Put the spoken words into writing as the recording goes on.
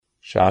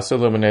Shas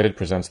Illuminated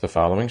presents the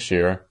following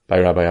shir by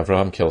Rabbi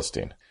Avraham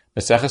Kilstein.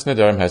 Maseches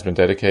Nedarim has been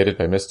dedicated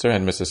by Mr.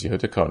 and Mrs.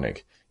 Yehuda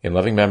Koenig in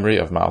loving memory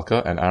of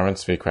Malka and Aaron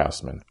Tzvi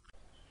Krausman.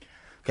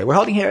 Okay, we're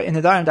holding here in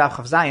Nedarim Daf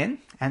Chav Zayin,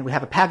 and we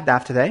have a packed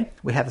daf today.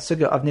 We have the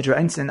sugya of Nidra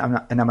Einstein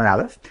and Amar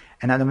Aleph,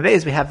 and on the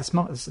Mavez we have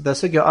the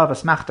sugya of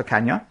Asmachta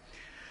Kanya.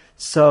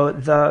 So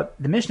the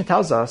Mishnah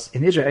tells us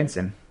in Nidra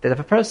Einstein that if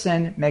a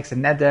person makes a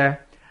neder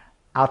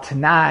al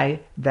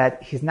tanai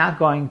that he's not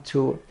going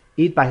to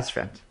eat by his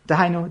friend,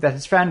 Dahainu, that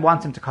his friend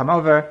wants him to come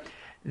over,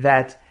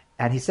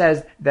 and he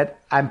says that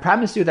I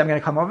promise you that I'm going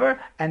to come over,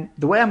 and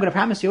the way I'm going to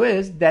promise you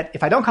is that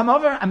if I don't come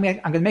over, I'm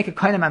going to make a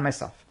koinem on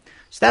myself.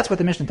 So that's what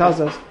the Mishnah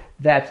tells us,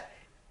 that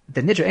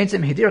the nidra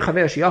einsim hidir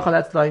chaver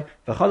sheyachal etzloi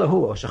v'cholahu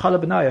or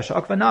shechala b'nai or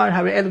she'ok v'nar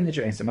harei elu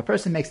nidra einsim. A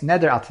person makes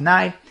neder al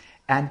tanai,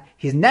 and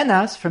he's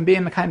nenas from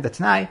being mekayim the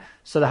tanai.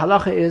 So the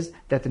halacha is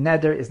that the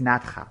neder is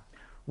not chal.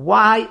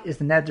 Why is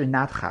the neder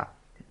not chal?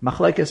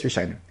 Machlokes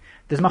rishonim.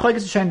 There's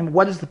machlokes rishonim.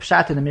 What is the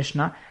pshat in the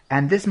Mishnah?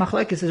 And this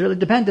machlokes is really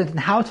dependent on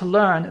how to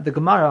learn the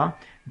Gemara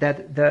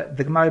that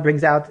the Gemara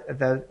brings out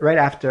right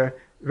after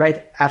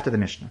the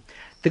Mishnah.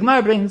 The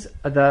Gemara brings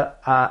the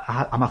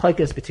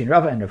machlokes between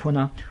Rava and Rav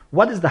Huna.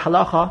 What is the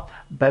halacha?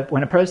 But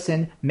when a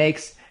person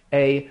makes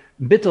a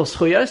bittul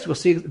schuyos, we'll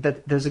see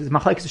that there's a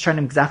machlokes showing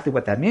exactly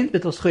what that means,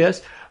 bittul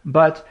schuyos.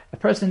 But a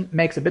person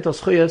makes a bittul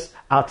schuyos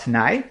al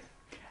tanai,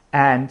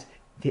 and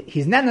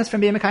he's nenas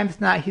from being mekayim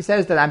tanai. He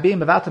says that I'm being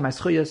mevatel my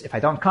schuyos if I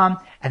don't come,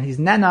 and he's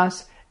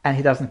nenas and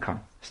he doesn't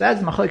come. So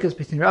that's the machlokes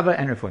between Rava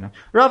and Rav Huna.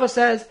 Rava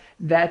says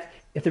that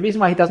if the reason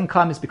why he doesn't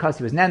come is because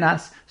he was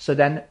nenas, so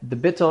then the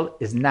bittul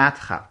is not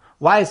chal.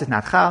 Why is it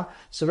not chal?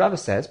 So Rava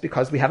says,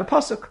 because we have a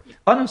pasuk.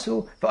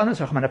 Onusu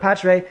v'onus rachman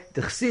apatre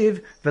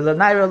d'chsiv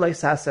v'lenaira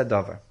loisasa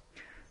dover.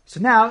 So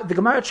now the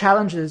Gemara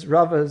challenges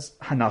Rava's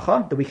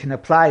hanacha that we can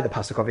apply the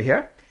pasuk over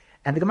here,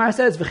 and the Gemara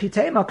says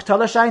v'chitema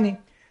k'tola shayni.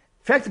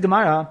 In fact, the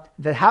Gemara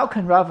that how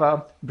can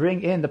Rava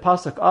bring in the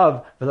pasuk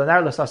of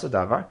v'lenaira loisasa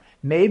dover?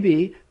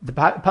 Maybe the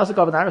pasuk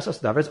of v'lenaira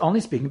loisasa dover is only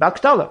speaking about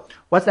k'tola.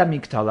 What's that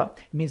mean, k'tola?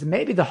 It means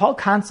maybe the whole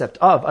concept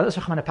of onus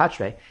rachman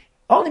apatre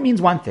only means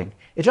one thing.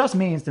 It just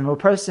means that a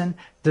person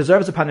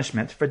deserves a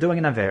punishment for doing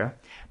an avera,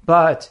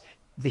 but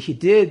he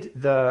did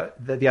the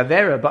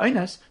avera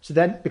ba'inus, so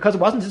then because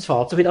it wasn't his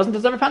fault, so he doesn't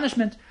deserve a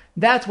punishment.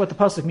 That's what the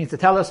pasuk means to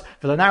tell us,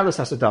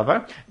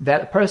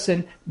 that a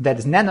person that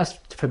is nenas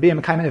for being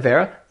a kind of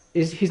avera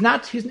he's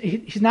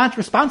not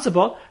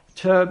responsible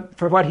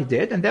for what he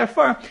did, and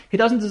therefore he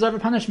doesn't deserve a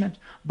punishment.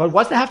 But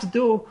what's that have to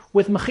do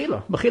with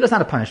mechila? Mechila is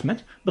not a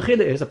punishment.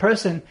 Mechila is a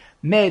person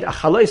made a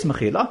chalois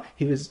mechila.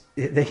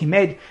 He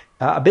made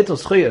a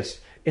bittul schuyos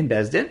in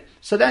Bezdin.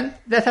 So then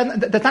that's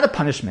not a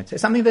punishment.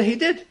 It's something that he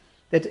did.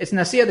 It's an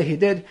asiyah that he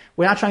did.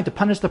 We're not trying to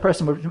punish the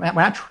person. We're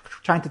not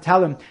trying to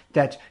tell him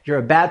that you're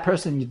a bad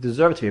person, you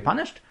deserve to be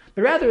punished.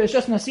 But rather, it's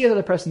just an asiyah that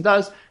the person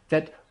does.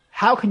 That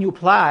how can you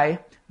apply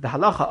the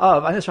halacha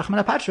of anis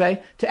rachman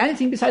apatre to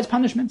anything besides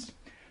punishments?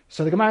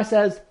 So the Gemara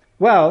says,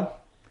 well,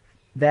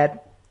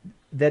 that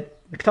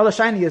K'tala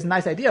Shiny is a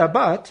nice idea,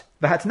 but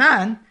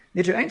v'hatnan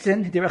nidrei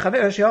einstein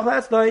hidirachaver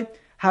sheyochel etzloi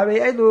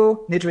harei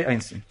elu nidrei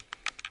einstein.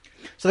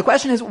 So the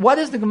question is, what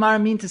does the Gemara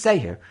mean to say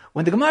here?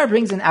 When the Gemara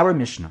brings in our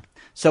Mishnah,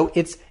 so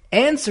it's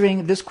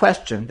answering this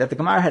question that the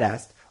Gemara had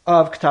asked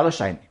of K'tala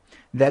Shiny,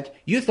 that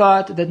you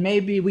thought that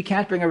maybe we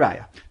can't bring a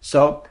raya.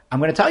 So I'm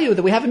going to tell you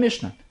that we have a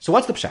Mishnah. So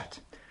what's the pshat?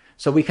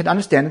 So we can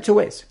understand in two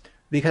ways.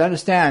 We can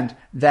understand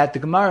that the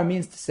Gemara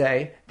means to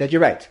say that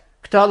you're right.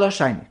 K'tala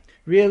shayni.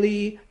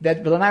 Really,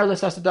 that v'lanayr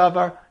l'sasa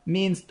davar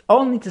means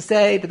only to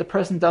say that the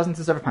person doesn't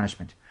deserve a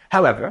punishment.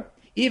 However,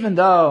 even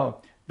though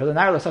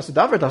v'lanayr l'sasa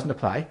davar doesn't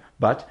apply,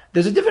 but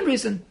there's a different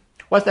reason.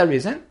 What's that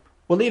reason?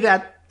 We'll leave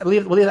that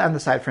on the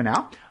side for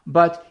now.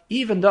 But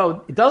even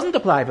though it doesn't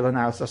apply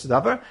v'lanayr l'sasa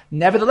davar,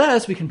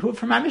 nevertheless, we can prove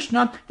from our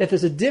Mishnah that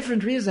there's a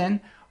different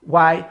reason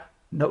why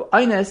the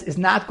oines is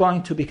not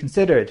going to be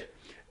considered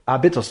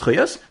bittul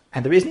schuyos,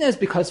 and the reason is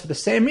because for the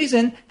same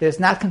reason that it's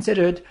not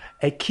considered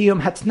a kiyum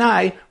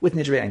hatnai with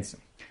nidrei einstein.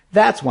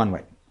 That's one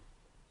way.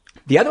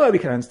 The other way we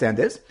can understand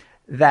is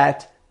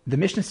that the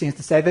Mishnah seems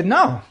to say that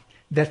no,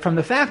 that from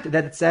the fact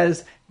that it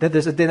says that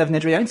there's a din of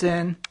nidrei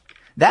einstein,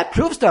 that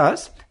proves to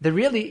us that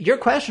really your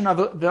question of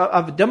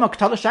dama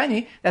k'tala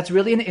shiny, that's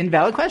really an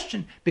invalid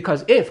question,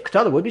 because if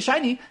k'tala would be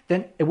shiny,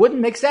 then it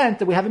wouldn't make sense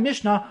that we have a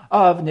Mishnah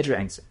of nidrei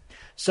einstein.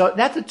 So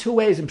that's the two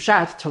ways in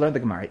Pshat to learn the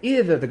Gemara.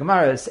 Either the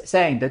Gemara is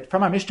saying that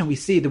from our Mishnah we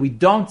see that we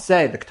don't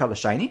say the K'tala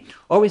shiny,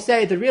 or we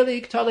say that really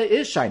K'tala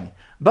is shiny.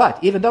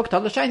 But even though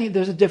K'tala shiny,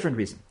 there's a different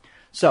reason.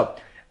 So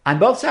on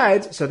both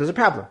sides, so there's a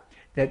problem.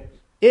 That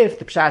if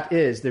the Pshat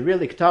is that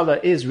really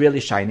K'tala is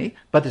really shiny,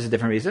 but there's a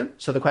different reason,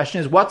 so the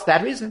question is, what's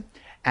that reason?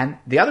 And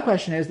the other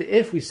question is that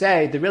if we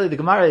say that really the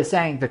Gemara is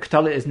saying that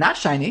K'tala is not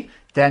shiny,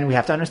 then we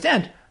have to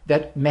understand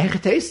that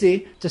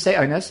mehechetesi to say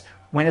oines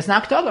when it's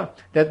not K'tala.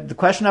 That the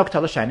question of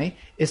K'tala shiny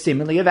is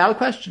seemingly a valid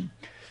question.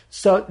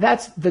 So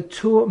that's the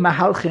two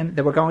mahalchim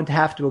that we're going to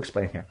have to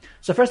explain here.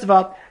 So first of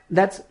all,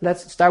 let's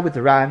start with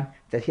the Ran,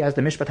 that he has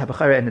the Mishpat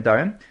HaBechara in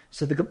Nedarim.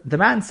 So the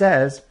Ran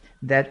says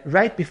that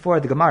right before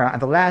the Gemara, on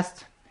the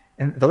last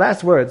in the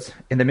last words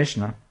in the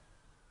Mishnah.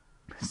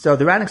 So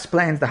the Ran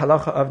explains the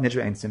halacha of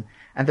Nidra Einsim,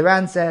 and the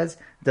Ran says,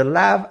 the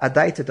lav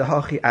adaita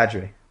dehachi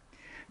adre.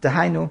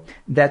 Dahainu,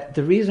 that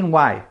the reason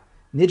why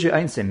Nidra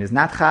Einsim is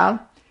not chal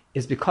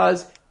is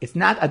because it's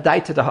not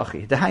adaita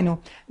dehachi. Dahainu,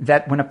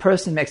 that when a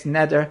person makes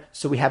neder,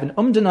 so we have an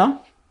umdana,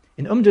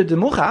 an umdana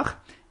demuchach,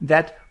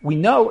 that we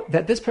know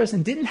that this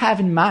person didn't have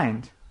in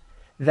mind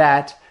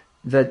that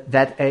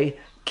a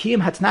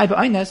kiyam hatnai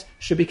ba'oines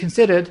should be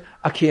considered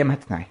a kiyam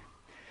hatnai.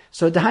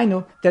 So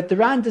dahainu, that the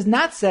Ran does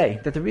not say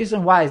that the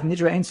reason why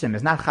Nidra Einsim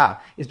is not chal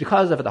is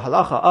because of the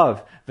halacha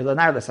of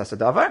v'lonar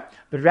l'sasadavar,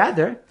 but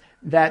rather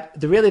that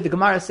the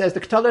Gemara says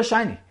the k'taler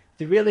shiny.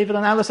 The really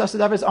v'lonar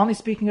l'sasadavar is only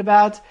speaking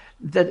about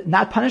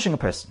not punishing a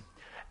person.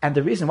 And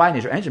the reason why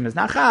Nidra Einsim is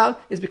not chal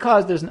is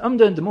because there's an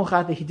umdan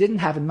demucha that he didn't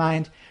have in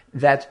mind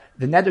that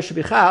the neder should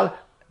be chal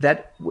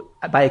that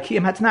by a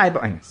kiyam hatnai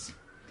ba'oines.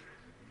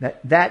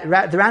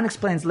 The Ran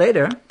explains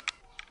later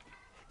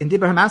in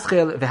Dibur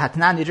Hamaschil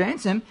v'hatnan Nidra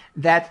Einsim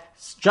that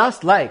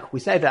just like we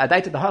say that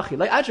adaita dehachi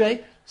like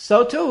adre,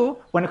 so too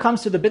when it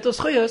comes to the bittul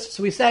schuyos,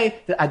 so we say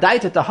that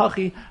adaita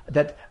dehachi,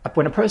 that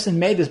when a person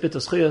made this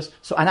bittul schuyos,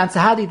 so anan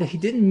tzahadi, that he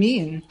didn't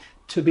mean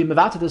to be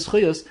mevata the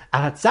schuyos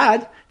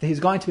ahatzad, that he's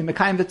going to be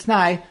mekayim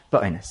v'tnai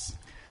ba'oines.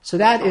 So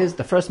that is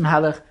the first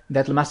mahalach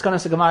that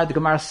l'maskanas Gemara. The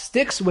Gemara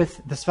sticks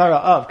with the svara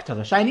of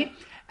K'tala Shiny,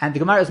 and the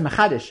Gemara is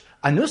mechadish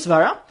a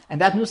nusvara,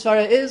 and that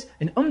nusvara is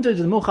an umdur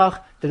d'muchach,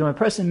 that when a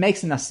person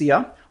makes an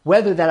asiyah,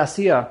 whether that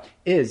asiyah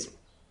is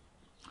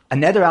a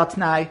neder al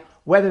t'nai,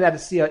 whether that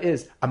asiyah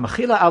is a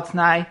mechila al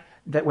t'nai,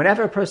 that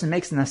whenever a person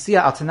makes an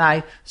asiyah al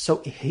t'nai, so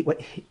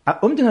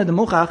umdur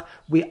d'muchach,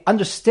 we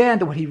understand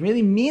that what he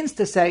really means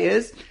to say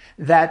is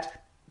that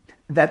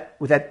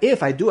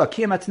if I do a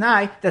kiyam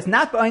atnai, that's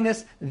not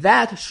ba'oines,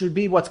 that should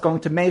be what's going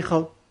to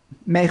meichel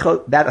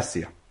that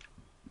asiyah.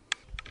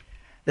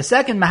 The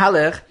second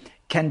mahalach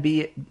can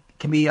be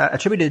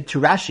attributed to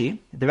Rashi.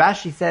 The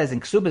Rashi says in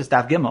Ksubas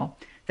Daf Gimel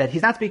that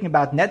he's not speaking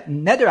about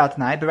neder al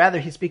t'nai, but rather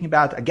he's speaking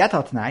about a get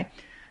al t'nai.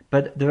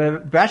 But the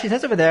Rashi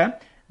says over there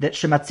that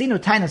shematzinu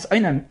tainas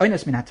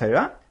oines min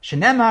haTorah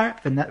shenemar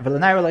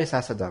v'lenayra lo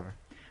yisasadavar.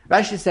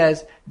 Rashi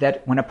says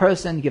that when a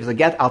person gives a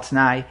get al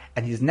t'nai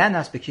and he's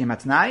nenas b'kiyam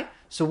atnai,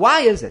 so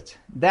why is it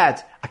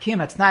that a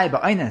kiyam atnai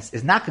ba'oines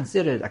is not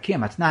considered a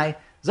kiyam atnai?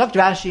 Zogt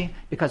Rashi,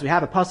 because we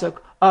have a pasuk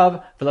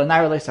of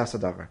v'lenayra lo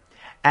yisasadavar.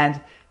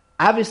 And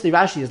obviously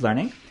Rashi is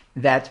learning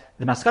that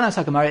the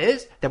maskanas HaGemara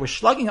is that we're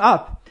slugging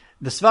up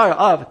the svara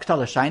of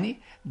K'tala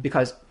Shiny,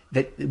 because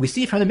that we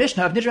see from the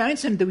Mishnah of Nidra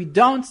Einsim that we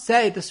don't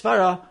say the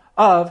svara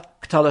of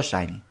K'tala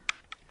Shiny.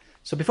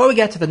 So before we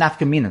get to the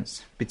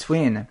nafkaminas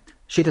between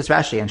Shitas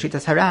Rashi and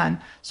Shitas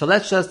Haran, so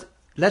let's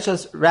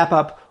just wrap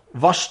up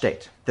Vosh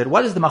that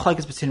what is the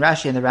machlokes between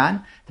Rashi and the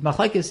Ran? The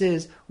machlokes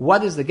is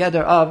what is the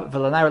gather of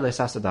v'lanayra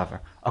le'sasadavar.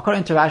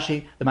 According to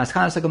Rashi, the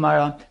maskanas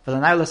Gemara,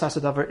 v'lanayra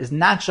le'sasadavar is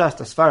not just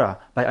a svara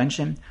by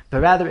Anshim,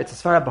 but rather it's a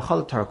svara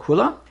b'chol Torah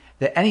kula,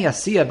 that any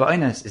asiyah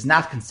ba'oines is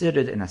not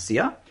considered an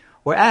asiyah,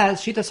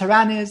 whereas Shitas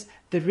Haran is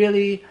that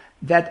really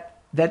that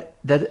the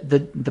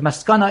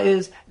maskana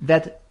is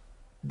that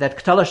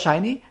K'tala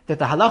Shiny, that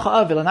the halacha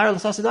of v'lanayra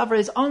le'sasadavar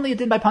is only a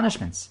din by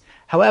punishments.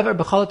 However,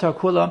 b'chol Torah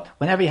kula,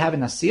 whenever you have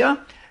an asiyah,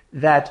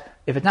 that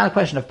if it's not a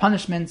question of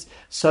punishments,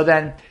 so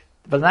then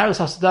v'lanayra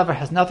l'sasadavar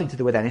has nothing to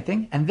do with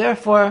anything, and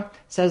therefore,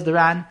 says the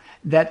Ran,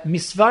 that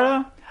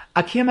misvara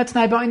a kiyam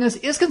atnai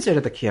ba'oines is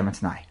considered a kiyam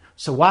atnai.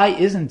 So why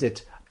isn't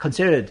it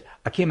considered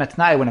a kiyam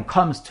atnai when it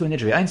comes to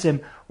Nidra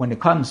Einsim, when it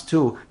comes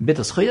to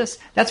bittul schuyos?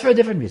 That's for a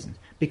different reason,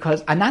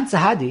 because anan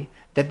tzahadi,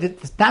 that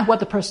it's not what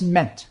the person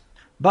meant.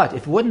 But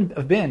if it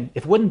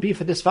wouldn't be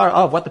for this svara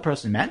of what the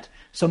person meant,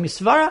 so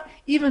misvara,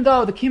 even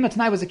though the kiyam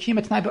atnai was a kiyam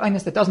atnai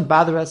ba'oines, that doesn't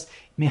bother us.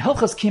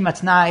 Mihilchas kiyam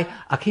atnai,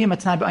 a kiyam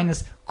atnai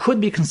ba'oines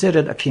could be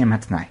considered a kiyam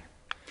atnai.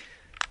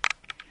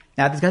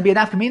 Now there's going to be an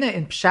nafkamina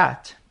in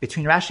Pshat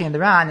between Rashi and the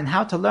Ran and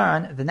how to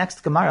learn the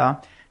next Gemara,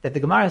 that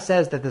the Gemara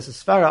says that there's a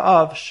svara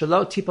of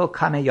shelo tipo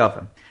kame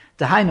yovim.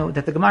 Dahainu,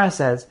 that the Gemara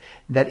says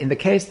that in the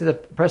case that the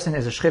person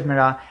is a shchiv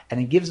mira and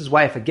he gives his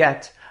wife a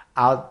get,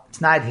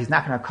 tonight he's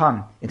not going to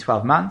come in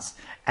 12 months,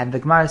 and the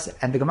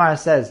Gemara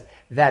says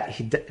that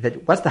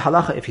what's the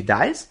halacha if he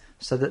dies?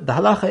 So the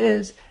halacha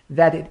is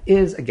that it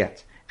is a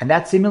get, and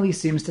that seemingly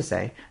seems to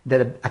say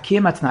that a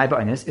kiyam atnai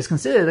ba'oines is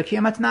considered a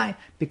kiyam atnai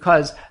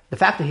because the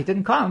fact that he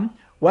didn't come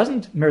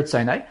wasn't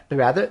mirzonai, but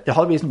rather the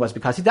whole reason was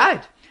because he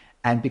died,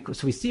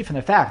 so we see from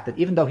the fact that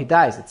even though he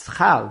dies, it's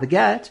chal the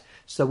get,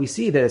 so we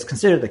see that it's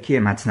considered a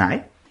kiyam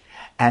atnai,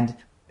 and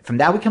from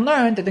that we can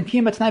learn that the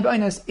kiyam atnai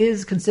ba'oines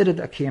is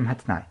considered a kiyam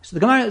atnai. So the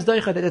Gemara is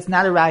doicha that it's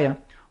not a raya.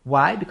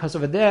 Why? Because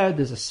over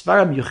there's a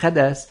svara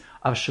miyuchedes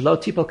of shelo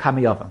tipol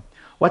kamiyova.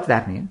 What does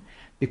that mean?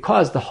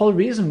 Because the whole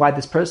reason why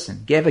this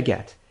person gave a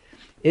get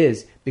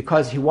is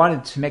because he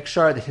wanted to make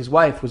sure that his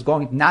wife was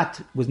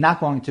not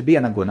going to be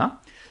an aguna.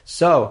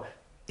 So,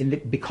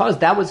 because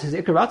that was his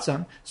ikar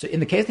ratzon, so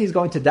in the case that he's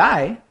going to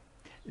die,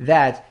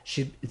 that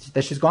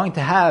she's going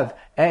to have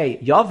a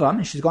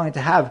yavam, she's going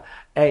to have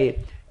a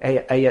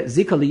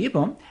zika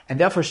liyibum, and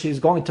therefore she's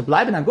going to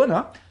bleiben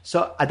aguna.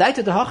 So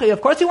adaita dehachi,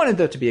 of course he wanted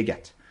there to be a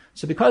get.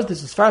 So because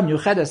this is far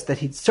miuchedes that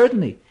he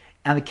certainly,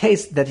 and the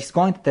case that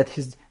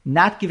his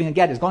not giving a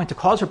get is going to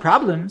cause her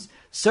problems,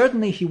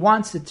 certainly he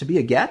wants it to be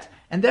a get,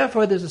 and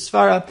therefore there's a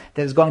svara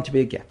that is going to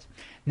be a get.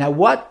 Now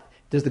what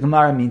does the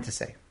Gemara mean to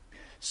say?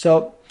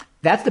 So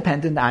that's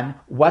dependent on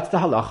what's the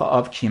halacha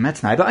of kiyam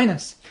atnai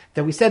ba'onis.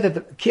 That we said that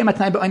the kiyam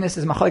atnai ba'onis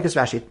is machlokes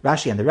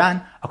Rashi and the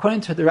Ran.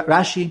 According to the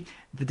Rashi,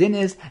 the din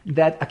is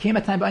that a kiyam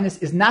atnai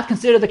ba'onis is not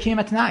considered a kiyam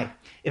atnai.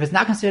 If it's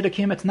not considered a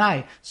kiyam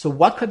atnai, so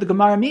what could the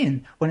Gemara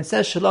mean when it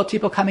says shelo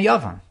tipo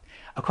kamiyavam?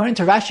 According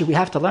to Rashi, we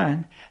have to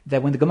learn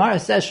that when the Gemara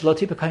says shelo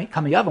tipo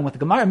kamiyavam, what the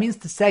Gemara means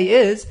to say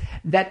is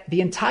that the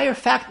entire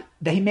fact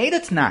that he made a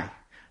tnai,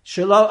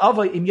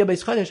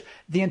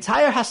 the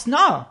entire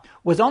hasna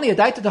was only a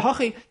daita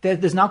dehachi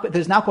that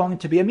there's not going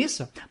to be a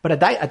misa. But a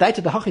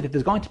daita dehachi that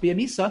there's going to be a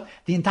misa,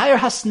 the entire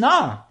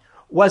hasna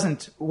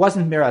wasn't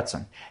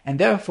miratzon. And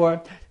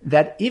therefore,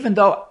 that even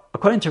though,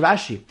 according to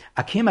Rashi,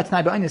 a kiyam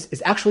atnai ba'onis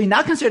is actually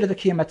not considered a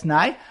kiyam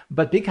atnai,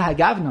 but bika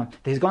hagavna,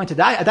 that he's going to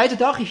die, a daita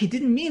dehachi, he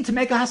didn't mean to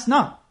make a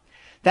hasna.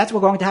 That's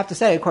what we're going to have to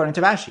say according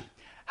to Rashi.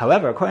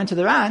 However, according to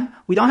the Ran,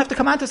 we don't have to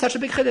come on to such a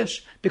big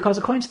chiddush, because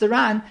according to the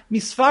Ran,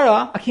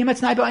 misfara, a kiyam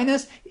atnai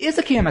ba'onis, is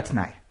a kiyam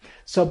atnai.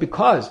 So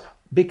because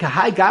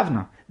b'kahai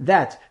gavna,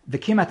 that the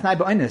kiyam atnai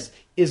ba'onis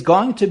is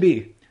going to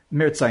be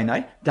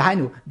mirtzainai,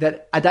 dahainu,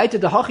 that adaita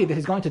dehachi, that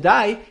he's going to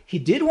die, he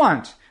did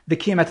want the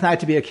kiyam atnai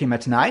to be a kiyam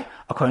atnai.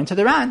 According to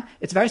the Ran,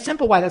 it's very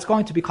simple why that's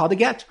going to be called a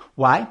get.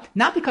 Why?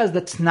 Not because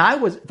the tnai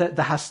was,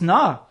 the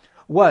hasna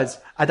was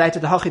adaita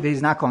dehachi that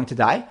he's not going to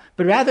die,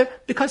 but rather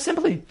because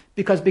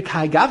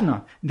b'kai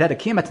gavna, that a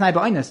kiyam atnai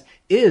ba'onis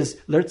is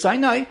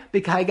l'rtzainai,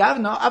 b'kai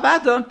gavna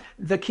abada,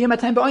 the kiyam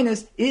atnai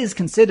ba'onis is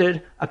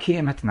considered a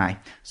kiyam atnai.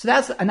 So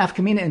that's a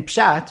nafkamina in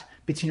pshat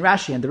between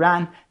Rashi and the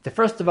Ran.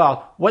 First of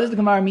all, what does the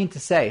Gemara mean to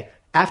say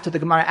after the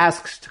Gemara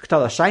asks to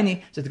Ketala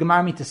Shaini? Does the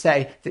Gemara mean to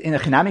say that in a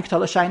chinami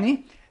Ketala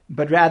Shaini,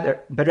 but rather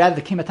the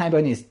kiyam atnai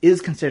ba'onis is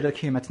considered a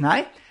kiyam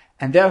atnai,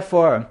 and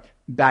therefore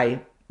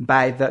by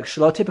the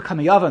shelo tipa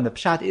kamiyavan, the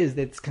pshat is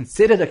that it's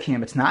considered a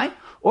kiyam atnai?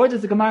 Or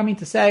does the Gemara mean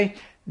to say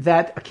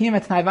that a kiyam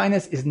atnai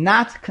ba'onis is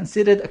not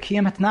considered a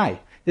kiyam atnai?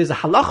 There's a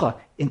halacha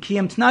in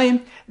kiyam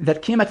tnaim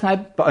that kiyam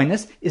atnai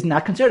ba'onis is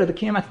not considered a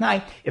kiyam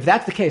atnai. If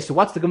that's the case, so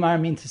what's the Gemara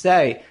mean to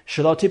say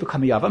shelo tipa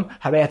kamiyavam?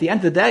 At the end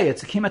of the day,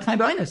 it's a kiyam atnai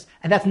ba'onis,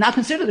 and that's not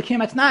considered a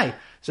kiyam atnai.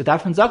 So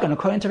Darfan Zagan,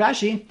 according to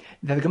Rashi,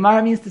 that the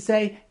Gemara means to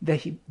say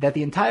that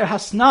the entire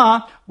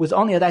hasna was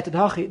only a daita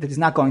dehachi, that he's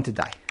not going to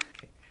die.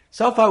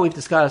 So far we've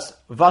discussed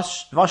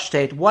Vosh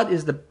state, what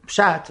is the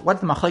pshat, what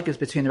is the machlokes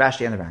between the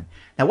Rashi and the Ran.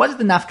 Now what is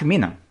the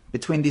nafkamina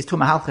between these two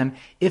mahalchim,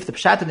 if the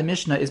pshat in the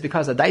Mishnah is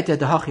because of daita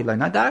dehachi lo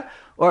nadar,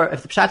 or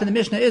if the pshat in the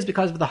Mishnah is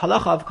because of the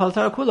halacha of kol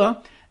Torah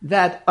kula,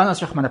 that anos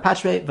rachmana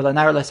patre v'lo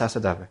nar les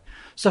asadavar.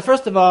 So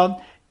first of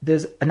all,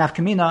 there's a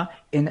nafkamina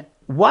in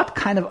what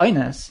kind of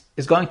oinus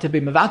is going to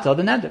be mevatel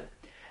the neder.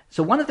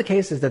 So one of the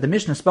cases that the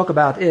Mishnah spoke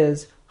about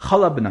is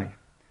chala b'nai.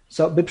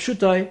 So,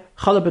 b'pshutai,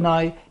 chala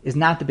b'nai is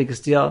not the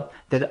biggest deal,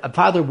 that a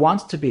father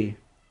wants to be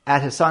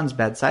at his son's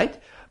bedside,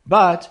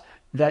 but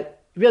that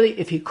really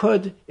if he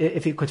could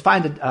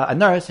find a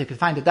nurse, he could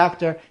find a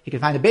doctor, he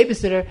could find a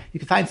babysitter, he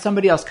could find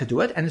somebody else could do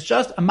it, and it's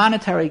just a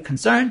monetary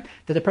concern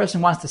that the person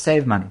wants to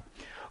save money.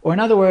 Or in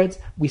other words,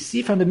 we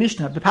see from the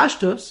Mishnah, the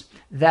Pashtus,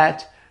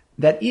 that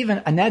even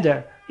a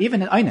neder,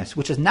 even an oinus,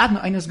 which is not an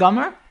oinus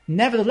gomer,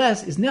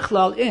 nevertheless is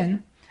nichlal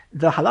in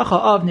the halacha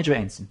of nidra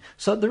einsin.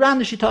 So the Ran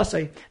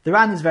the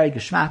Ran is very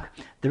geschmack.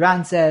 The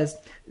Ran says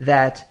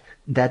that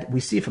we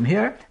see from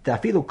here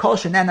that afilu kol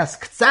shenenas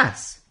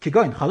ktsas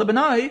kigoin chala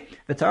b'nai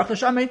v'tarach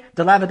l'shamei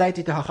delav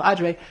adaiti tehacha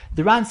adrei.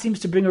 The Ran seems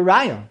to bring a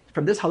raya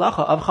from this halacha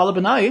of chala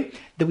b'nai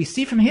that we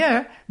see from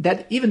here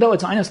that even though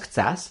it's an oinus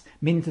ktsas,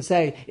 meaning to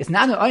say it's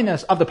not an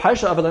oinus of the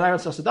parsha of Elanayr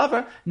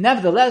Sosadavar,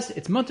 nevertheless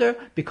it's mutter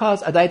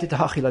because adaiti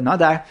tehachi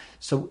nadar.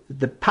 So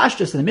the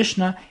pashtus in the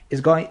Mishnah is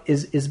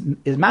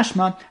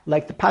mashma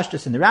like the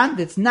pashtus in the Ran.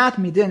 It's not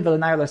midin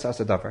Elanayr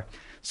Sosadavar.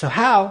 So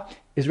how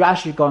is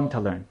Rashi going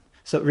to learn?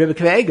 So Rabbi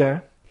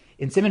Kveger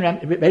in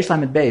Siman Reish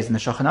Lamed Beis in the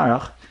Shulchan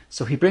Aruch,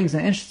 so he brings an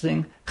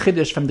interesting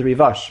chiddush from the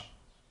Rivash.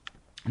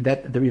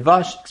 That the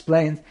Rivash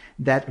explains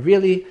that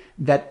really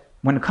that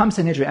when it comes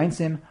to nidrei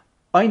einsim,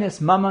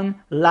 oinus mammon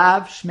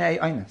lav shmei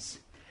oinus.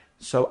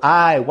 So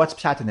what's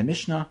pshat in the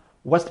Mishnah?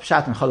 What's the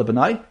pshat in chala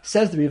b'nai?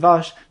 Says the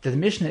Rivash that the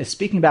Mishnah is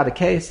speaking about a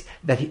case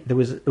that it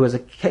was a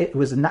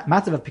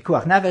matzav of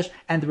pikuach nefesh,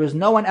 and there was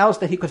no one else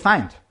that he could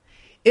find.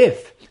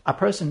 If a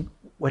person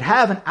would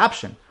have an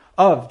option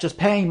of just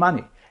paying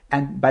money,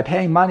 and by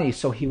paying money,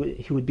 so he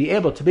would be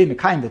able to be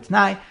mekayim the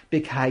t'nai,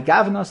 b'kai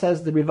gavno,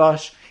 says the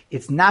Rivash,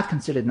 it's not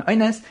considered an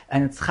oinus,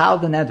 and it's chal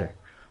the neder.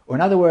 Or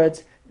in other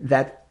words,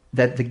 that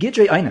the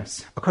gidrei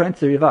oinus, according to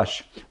the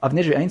Rivash, of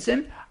nidrei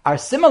einsim, are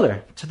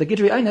similar to the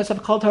gidrei oinus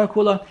of kol Torah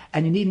kula,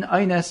 and you need an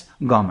oinus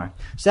gomer.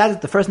 So that is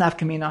the first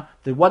nafkamina.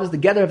 What is the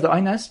gather of the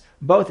oinus,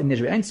 both in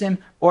nidrei einsim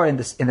or in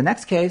the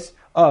next case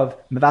of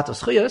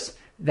mevatos chuyos,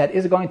 that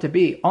is going to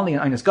be only an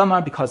Oinus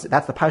Gomar because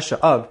that's the Parsha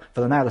of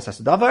V'lanai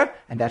L'Sasadavar,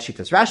 and that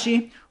Shitas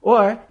Rashi,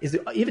 or is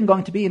it even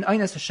going to be an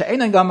Oinus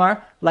She'enon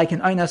Gomar, like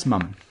an Oinus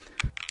Mum?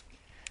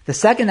 The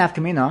second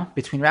nafkamina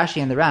between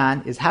Rashi and the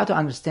Ran is how to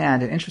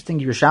understand an interesting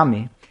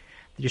Yerushalmi.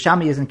 The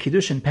Yerushalmi is in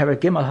Kiddushin, Perek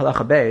Gimel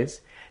Halacha Beis,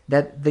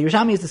 that the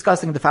Yerushalmi is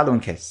discussing the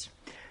following case.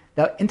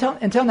 Now,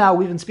 until now,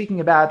 we've been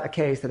speaking about a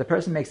case that a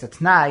person makes a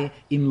Tnai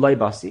im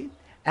Loibasi,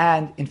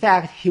 and in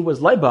fact, he was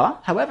Loiba,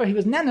 however, he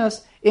was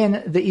Nenos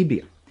in the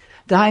Ibir.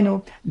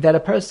 Dahainu, that a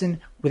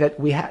person there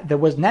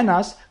was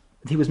Nenos,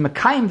 he was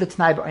Mekayim the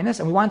Tnai Ba'onis,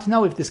 and we want to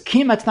know if this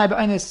Kiyam Tnai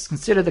Ba'onis is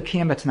considered the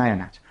Kiyam Tnai or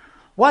not.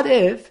 What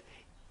if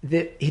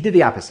he did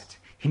the opposite?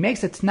 He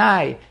makes a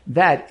Tnai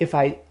that if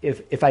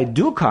I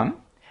do come,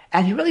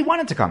 and he really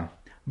wanted to come,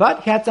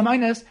 but he had some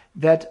Oinus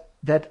that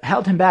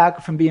held him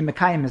back from being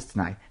Mekayim his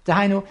Tnai.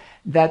 Dahainu,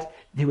 that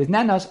he was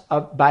Nenos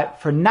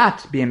for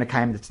not being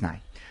Mekayim the Tnai.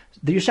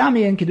 The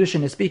Yerushalmi in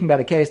Kiddushin is speaking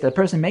about a case that a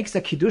person makes a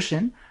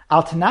Kiddushin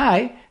al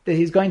Tanai that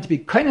he's going to be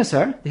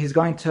koineser, that he's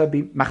going to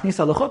be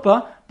machnisa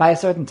l'chuppah by a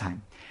certain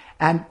time.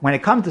 And when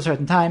it comes to a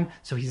certain time,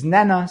 so he's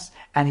nenos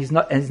and he's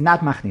not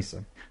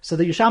machnisa. So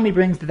the Yerushalmi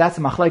brings that that's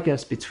a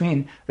machlokes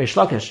between Reish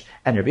Lakish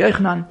and Rabbi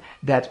Yochanan,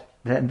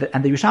 and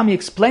the Yerushalmi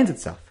explains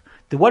itself.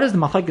 What is the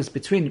machlokes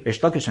between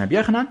Reish Lakish and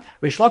Rabbi Yochanan?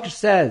 Reish Lakish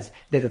says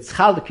that it's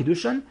chal the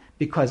Kiddushin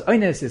because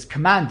oines is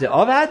command de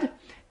ovad,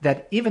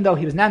 that even though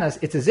he was nenos,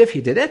 it's as if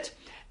he did it.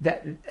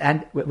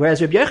 And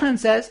whereas Rabbi Yochanan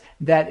says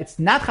that it's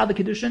not Chal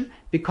Kiddushin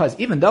because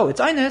even though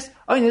it's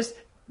Oinus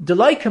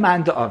delay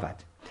command the Avad.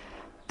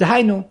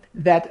 Dahainu,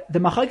 that the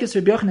Machlokes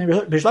Rabbi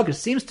Yochanan and Reish Lakish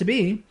seems to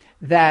be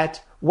that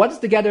what is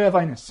the gather of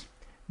Oinus?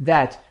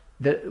 That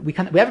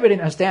everybody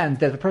understands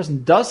that if a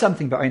person does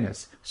something by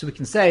Oinus, so we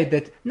can say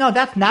that no,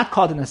 that's not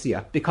called an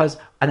Asiyah because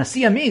an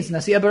Asiyah means an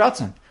Asiyah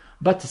Baratzon.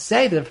 But to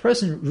say that if a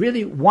person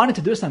really wanted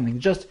to do something,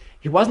 just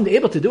he wasn't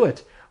able to do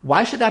it,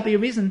 why should that be a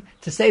reason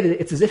to say that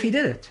it's as if he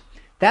did it?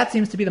 That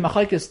seems to be the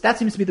machlokes. That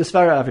seems to be the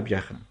svara of Rabbi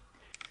Yochanan.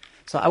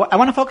 So I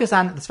want to focus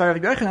on the svara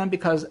of Rabbi Yochanan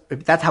because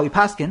that's how we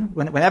paskin.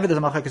 Whenever there's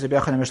a machlokes Rabbi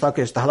Yochanan and Reish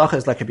Lakish, the halacha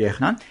is like Rabbi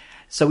Yochanan.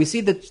 So we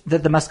see that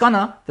the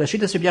maskana, the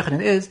shittas Rabbi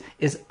Yochanan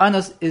is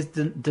anas is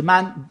the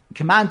demand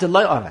command to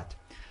loy avat.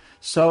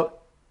 So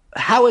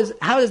how is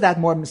that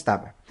more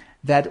mistaber?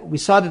 That we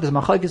saw that there's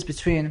machlokes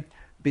between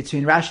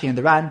Rashi and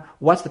the Ran.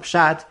 What's the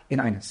pshat in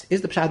anas?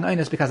 Is the pshat in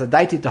anas because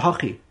adaiti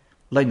dahachi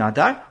loy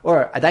nadar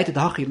or adaiti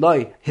dahachi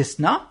loy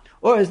hisna?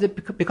 Or is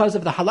it because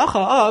of the halacha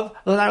of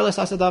l'nar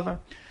l'sasadavar?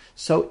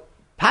 So,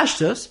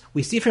 Pashtus,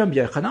 we see from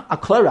Yochanan, a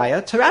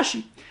klaraya to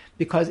Rashi.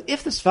 Because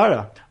if the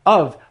svara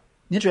of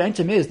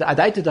Nedarim is the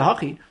adaita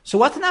dahachi, so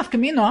what's the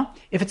nafkamina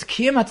if it's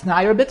kiyam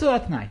atnai or bitul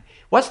atnai?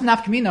 What's the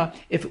nafkamina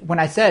if when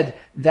I said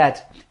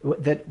that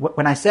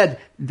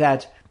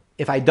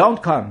if I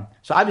don't come,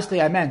 so obviously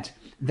I meant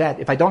that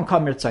if I don't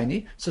come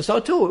mirtzaini,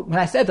 so too, when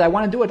I said that I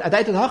want to do it,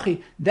 adaita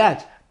dahachi,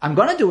 that I'm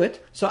going to do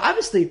it, so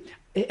obviously,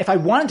 if I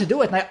wanted to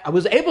do it, and I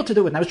was able to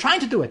do it, and I was trying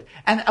to do it,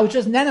 and I was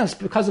just nenos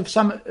because of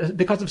some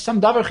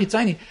davar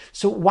chitzani.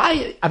 So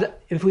why,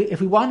 if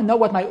we want to know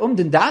what my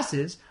das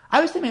is,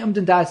 I would say my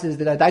das is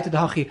that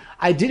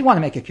I did want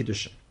to make a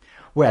kiddushin.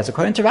 Whereas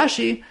according to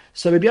Rashi,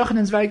 so Rabbi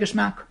Yochanan is very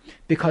geshmak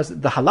because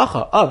the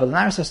halacha of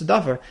l'nar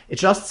l'sasadavar it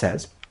just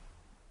says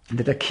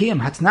that the kiyam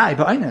hatnai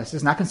ba'onis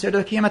is not considered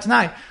a kiyam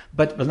hatnai,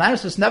 but l'nar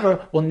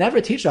l'sasadavar will never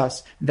teach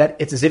us that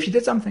it's as if you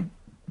did something.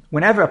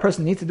 Whenever a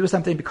person needs to do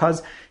something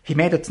because he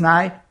made a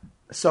t'nai,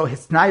 so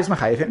his t'nai is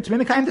mechayiv him to be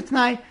mekayim the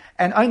t'nai,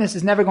 and Oinus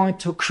is never going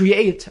to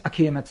create a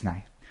kiyam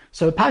t'nai.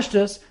 So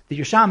Pashtus, the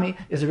Yerushalmi,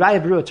 is a raya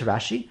berua to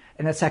Rashi,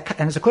 and it's a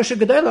kusha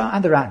gedola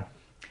on the Ran.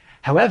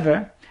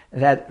 However,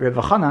 that Reb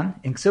Chanan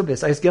in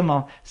Ksubis Eis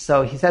Gimel,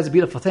 so he says a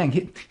beautiful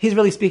thing. He's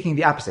really speaking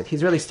the opposite.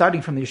 He's really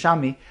starting from the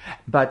Yerushalmi,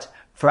 but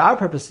for our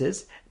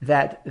purposes,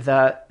 that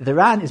the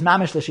Ran is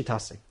mamish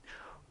l'shitasi.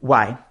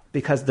 Why?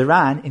 Because the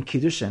Ran in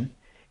Kiddushin,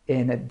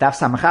 in Daf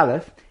Samach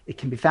Aleph, it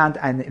can be found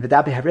in the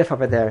Daf Harif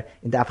over there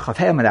in Daf Chav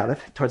Hey Amud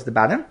Aleph towards the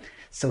bottom.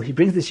 So he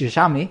brings this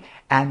Yerushalmi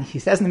and he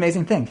says an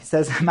amazing thing. He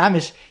says he's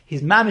mamish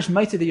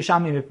moitzi the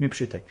Yerushalmi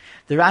mipshutei.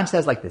 The Ran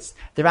says like this.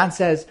 The Ran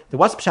says there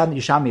was pshat in the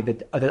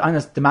Yerushalmi that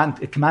honest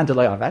command to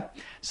loy avat.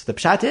 So the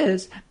pshat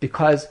is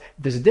because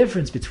there's a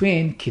difference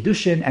between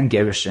kiddushin and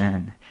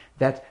gerushin.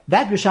 That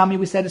Yerushalmi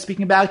we said is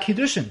speaking about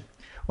kiddushin.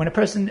 When a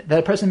person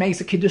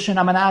makes a kiddushin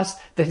amanas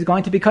that he's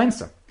going to be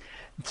koinsa.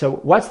 So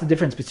what's the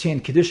difference between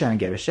Kiddushin and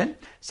Gerushin?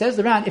 Says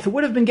the Ran, if it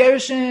would have been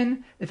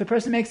Gerushin, if a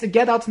person makes a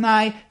get out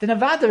tonight, then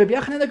Avada, Rabbi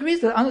Yochanan agrees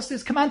that honestly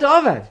is command to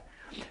Avad.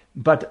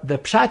 But the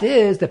pshat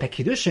is that by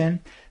Kiddushin,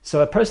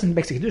 so a person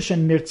makes a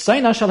Kiddushin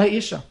mirtzaina shal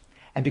ha'isha.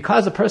 And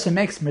because a person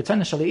makes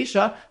mirtzaina shal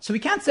ha'isha, so we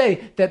can't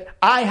say that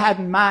I had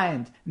in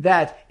mind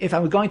that if I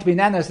was going to be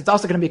nanas, it's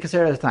also going to be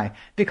considered at the time.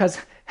 Because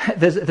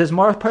there's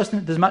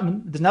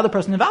another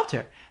person involved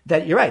here.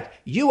 That you're right.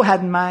 You had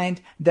in mind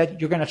that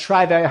you're going to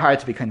try very hard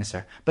to be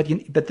kaineser. But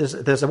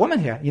there's a woman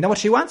here. You know what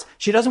she wants?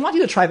 She doesn't want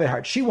you to try very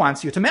hard. She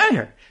wants you to marry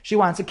her. She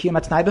wants a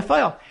kiyam atnai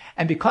b'foil.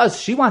 And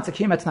because she wants a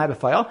kiyam atnai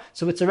b'foil,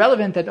 so it's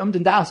irrelevant that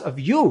das of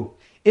you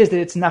is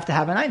that it's enough to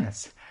have an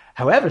einus.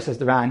 However, says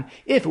the Ran,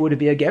 if it would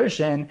be a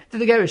gerushin, then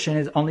the gerushin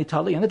is only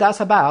tali on the das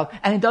habal,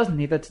 and it doesn't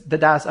need the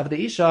das of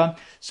the isha.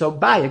 So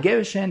by a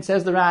gerushin,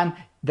 says the Ran,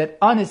 that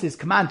onis is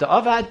command to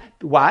avad.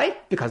 Why?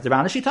 Because the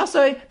Ran is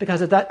shitasoi,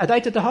 because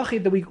adaita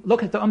dehachi, that we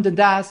look at the umden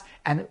das,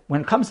 and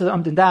when it comes to the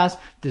umden das,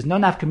 there's no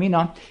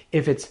nafkamina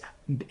if it's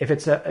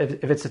a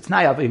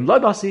t'nai of im loy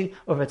basi,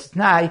 or if it's a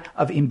t'nai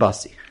of im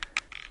basi.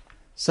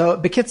 So,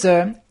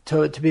 bekitzer,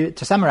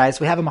 to summarize,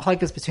 we have a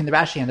machlokes between the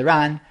Rashi and the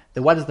Ran,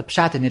 that what is the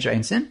pshat in nidra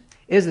einsin?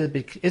 Is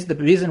the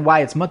reason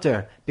why it's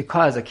mutter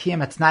because a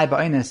kiyam atnai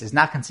ba'onis is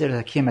not considered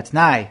a kiyam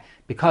atnai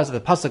because of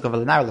the pasuk of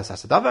l'nar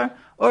l'sasadavar,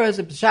 or is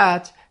it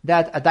pshat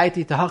that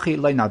adaiti tahachi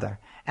loy nadar?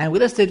 And we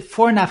listed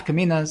 4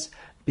 nafkaminas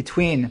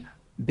between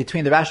the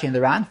Rashi and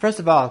the Ran. First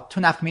of all, 2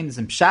 nafkaminas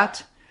in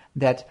pshat,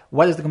 that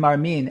what does the Gemara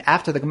mean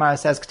after the Gemara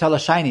says ketala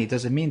shiny?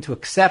 Does it mean to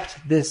accept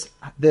this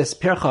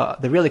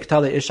pircha, the really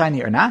ketala is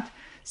shiny or not?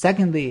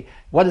 Secondly,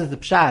 what is the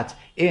pshat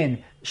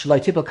in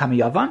Shalai Tipel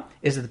Kamiyavan?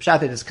 Is it the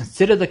pshat that is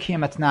considered the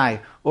Kiyam Atnai,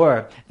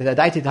 or the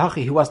Adaiti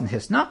Dahachi who wasn't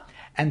Hisna?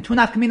 And 2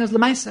 nafkaminas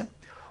Lemaisa.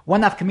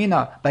 1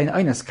 nafkamina by an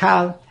Oines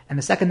Kal, and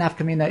the second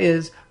nafkamina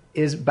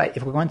is by,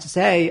 if we're going to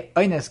say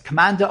Oines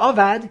Commander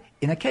Ovad,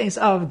 in a case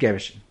of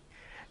Gerushin.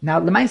 Now,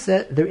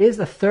 Lemaisa, there is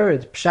a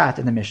third pshat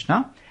in the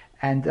Mishnah,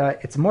 and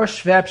it's more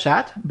shver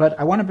pshat, but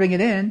I want to bring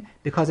it in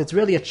because it's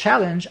really a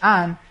challenge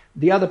on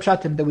the other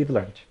pshatim that we've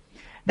learned.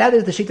 That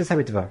is the Shitas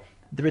HaRitva.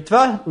 The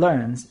Ritva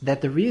learns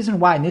that the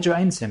reason why Nidra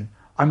Einsim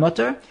are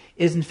mutter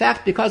is in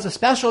fact because of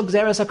special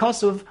Gzeres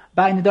HaKosuv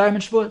by Nedarim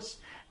and Shvuos.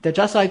 That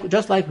just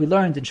like we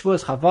learned in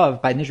Shvuos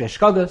Chavav by Nidra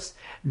Shkogos,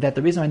 that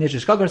the reason why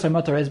Nidra Shkogos are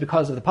mutter is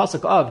because of the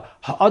pasuk of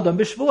Ha'adam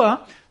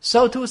B'Shvua,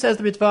 so too says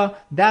the Ritva,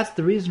 that's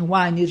the reason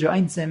why Nidra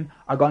Einsim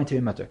are going to be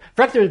mutter.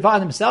 For the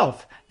Ritva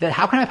himself, that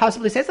how can I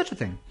possibly say such a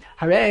thing?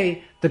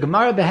 Hooray, the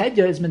Gemara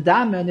Behedya is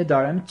Medame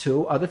Nedarim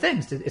to other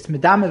things. It's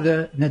Medame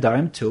the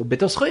Nedarim to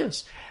Bitos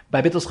Chuyos.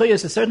 By Bitul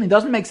Schuyos, it certainly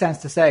doesn't make sense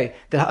to say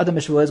that Ha'adam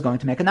B'Shvua is going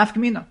to make a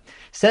nafkamina.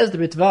 Says the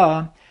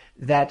Ritva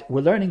that we're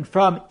learning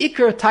from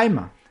Iker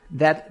Taima,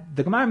 that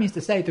the Gemara means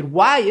to say that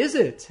why is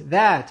it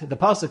that the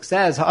pasuk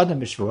says Ha'adam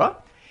B'Shvua?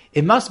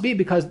 It must be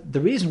because the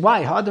reason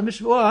why Ha'adam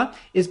B'Shvua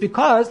is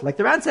because, like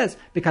the Ran says,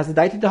 because the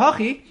Daita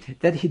Dahachi,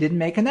 that he didn't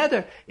make a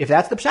neder. If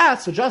that's the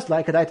pshat, so just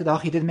like a Daita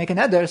Dahachi didn't make a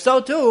neder, so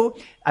too,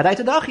 a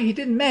Daita Dahachi he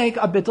didn't make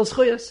a Bitul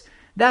Schuyos.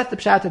 That's the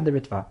pshat in the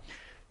Ritva.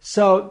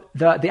 So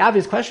the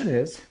obvious question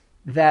is,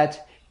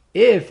 that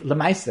if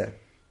Lemaisa,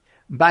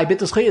 by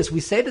Bitul Schuyos,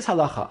 we say this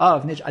halacha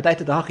of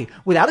Adaita Dahachi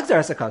without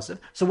Gzeres HaKosuv,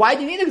 so why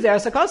do you need a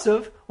Gzeres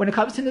HaKosuv when it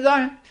comes to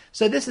Nedarim?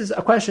 So this is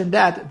a question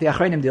that the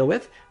Achreinim deal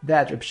with,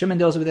 that Reb Shimon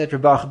deals with it,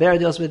 Reb Baruch Ber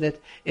deals with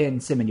it, in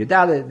Siman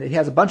Yudal. He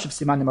has a bunch of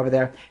simanim over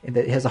there,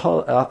 he has a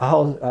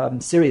whole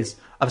series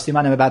of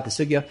simanim about the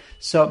sugya.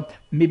 So,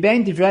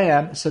 Mibein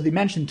Divrayam, so they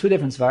mentioned 2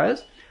 different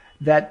svaras,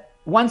 that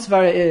one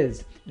svara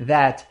is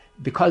that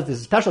because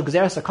there's a special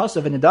Gzeres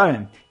HaKosuv in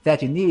Nedarim,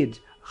 that you need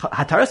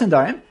Hataras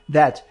Nedarim,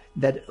 that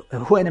so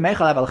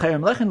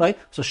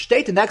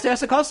state in the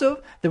Gzeres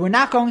HaKosuv that we're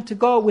not going to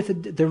go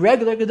with the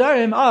regular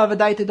Nedarim of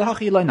Adaita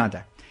Dahachi Lo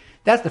Nadar.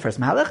 That's the first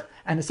mahalach.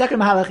 And the second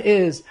mahalach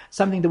is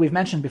something that we've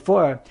mentioned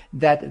before,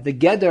 that the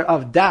geder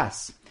of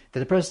das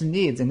that a person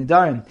needs in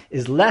Nedarim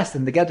is less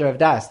than the geder of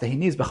das that he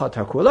needs b'chol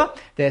tarkula,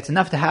 that it's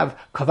enough to have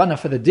kavana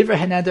for the divrei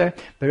haneder,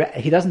 but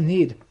he doesn't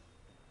need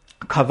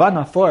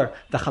kavana for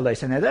the chalais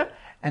haneder.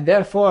 And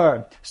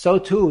therefore, so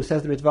too,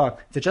 says the Ritva,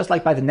 that just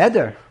like by the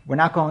neder, we're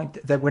not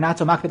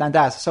so makbid on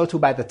das, so too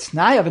by the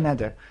t'nai of a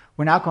neder,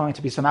 we're not going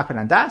to be so makbid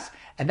on das.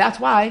 And that's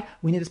why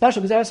we need a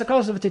special Gzeres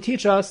HaKosuv to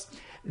teach us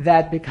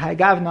that b'kai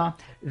gavna,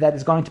 that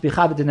is going to be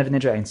chabed in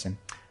Nidra Einsim.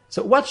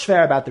 So what's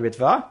shver about the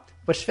Ritva?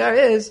 What's shver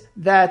is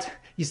that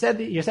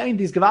you're saying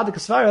these gevaldik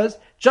svaras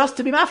just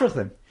to be mafrich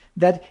them.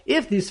 That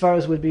if these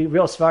svaras would be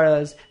real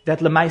svaras, that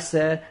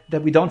lemaise,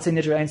 that we don't say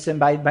Nidra Einsim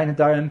by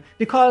Nedarim,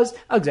 because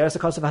of Gzeres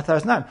HaKosuv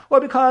Hataras Nedarim,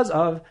 or because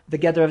of the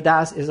Geder of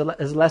Das is a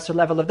lesser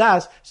level of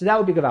Das, so that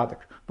would be Gavaldik.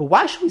 But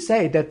why should we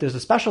say that there's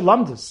a special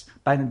lamdus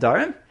by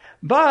Nedarim,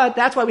 but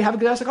that's why we have a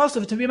Gzeres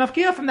HaKosuv to be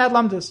mafkiyah from that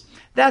lamdus?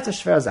 That's a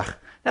shver zach.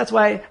 That's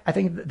why I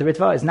think the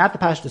Ritva is not the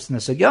pashtus in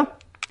the sugya.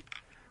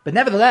 But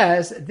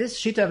nevertheless, this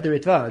shita of the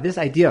Ritva, this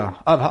idea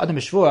of Ha'adam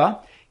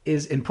B'Shvua,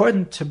 is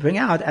important to bring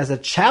out as a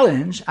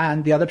challenge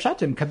on the other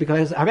pshatim,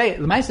 because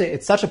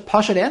it's such a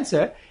pashut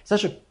answer,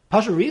 such a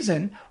pashut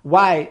reason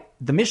why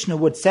the Mishnah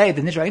would say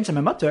the Nidra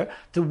Einsim mutter.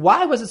 To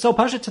why was it so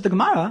pashut to the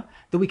Gemara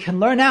that we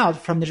can learn out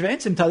from Nidra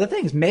Einsim to other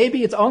things?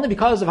 Maybe it's only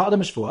because of Ha'adam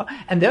B'Shvua,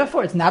 and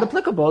therefore it's not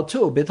applicable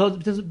to Bitul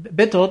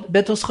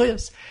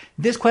Schuyos.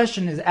 This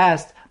question is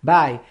asked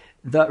by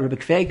the Rebbe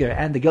Kveger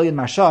and the Gilyon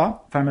Marsha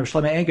from Rebbe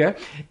Shlomo Eger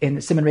in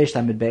Siman Reish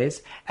Lamed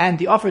Beis, and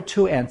they offer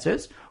 2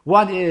 answers.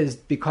 One is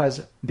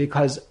because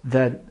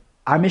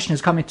our mission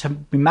is coming to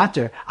be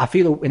matter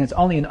afilu, and it's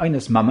only in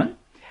Oinus Mammon,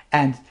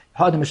 and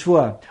Ha'adam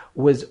B'Shvua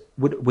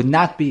would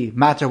not be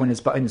matter when it's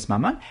Oinus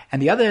Mammon.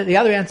 And the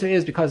other answer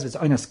is because it's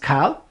Oinus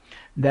Kal,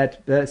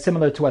 that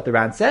similar to what the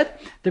Ran said.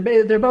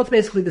 They're both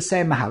basically the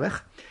same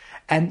mahalach,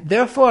 and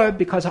therefore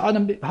because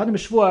Ha'adam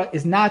B'Shvua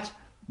is not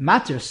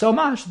matter so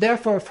much.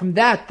 Therefore, from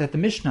that the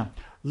Mishnah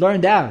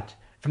learned out,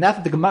 from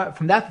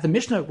that the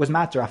Mishnah was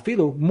matter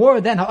afilu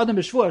more than ha'adam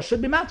b'shvua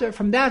should be matter.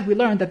 From that we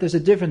learned that there's a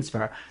difference for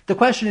her. The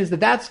question is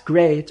that's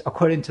great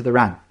according to the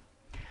Ran.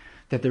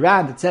 That the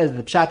Ran that says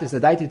the pshat is the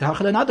daiti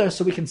tahachal and others,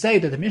 so we can say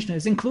that the Mishnah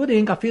is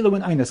including afilu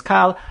in einas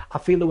kal,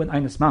 afilu in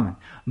einas mammon.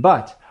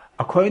 But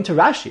according to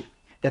Rashi,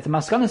 that the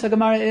maskanas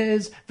Gemara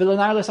is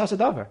vilanar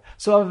l'sasadavar.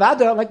 So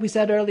avada, like we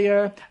said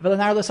earlier,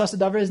 vilanar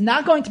l'sasadavar is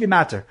not going to be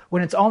matter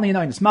when it's only in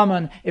einas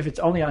mammon, if it's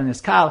only in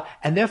einas kal,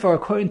 and therefore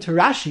according to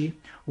Rashi,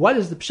 what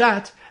is the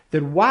pshat?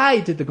 That why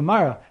did the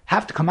Gemara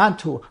have to come on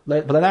to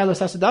vilanar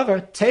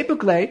l'sasadavar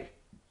tepukle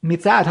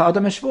mitzad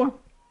ha'adam eshvur?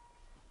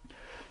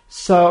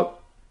 So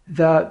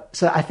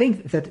I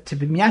think that to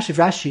be miyashiv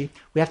Rashi,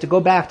 we have to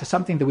go back to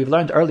something that we've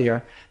learned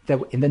earlier, that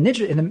in the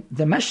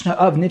Mishnah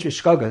of Nidra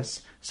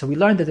Shkogas, so we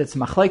learned that it's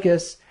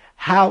machlekes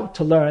how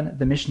to learn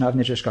the Mishnah of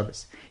Nidra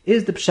Shkogas.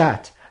 Is the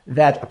pshat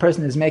that a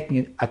person is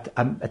making a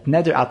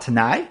neder al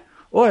tanai,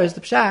 or is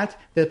the pshat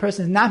that the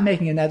person is not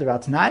making a neder al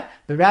tanai,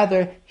 but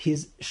rather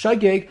he's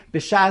shogeg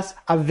b'shas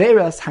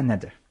averas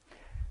haneder?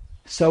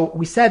 So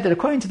we said that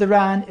according to the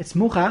Ran, it's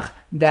muchach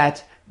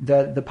that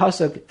the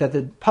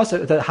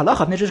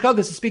halacha of Nidra Shkogas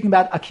is speaking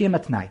about akiyam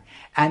atnai,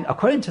 and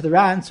according to the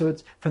Ran, so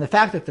it's from the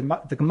fact that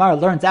the Gemara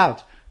learns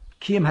out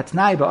kiyam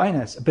hatnai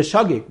ba'oines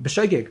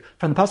b'shogig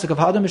from the pasuk of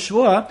ha'adam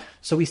b'shvua,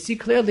 so we see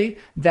clearly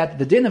that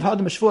the din of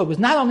ha'adam b'shvua was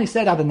not only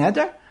said on the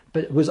neder,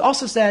 but it was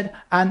also said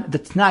on the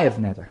tnai of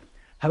neder.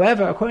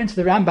 However, according to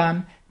the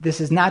Rambam,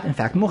 this is not in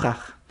fact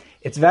muchach.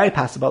 It's very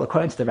possible,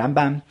 according to the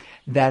Rambam,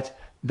 that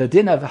the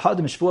din of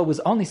ha'adam b'shvua was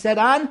only said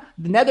on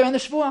the neder and the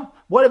shvua.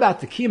 What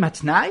about the kiyam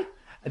hatnai?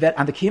 That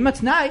on the kiyam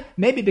hatnai,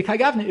 maybe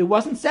b'kagavna, it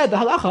wasn't said the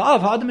halacha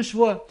of ha'adam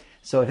b'shvua.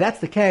 So if that's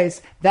the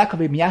case, that could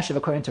be miyashiv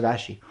according to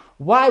Rashi.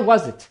 Why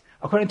was it,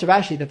 according to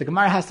Rashi, that the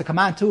Gemara has to come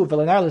on to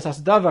v'lanar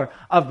l'sasadavar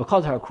of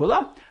b'kol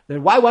harakula?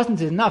 Then why wasn't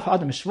it enough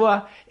ha'adam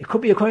b'shvua? It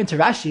could be according to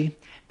Rashi,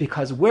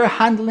 because we're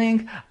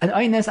handling an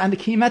oynes on the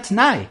kiyam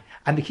hatnai.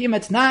 And the kiyam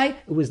hatnai,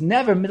 it was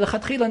never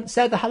milachatchilan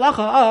said the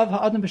halacha of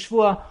ha'adam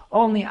b'shvua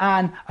only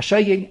on a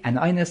shogig and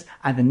oynes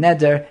and the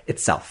neder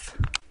itself.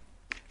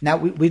 Now,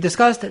 we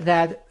discussed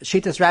that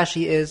Shitas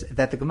Rashi is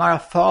that the Gemara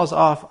falls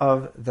off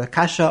of the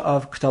kasha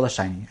of K'tol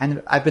HaShayni.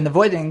 And I've been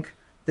avoiding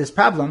this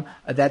problem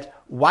that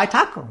why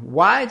taka?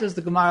 Why does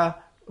the Gemara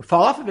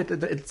fall off of it?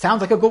 It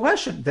sounds like a good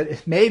question. That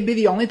it may be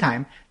the only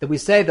time that we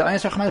say the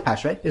Oynes Rachamad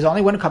Pashrei is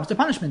only when it comes to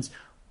punishments.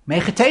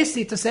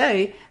 Mechetesi to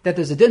say that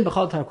there's a din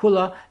b'chol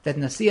tarakula that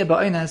Nasiya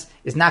ba'oines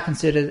is not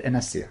considered a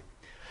Nasiya.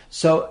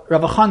 So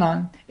Rav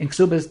Chanan in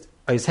Ksubas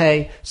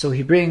so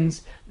he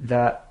brings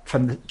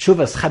from the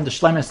Chuvas Chem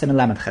D'Shleimer Siman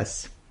Lamed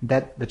Ches,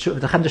 that the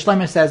Chem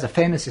D'Shleimer says, a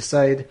famous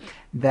yisoid,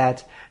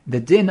 that the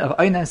din of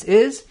oynes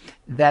is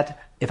that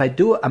if I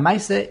do a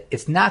maisa,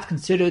 it's not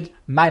considered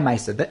my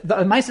maisa. The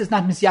maisa is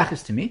not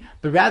misyachis to me,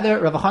 but rather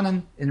in Rav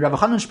Chanan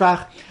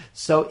sprach,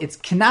 so it's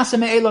kinasa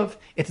me'elov,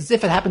 it's as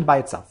if it happened by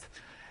itself.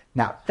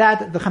 Now,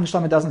 that the Chem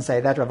D'Shleimer doesn't say,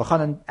 that Rav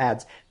Chanan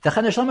adds. The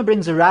Chem D'Shleimer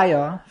brings a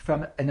raya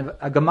from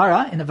a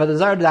Gemara in a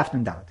Vadazar Daf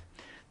Nun Daled.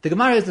 The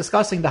Gemara is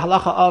discussing the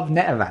halacha of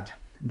ne'evad,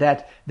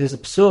 that there's a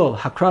psul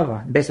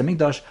hakrava in Beis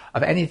Hamikdash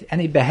of any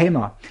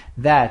behema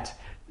that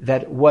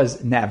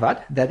was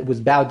ne'evad, that it was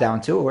bowed down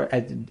to, or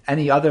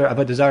any other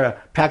avodah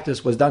zarah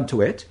practice was done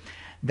to it,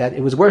 that it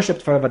was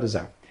worshipped for avodah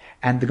zarah.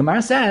 And the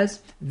Gemara says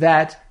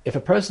that if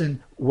a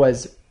person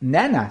was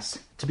nenas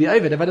to be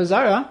oved avodah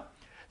zarah,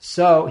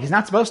 so he's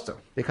not supposed to,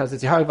 because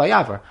it's Yahar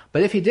Vayavar.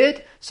 But if he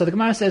did, so the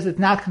Gemara says it's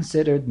not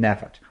considered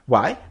ne'evad.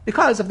 Why?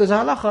 Because of the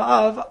halacha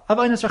of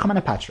Oynes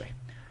Rachamana Patrei.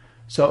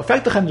 So,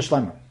 effect the Chem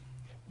D'Shleimer,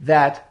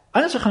 that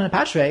Oynes Rachamana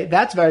Patrei,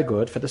 that's very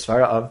good for the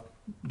svara of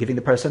giving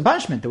the person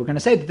punishment. That we're going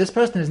to say that this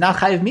person is not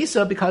chayiv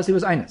misa because he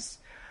was Oynes.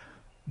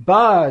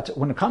 But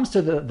when it comes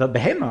to the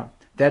behema,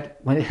 that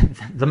when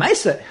the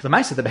maisa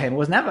the behema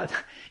was nevad.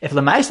 If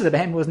the maisa the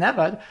behema was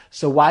nevad,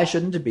 so why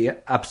shouldn't it be a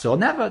psul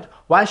nevad?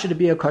 Why should it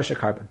be a kosher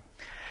carbon?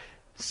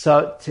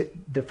 So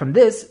from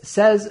this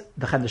says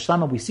the Chem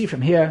D'Shleimer, we see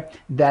from here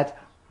that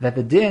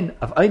the din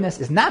of oynes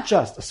is not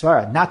just a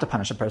svara not to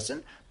punish a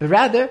person, but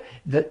rather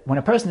that when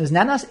a person is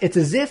nanas, it's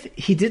as if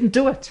he didn't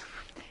do it.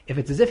 If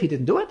it's as if he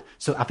didn't do it,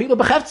 so afilu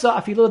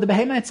b'chefza, afilu the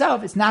behema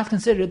itself, it's not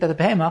considered that the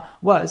behema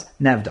was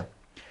nevda.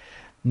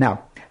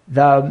 Now,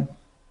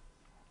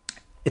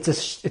 it's a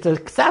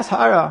ksas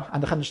hara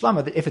on the Chem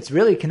D'Shleimer that if it's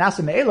really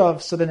kinasa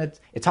me'elov, so then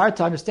it's hard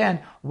to understand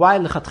why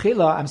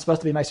lechatchila I'm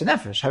supposed to be meiser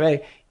nefesh.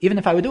 Hooray, even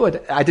if I would do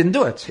it, I didn't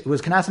do it. It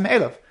was kinasa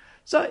me'elov.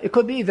 So it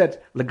could be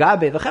that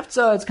legabe the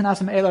chefza it's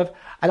kinasa me'elov.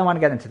 I don't want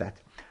to get into that,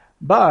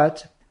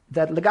 but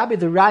that legabe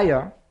the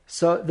raya.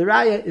 So the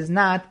raya is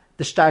not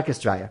the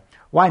starkest raya.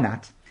 Why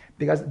not?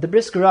 Because the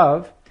Brisker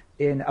Rav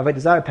in Avodah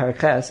Zarah Perek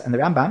Ches and the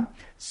Rambam,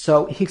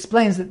 so he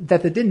explains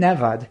that the din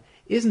nevad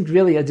isn't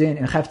really a din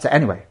in chefza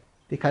anyway,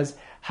 because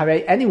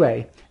hooray,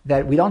 anyway,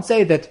 that we don't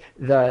say that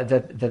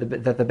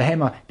the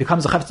behema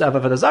becomes a chefza of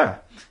Avodah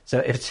Zarah. So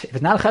if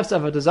it's not a chefza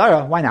of Avodah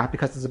Zarah, why not?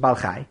 Because it's a Baal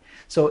Chai.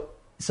 So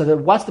So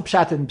what's the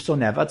pshat in Psul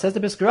Nevad? It says the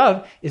Brisker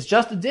Rav is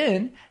just a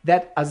din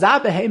that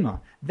azar behema,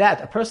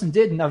 that a person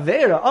did an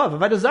avera of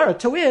avodah zarah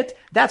to it,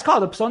 that's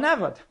called a Psul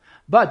Nevad.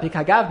 But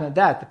b'kagavna,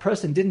 that the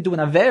person didn't do an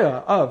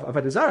avera of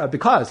avodah zarah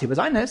because he was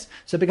honest,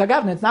 so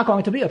b'kagavna it's not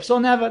going to be a Psul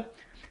Nevad.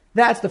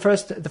 That's the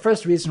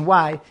first reason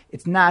why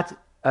it's not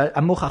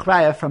a muchach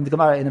raya from the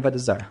Gemara in avodah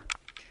zarah.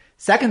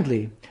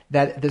 Secondly,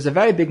 that there's a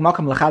very big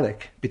makam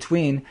lechalik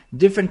between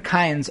different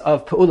kinds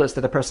of peulos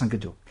that a person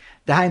could do.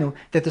 Dahainu,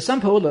 that there's some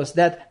peulos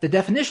that the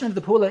definition of the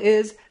peula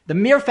is the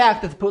mere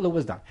fact that the peula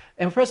was done.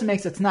 And if a person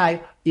makes a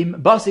t'nai,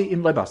 im basi,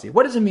 im loy basi.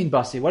 What does it mean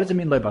basi? What does it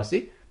mean loy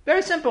basi?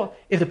 Very simple.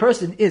 If the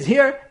person is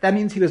here, that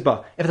means he was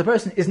ba. If the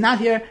person is not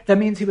here, that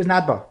means he was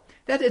not ba.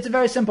 It's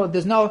very simple.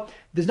 There's no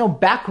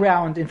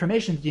background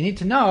information that you need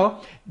to know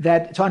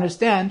to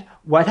understand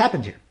what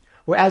happened here.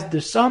 Whereas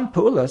there's some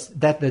peulas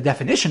that the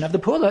definition of the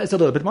peula is a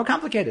little bit more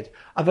complicated.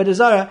 Avodah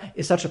zarah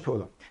is such a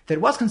peula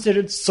that was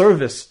considered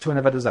service to an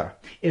avodah zarah.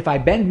 If I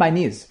bend my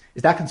knees,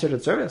 is that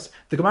considered service?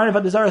 The Gemara of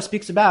avodah zarah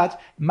speaks about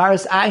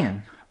maras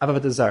ayin of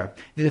avodah zarah.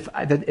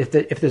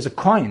 If there's a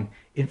coin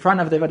in front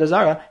of the avodah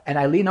zarah and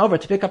I lean over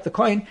to pick up the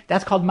coin,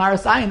 that's called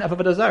maras ayin of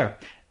avodah zarah.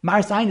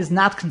 Maras ayin is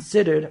not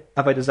considered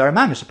avodah zarah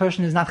mamish. A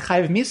person is not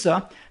chayiv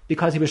misa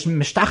because he was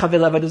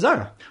mishtachavil avodah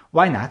zarah.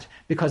 Why not?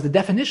 Because the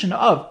definition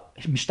of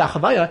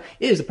mishtachavaya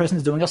is a person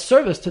is doing a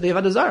service to the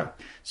avodah zarah.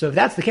 So if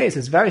that's the case,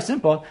 it's very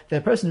simple that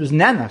a person who's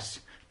nanas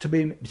to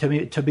be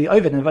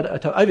ovid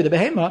the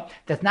behema,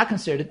 that's not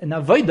considered an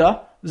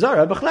avodah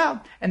zarah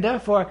b'chlal, and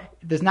therefore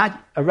there's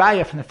not a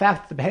raya from the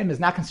fact that the behema is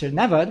not considered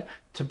nevad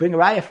to bring a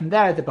raya from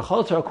there that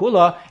b'chol Torah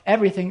kula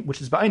everything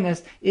which is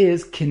ba'onis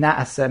is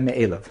kina'asa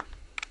me'elav.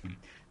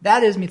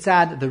 That is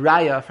mitzad the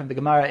raya from the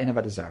Gemara in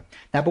avodah zarah.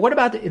 Now, but what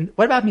about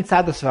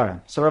mitzad the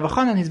svara? So Rav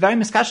Chanan, he's very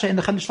miskasha in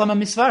the Chemd Shlama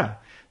misvara,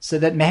 so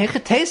that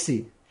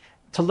mehechetesi,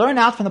 to learn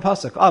out from the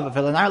pasuk of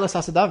v'lenar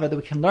l'sasadavar, that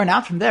we can learn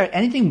out from there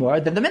anything more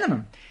than the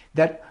minimum.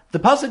 That the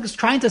pasuk is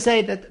trying to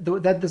say that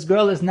this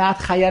girl is not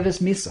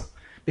chayeves misa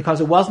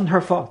because it wasn't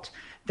her fault.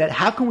 That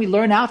how can we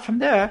learn out from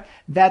there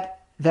that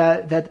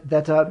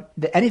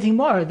anything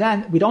more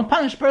than we don't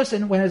punish a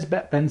person when it's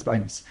ben's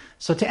b'inus.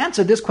 So to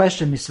answer this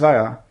question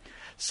misvara.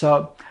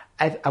 So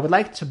I would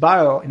like to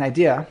borrow an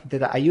idea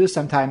that I use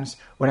sometimes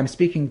when I'm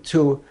speaking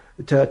to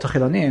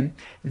Chilonim,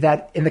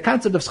 that in the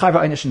concept of schar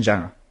v'onish in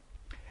general.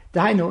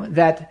 Dahainu,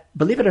 that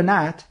believe it or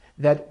not,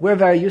 that we're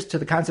very used to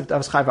the concept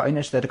of schar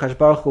v'onish, that the Kadosh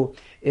Baruch Hu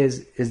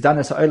is done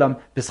as ha'olam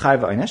b'schar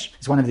v'onish.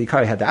 It's one of the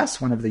Ikari Hadas,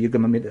 one of the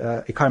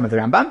Ikarim of the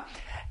Rambam.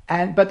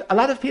 But a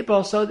lot of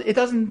people, so it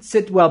doesn't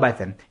sit well by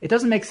them. It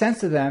doesn't make sense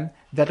to them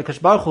that the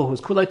Kadosh Baruch Hu, who's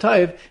kulay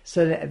toiv,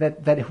 so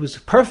that who's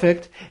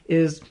perfect,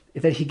 is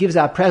that he gives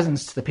out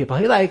presents to the people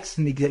he likes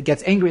and he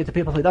gets angry at the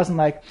people he doesn't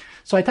like.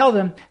 So I tell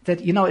them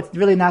that it's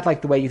really not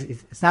like the way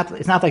it's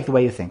not like the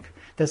way you think.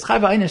 That schar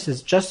v'onish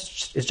is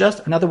just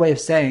another way of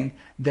saying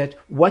that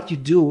what you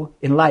do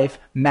in life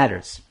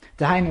matters.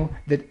 Dahainu,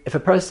 that if a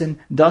person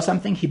does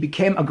something, he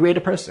became a greater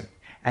person.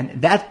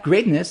 And that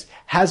greatness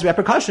has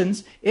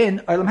repercussions in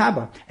Olam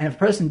Haba. And if a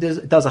person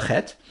does a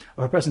chet,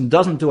 or a person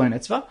doesn't do a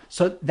mitzvah,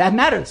 so that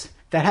matters.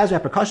 That has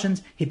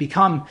repercussions. He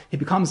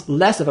becomes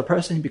less of a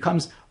person. He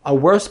becomes a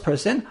worse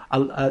person,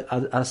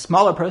 a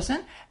smaller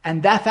person.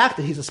 And that fact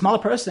that he's a smaller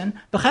person,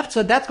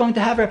 that's going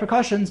to have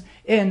repercussions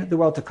in the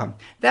world to come.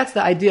 That's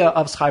the idea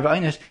of schar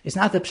v'onish. It's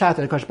not the pshat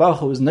that Kadosh Baruch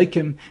Hu is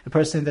noikim, a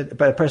person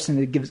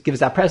that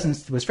gives out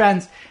presents to his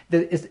friends.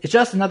 It's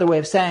just another way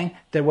of saying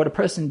that what a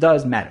person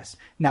does matters.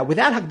 Now,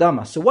 without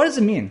hakdama, so what does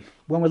it mean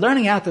when we're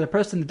learning out that a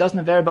person that doesn't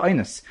have ver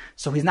ba'onis,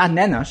 so he's not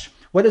nenash?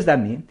 What does that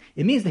mean?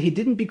 It means that he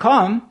didn't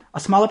become a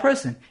smaller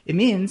person. It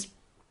means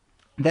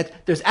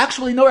that there's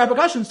actually no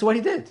repercussions to what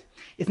he did.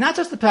 It's not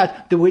just the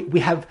fact that we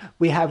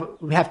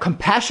have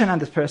compassion on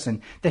this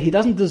person, that he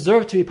doesn't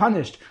deserve to be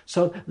punished.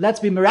 So let's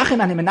be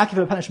merachim on him and not give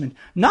him a punishment.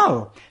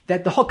 No,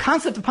 that the whole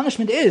concept of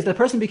punishment is the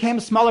person became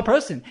a smaller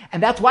person,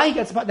 and that's why he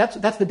gets.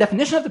 That's the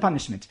definition of the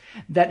punishment.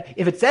 That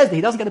if it says that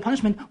he doesn't get a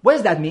punishment, what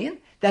does that mean?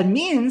 That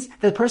means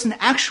that the person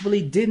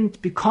actually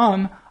didn't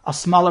become a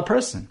smaller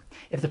person.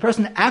 If the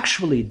person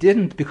actually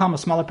didn't become a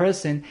smaller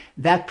person,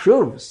 that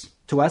proves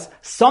to us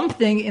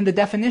something in the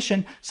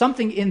definition,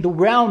 something in the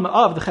realm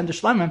of the Chemd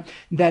Shlama,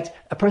 that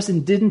a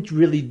person didn't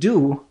really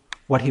do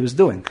what he was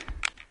doing.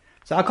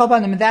 So I'll call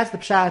upon them, and that's the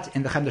pshat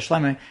in the Chemd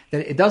Shlama,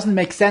 that it doesn't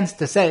make sense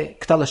to say,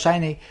 K'tala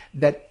Shaini,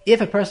 that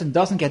if a person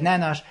doesn't get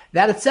nanash,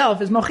 that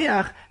itself is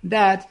mochiach,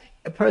 that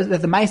the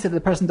ma'aseh that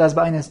the person does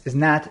ba'inus is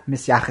not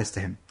misyachis to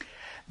him.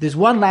 There's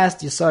one last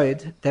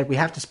yisoid that we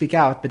have to speak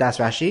out, b'das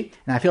Rashi,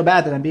 and I feel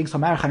bad that I'm being so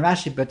marach on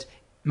Rashi, but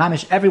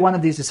mamish, every one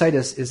of these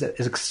yisoides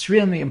is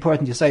extremely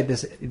important yisoid.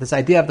 This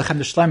idea of the Chemd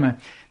Shlama,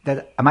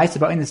 that a ma'aseh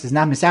ba'inus is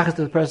not misachas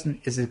to the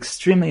person, is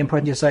extremely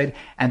important yisoid.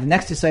 And the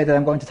next yisoid that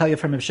I'm going to tell you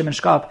from Rav Shimon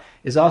Shkop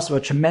is also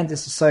a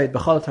tremendous yisoid,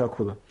 b'chol Torah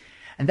kula.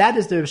 And that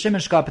is the Rav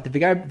Shimon Shkop at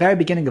the very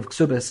beginning of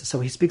Ksubas.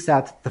 So he speaks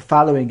out the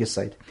following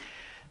yisoid.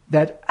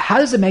 That how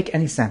does it make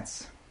any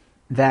sense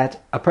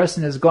that a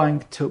person is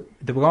going to,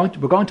 that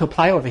we're going to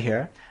apply over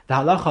here the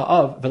halacha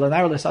of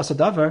v'lenar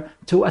l'sasadavar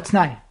to a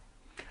t'nai?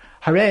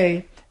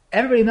 Hooray,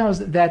 everybody knows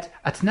that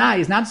a t'nai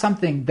is not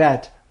something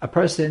that a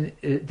person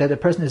is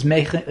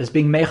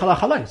being meichel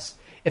achalais.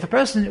 If a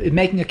person is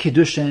making a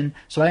kiddushin,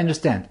 so I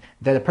understand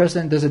that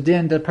there's a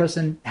din that a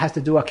person has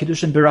to do a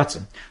kiddushin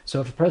beratzon.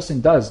 So if a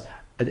person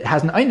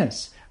has an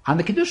einus on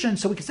the kiddushin,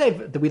 so we can say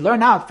that we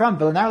learn out from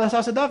v'lenar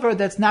l'sas hadavar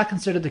that's not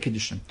considered a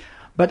kiddushin.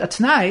 But a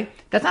t'nai,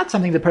 that's not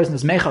something the person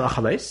is meichel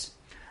achalais.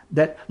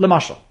 That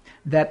lemashal,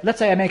 that let's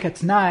say I make a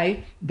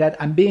t'nai that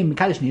I'm being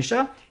mikadosh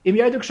nisha im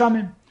yardu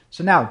gshamim.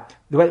 So now,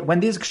 when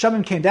these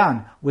gshamim came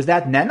down, was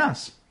that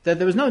nenas? That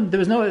was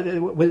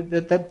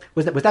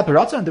that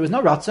beratzon? There was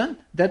no ratzon.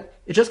 That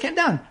it just came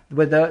down.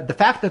 With the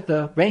fact that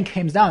the rain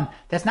came down,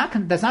 that's not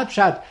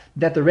pshat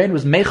that the rain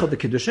was meichel the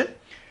kiddushin.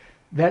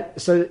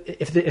 So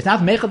if it's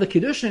not meichel the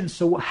kiddushin,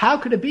 so how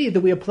could it be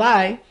that we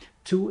apply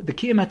to the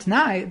kiyum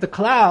hatnai the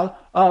klal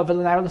of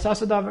v'lenar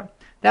l'sas hadavar?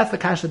 That's the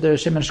kasha that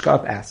Shimon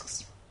Shkop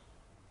asks.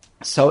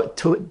 So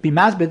to be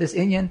masbid this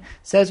inyan,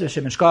 says Rav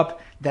Shimon Shkop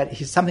that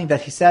he's something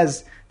that he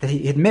says that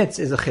he admits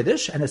is a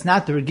chiddush, and it's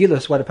not the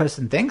regilus what a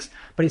person thinks,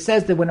 but he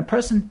says that when a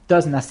person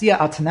does an asiyah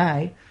al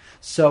tanai,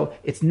 so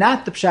it's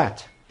not the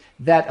pshat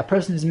that a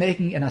person is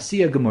making an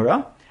asiyah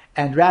gemura,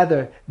 and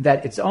rather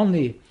that it's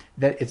only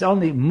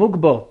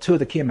mugbal to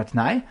the kiyam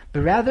atnai,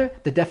 but rather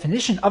the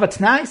definition of a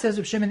tnai, says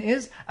Rav Shimon,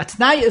 is a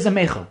tnai is a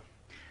meichel.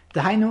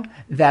 Dahainu,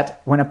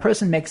 that when a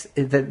person makes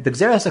the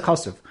Gzeras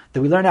HaKosov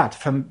that we learn out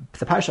from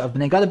the parsha of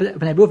Bnei Gad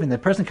Bnei Reuven, the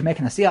person can make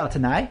an asiyah al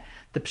tanai.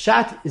 The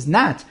pshat is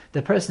not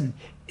the person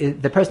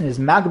is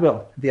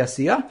magbil the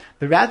asiyah,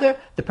 but rather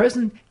the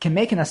person can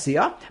make an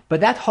asiyah, but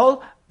the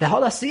whole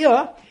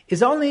asiyah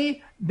is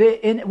only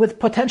with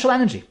potential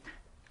energy.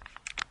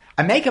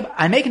 I make an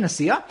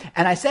asiyah,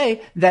 and I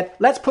say that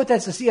let's put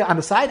that asiyah on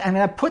the side. I'm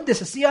going to put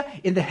this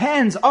asiyah in the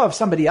hands of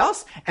somebody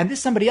else, and this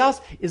somebody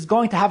else is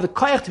going to have the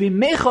koyach to be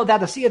meichel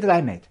that asiyah that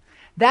I made.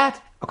 That,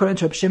 according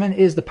to Reb Shimon,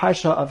 is the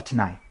parsha of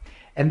Tanai.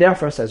 And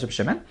therefore, says Reb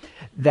Shimon,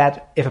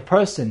 that if a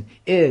person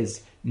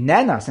is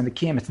nenas in the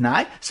kiyam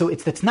Tanai, so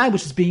it's the Tanai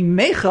which is being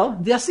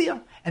meichel the asiyah.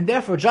 And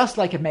therefore, just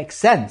like it makes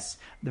sense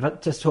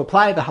to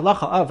apply the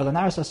halacha of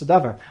v'lenar l'sas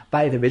hadavar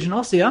by the original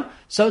asiyah,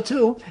 so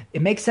too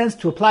it makes sense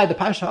to apply the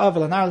parsha of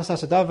v'lenar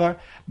l'sas hadavar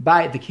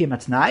by the kiyam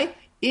atnai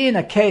in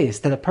a case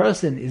that a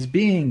person is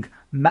making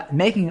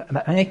a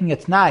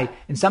t'nai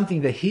in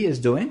something that he is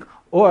doing,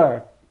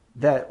 or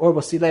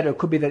we'll see later, it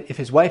could be that if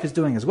his wife is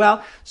doing as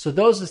well. So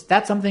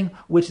that's something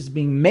which is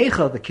being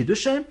meichel the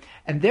kiddushin,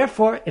 and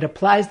therefore it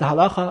applies the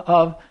halacha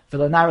of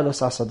v'lenar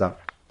l'sas hadavar.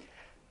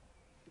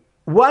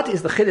 What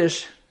is the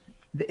chiddush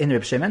in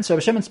Reb Shimon? So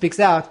Reb Shimon speaks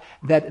out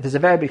that there's a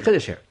very big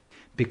chiddush here,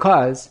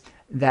 because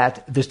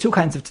that there's two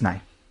kinds of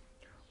t'nai.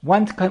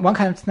 One kind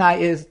of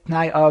t'nai is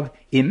t'nai of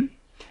im,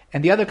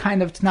 and the other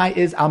kind of t'nai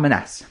is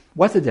almanas.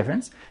 What's the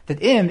difference?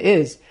 That im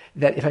is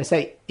that if I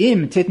say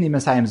im titni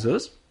masayim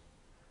zuz,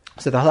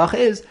 so the halach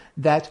is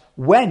that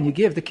when you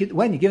give the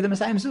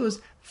masayim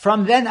zuz,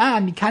 from then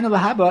on mikana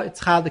lahaba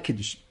it's chal the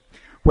kiddush.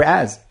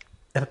 Whereas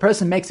if a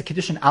person makes a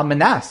kiddushin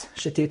almanas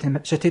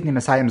shetitni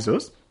masayim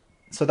zuz,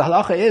 so the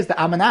halacha is that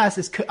almanas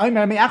is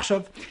omer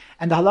me'achshav,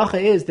 and the halacha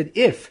is that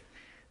if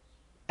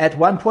at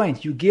one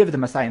point you give the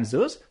masayim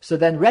zuz, so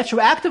then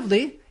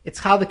retroactively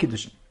it's chal the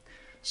kiddushin.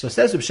 So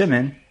says Reb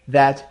Shimon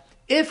that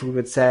if we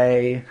would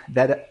say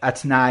that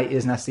atnai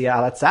is nasiya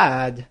al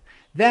atzad,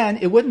 then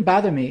it wouldn't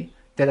bother me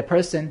that a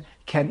person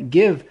can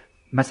give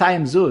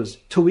masayim zuz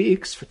 2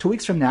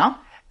 weeks from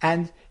now,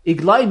 and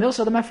iglai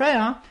milsa the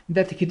mafreya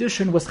that the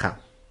kiddushin was chal.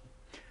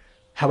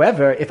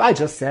 However, if I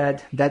just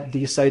said that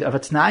the side of a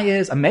t'nai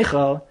is a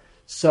meichel,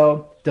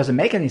 so does it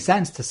make any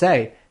sense to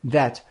say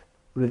that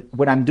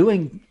what I'm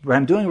doing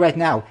right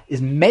now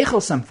is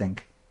meichel something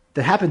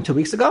that happened 2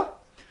 weeks ago?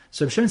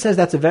 So Reb Shimon says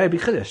that's a very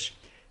big chiddush.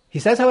 He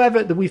says,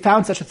 however, that we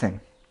found such a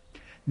thing.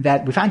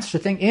 That we found such a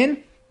thing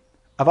in,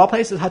 of all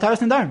places, Hataras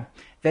Nedarim.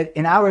 That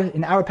in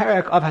our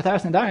parak of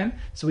Hataras Nedarim,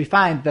 so we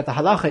find that the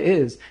halacha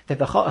is that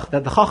the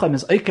chacham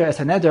is oiker as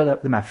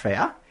haneder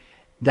l'mafreya.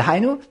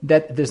 Dahainu,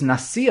 that there's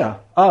nasiya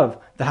of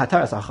the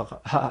hataras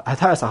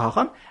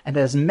hacham, and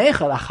there's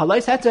meichel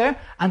achalais heter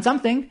on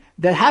something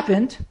that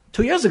happened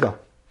 2 years ago.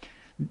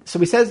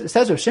 So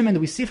says Rav Shimon that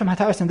we see from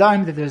hataras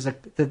nedarim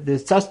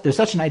that there's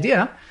such an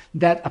idea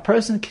that a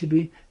person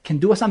can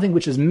do something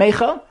which is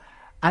meichel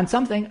on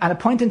something at a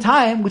point in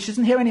time which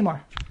isn't here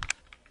anymore.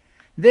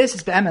 This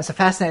is a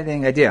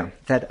fascinating idea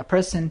that a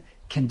person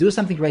can do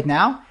something right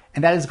now,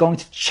 and that is going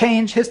to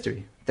change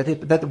history.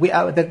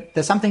 That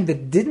there's something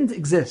that didn't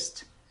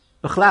exist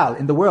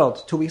in the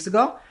world 2 weeks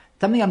ago.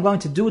 Something I'm going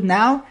to do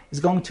now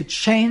is going to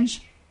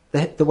change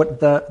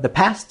the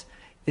past.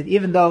 That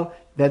even though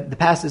the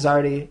past is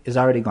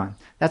already gone,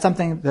 that's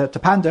something to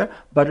ponder.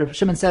 But Reb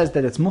Shimon says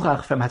that it's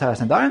muchach from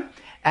Hataras Nedarim,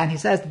 and he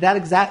says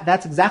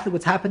that's exactly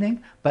what's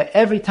happening. But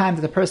every time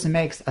that the person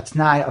makes a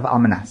t'nai of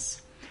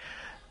almanas,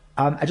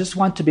 I just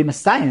want to be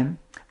messiah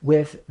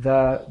with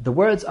the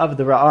words of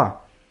the Ra'ah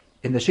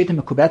in the Shita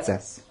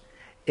Mekubetzes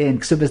in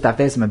Ksubis Daf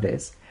Beis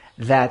Mabez,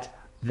 that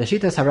the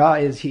Shitas Hara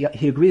is, he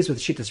agrees with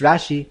Shitas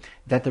Rashi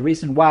that the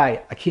reason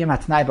why a Kiyam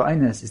HaTnai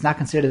Ba'onis is not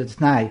considered a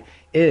T'nai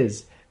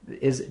is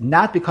is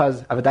not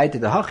because of a daita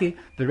dehachi,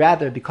 but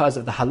rather because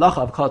of the halacha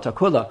of kol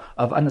takula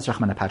of anas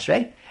rachman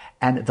apatre.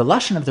 And the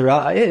lashon of the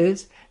Ra'ah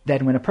is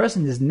that when a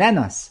person is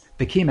nenas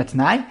bekim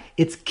etnai,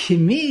 it's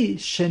kimi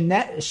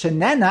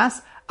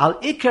shenenas al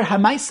ikar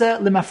hamaisa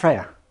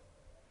limafreya.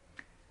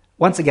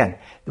 Once again,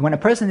 when a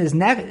person is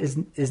nenas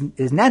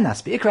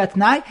beikar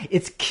etnai,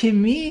 it's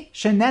kimi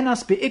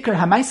shenenas beikar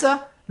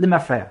hamaisa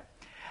limafreya.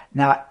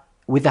 Now,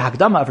 with the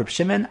Hagdama of Reb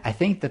Shimon, I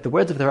think that the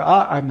words of the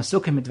Ra'ah are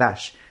masukim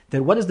midvash.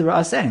 That what is the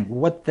Ra'ah saying?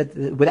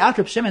 Without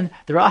Reb Shimon,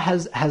 the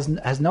Ra'ah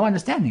has no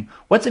understanding.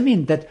 What's it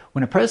mean that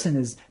when a person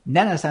is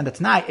nenas and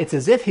etnai, it's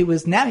as if he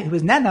was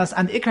nenas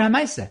and ikar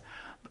hamaisa?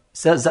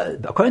 So,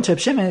 according to Reb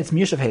Shimon, it's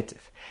miyushav hetiv.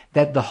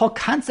 That the whole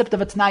concept of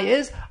a tnai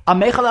is a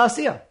meichel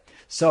asiyah.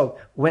 So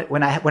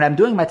when I'm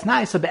doing my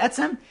tnai, so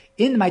be'etzem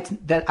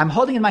that I'm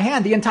holding in my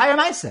hand the entire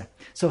ma'aseh.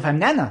 So if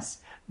I'm nenas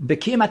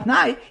bekim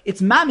atnai,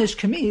 it's mamish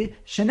kami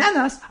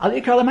shenenas al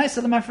ikar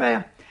l'ma'aseh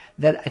l'mafreya.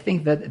 That I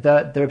think that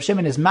the Reb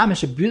Shimon is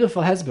mamish a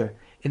beautiful hezber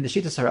in the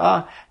Shittas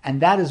Hara'ah,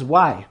 and that is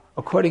why,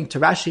 according to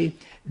Rashi,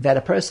 that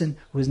a person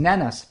who's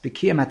nenas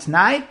bekim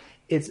atnai,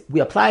 we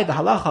apply the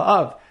halacha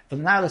of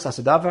v'l'narles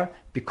asadavar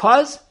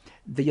because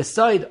the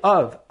yesod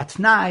of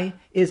atnai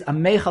is a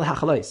meichel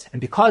hachalois.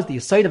 And because the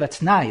yesod of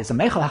atnai is a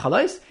meichel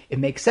hachalois, it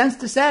makes sense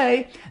to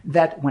say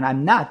that when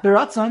I'm not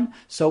beratzon,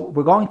 so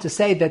we're going to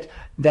say that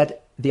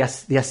the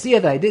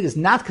asiyah that I did is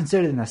not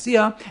considered an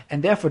asiyah,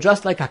 and therefore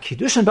just like a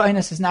kiddushin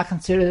ba'inus is not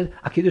considered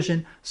a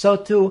kiddushin, so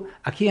too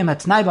a kiyam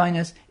hatnai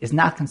ba'inus is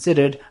not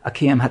considered a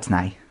kiyam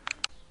hatnai.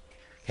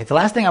 Okay, the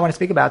last thing I want to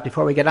speak about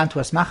before we get on to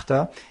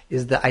asmachta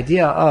is the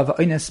idea of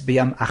oinus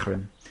b'yam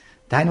achrim.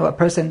 I know a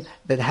person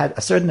that had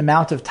a certain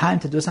amount of time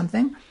to do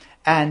something,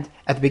 and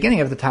at the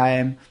beginning of the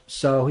time,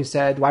 so he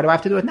said, why do I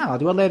have to do it now? I'll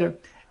do it later.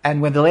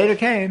 And when the later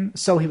came,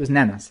 so he was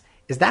nenas.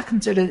 Is that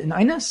considered an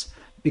oinus?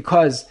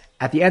 Because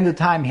at the end of the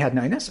time he had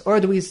an oinus?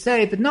 Or do we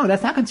say that no,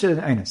 that's not considered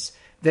an oinus?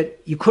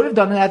 That you could have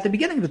done it at the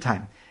beginning of the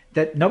time.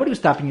 That nobody was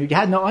stopping you. You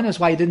had no oinus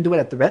why you didn't do it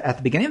at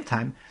the beginning of the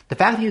time. The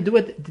fact that you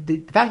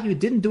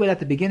didn't do it at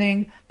the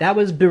beginning, that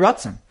was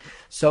biratzon.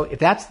 So if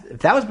that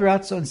was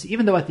biratzon, so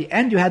even though at the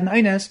end you had an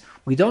oinus,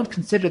 we don't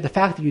consider the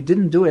fact that you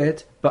didn't do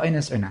it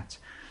ba'oinus or not.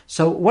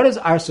 So what does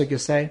our sugya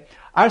say?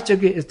 Our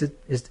sugya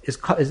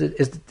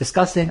is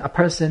discussing a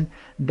person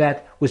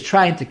that was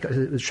trying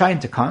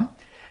to come,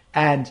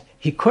 and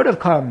he could have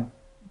come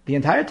the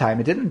entire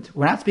time. It didn't.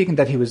 We're not speaking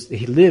that he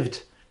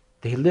lived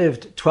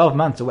 12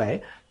 months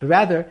away, but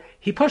rather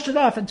he pushed it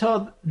off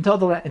until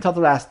the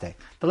last day.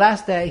 The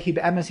last day he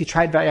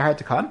tried very hard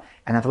to come,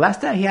 and at the last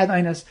day he had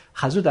oinus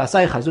chazuda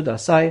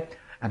asai,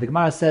 and the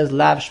Gemara says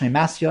lav shmei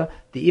masya.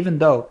 Even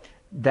though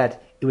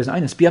that it was an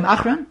oinus biyam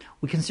achron,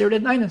 we considered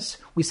it an oinus.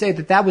 We say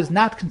that was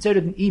not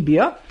considered an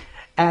ibiyah,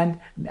 and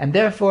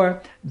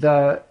therefore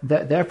the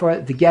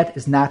get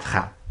is not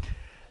cha.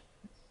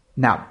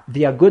 Now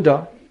the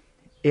aguda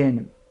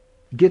in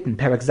Gittin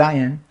Perek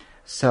Zayin,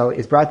 so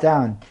is brought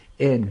down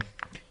in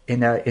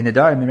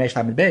Nedarim in Reish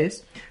Lamed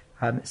Beis,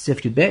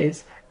 Sif Yud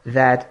Beis,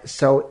 that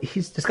so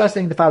he's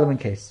discussing the following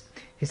case.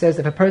 He says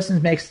if a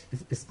person takes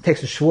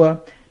a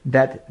shvua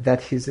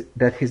that he's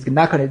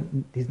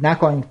not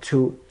going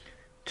to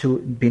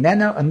be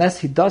nena unless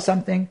he does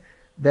something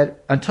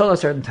that until a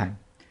certain time,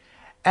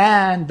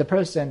 and the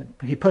person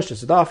he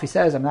pushes it off. He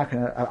says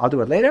I'll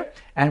do it later,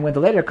 and when the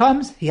later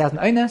comes, he has an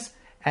oinus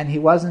and he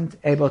wasn't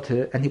able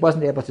to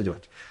do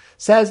it.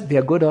 Says the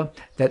Aguda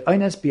that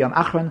oinus biyam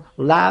achron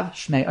lav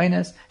shmei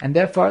oinus, and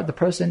therefore the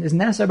person is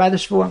necessary by the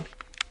shvua.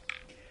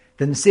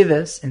 The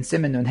Nesivis in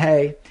Siman Nun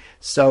Hey,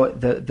 so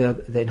the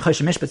in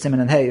Choshen Mishpat Siman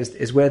Nun Hey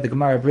is where the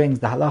Gemara brings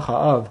the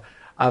halacha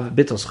of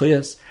bittul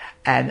zchuyos,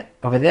 and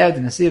over there the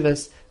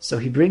Nesivis, so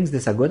he brings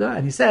this Aguda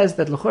and he says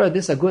that l'chora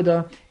this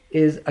Aguda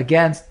is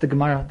against the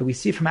Gemara that we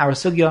see from our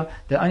sugya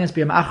that oinus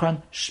biyam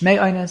achron shmei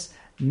oinus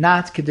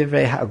not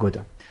kedivrei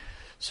ha'aguda.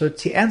 So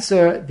to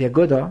answer the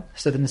Aguda,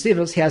 so the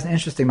Nesivos, he has an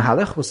interesting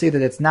mahalach. We'll see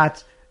that it's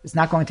not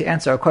going to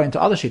answer according to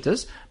all the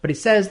shittas, but he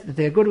says that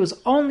the Aguda was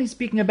only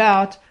speaking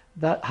about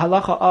the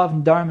halacha of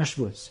Nedarim and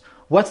Shvus.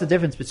 What's the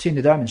difference between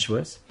Nedarim and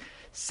Shvus?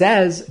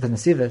 Says the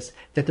Nesivos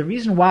that the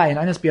reason why an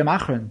Oinus B'Yam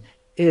Achron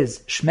is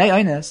Shmei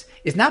Oinus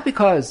is not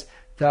because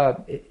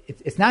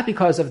it's not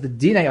because of the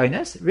Dinei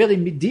Oinus. Really,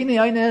 Dinei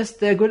Oinus,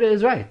 the Aguda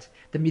is right.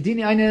 The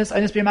Midinei Oinus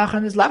B'Yam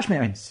Achron is Lav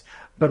Shmei Oinus.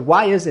 But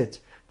why is it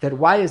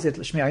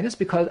Shmei Oinus?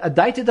 Because a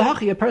daita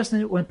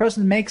dehachi, when a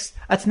person makes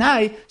a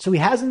t'nai, so he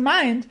has in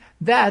mind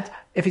that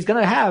if he's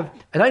going to have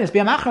an oinus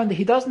b'yam achron,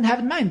 he doesn't have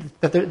in mind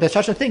that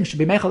such a thing should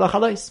be meichel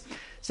achalois.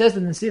 Says the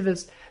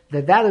Nesivos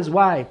that is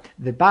why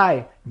the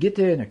by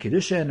gittin or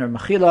kiddushin or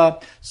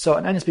mechila, so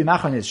an oinus b'yam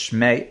achron is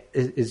shmei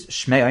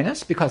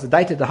oinus because the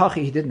daita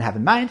dehachi he didn't have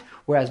in mind,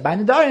 whereas by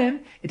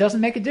nedarim it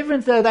doesn't make a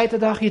difference that the daita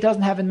dehachi he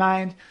doesn't have in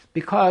mind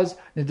because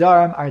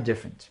nedarim are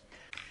different.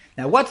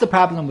 Now, what's the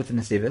problem with the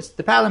Nesivos?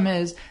 The problem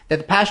is that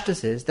the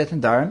Pashtus is that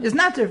Nedarim is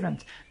not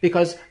different,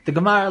 because the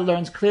Gemara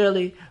learns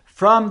clearly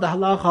from the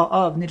halacha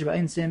of Nidra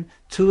Einsim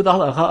to the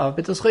halacha of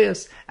B'tul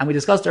Zchuyos. And we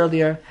discussed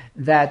earlier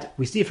that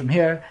we see from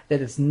here that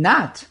it's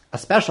not a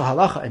special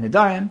halacha in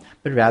Nedarim,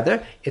 but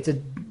rather it's a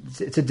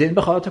din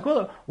b'chol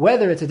takula.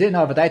 Whether it's a din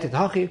of Adai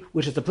Tetachi,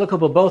 which is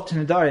applicable both to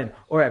Nedarim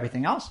or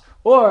everything else,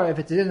 or if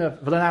it's a din of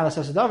V'lanai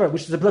L'Sasadavar,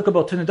 which is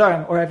applicable to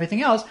Nedarim or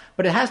everything else,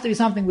 but it has to be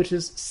something which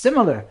is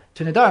similar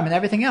to Nedarim and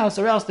everything else,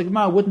 or else the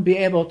Gemara wouldn't be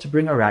able to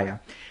bring a raya.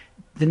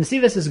 The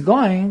Nesivos is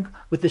going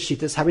with the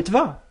Shitas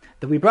Haritva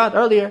that we brought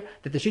earlier,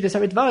 that the Shitas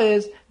Haritva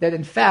is that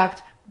in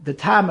fact the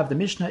time of the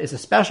Mishnah is a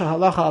special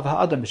halacha of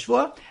Ha'adam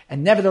B'Shvua,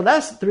 and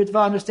nevertheless the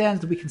Ritva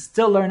understands that we can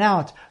still learn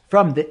out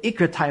from the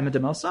Ikra time of the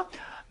Milsa,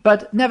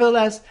 but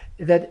nevertheless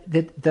that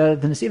the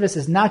Nesivos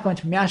is not going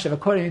to be Miyashav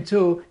according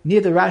to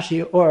neither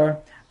Rashi or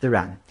the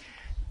Ran.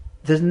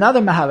 There's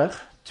another Mahalach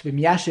to be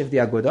Miyashiv the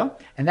Aguda,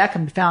 and that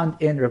can be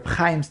found in Reb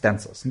Chaim's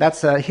stencils. And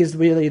that's he's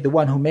really the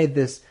one who made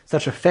this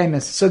such a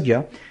famous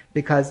sugya,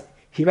 because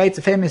he writes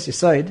a famous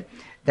Yisoid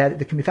that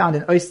can be found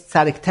in Ois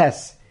Tzadik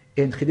Tes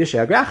in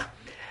Chidushei Agrach,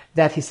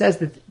 that he says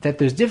that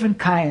there's different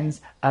kinds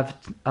of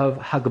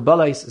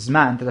Hagbalais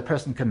Zman that a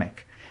person can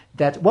make.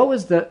 That what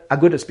was the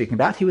Aguda speaking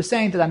about? He was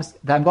saying that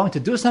I'm going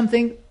to do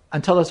something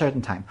until a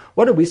certain time.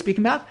 What are we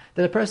speaking about?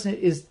 That a person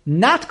is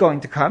not going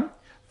to come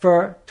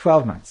for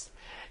 12 months.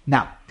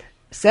 Now,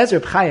 says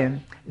Reb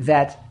Chaim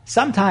that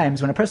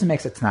sometimes when a person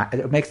makes a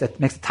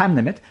time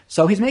limit,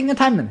 so he's making a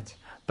time limit.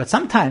 But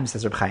sometimes,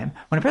 says Reb Chaim,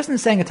 when a person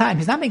is saying a time,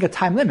 he's not making a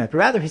time limit, but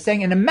rather he's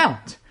saying an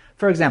amount.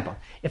 For example,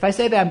 if I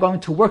say that I'm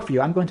going to work for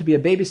you, I'm going to be a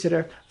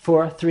babysitter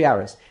for 3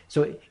 hours.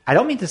 So I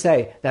don't mean to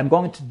say that I'm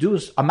going to do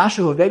a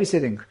mashu of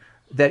babysitting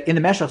that in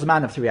the meshach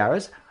zman of 3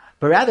 hours,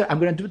 but rather I'm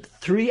going to do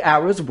 3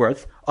 hours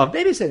worth of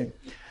babysitting.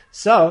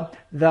 So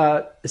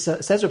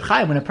says Reb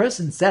Chaim, when a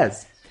person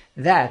says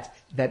that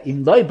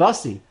in loy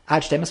basi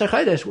ad 12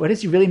 chodesh, what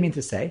does he really mean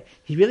to say?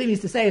 He really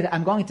means to say that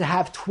I'm going to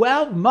have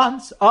 12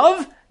 months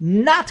of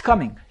not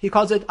coming. He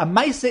calls it a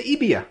maisa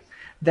ibia,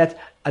 that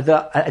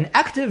an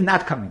active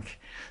not coming.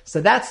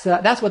 So that's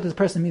what this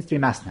person means to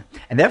be masna.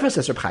 And therefore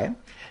says Reb Chaim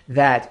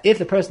that if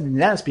the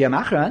person is be a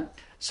machran,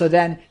 so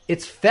then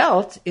it's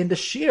felt in the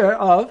shear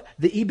of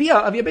the ibia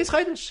of your beis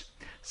chodesh.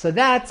 So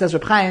that, says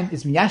Reb Chaim,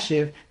 is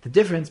miyashiv the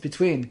difference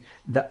between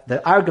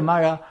the Ar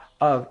Gemara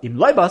of Im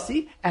Loi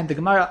Basi and the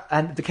Gemara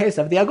and the case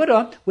of the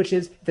Aguda, which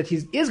is that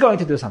he is going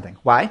to do something.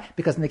 Why?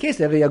 Because in the case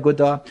of the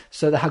Aguda,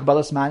 so the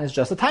Hagbalas man is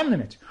just a time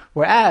limit.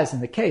 Whereas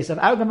in the case of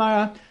our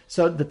Gemara,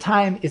 so the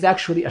time is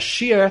actually a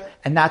shear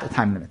and not a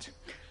time limit.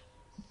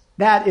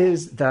 That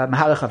is the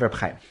Mahalach of Reb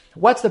Chaim.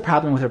 What's the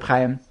problem with Reb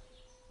Chaim?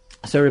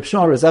 So Reb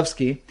Shmuel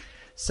Rozovsky,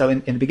 so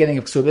in the beginning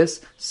of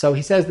Ksubis, so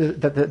he says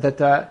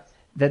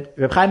that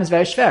Reb Chaim is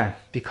very schwer,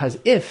 because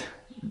if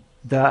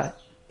the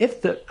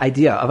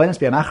idea of Enes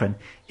B'Yamachron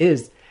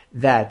is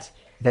that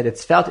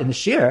it's felt in the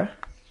shear,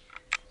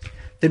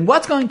 then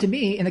what's going to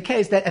be in the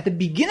case that at the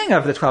beginning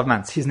of the 12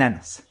 months he's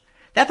nenes?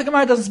 That the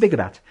Gemara doesn't speak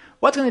about.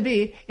 What's going to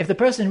be if the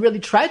person really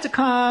tried to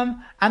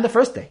come on the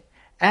first day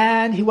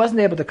and he wasn't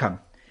able to come,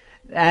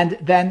 and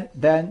then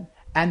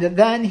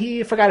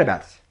he forgot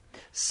about it.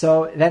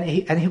 So then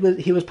he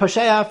was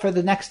posheya for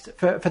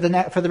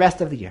the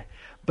rest of the year.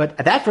 But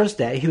at that first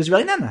day he was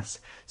really nenes.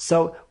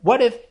 So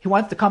what if he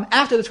wants to come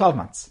after the 12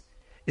 months?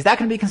 Is that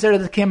going to be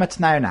considered a kiyama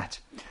t'nai or not?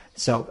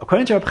 So,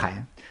 according to Reb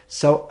Chaim,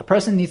 so a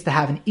person needs to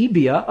have an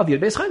ibia of Yud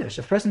Beis Chodesh.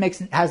 If a person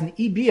has an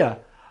ibia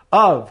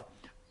of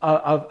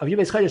Yud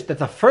Beis Chodesh, that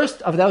the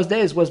first of those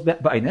days was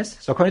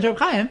ba'inus, so according to Reb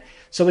Chaim,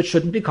 so it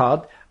shouldn't be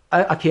called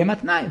a kiyama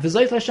t'nai.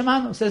 V'zoyt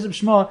l'shamanu, says Reb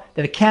Shmuel,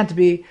 that it can't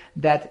be,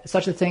 that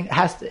such a thing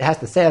has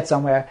to say it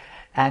somewhere,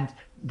 and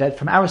that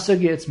from our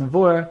sugya it's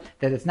mavur,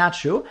 that it's not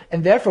true,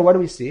 and therefore what do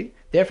we see?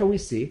 Therefore we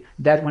see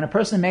that when a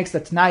person makes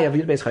the t'nai of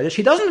Yud Beis Chodesh,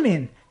 he doesn't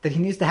mean that he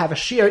needs to have a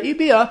sheer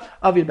ibia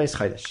of Yud Beis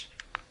Chodesh.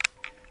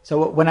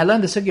 So when I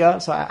learned the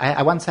sugya, so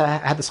I once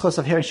had the schus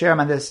of hearing shirim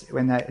on this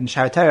in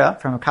Shara Torah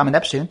from a common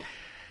Epstein,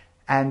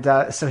 and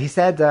so he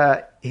said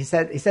that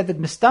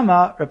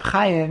Mistama Reb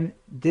Chaim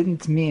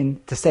didn't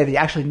mean to say that you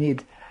actually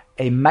need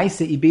a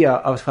maisa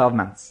ibia of 12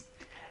 months.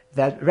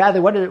 That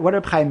rather, what did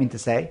Reb Chaim mean to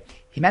say?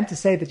 He meant to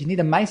say that you need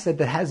a maisa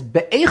that has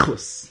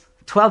be'echus,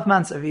 12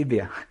 months of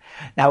ibia.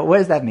 Now, what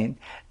does that mean?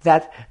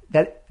 That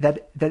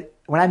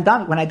when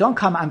I don't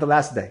come on the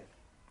last day.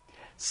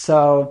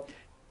 So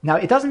now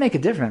it doesn't make a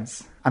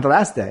difference on the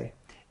last day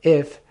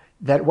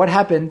what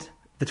happened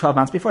the 12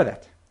 months before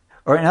that.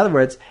 Or in other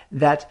words,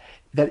 that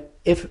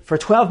if for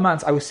 12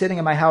 months I was sitting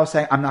in my house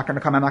saying, I'm not going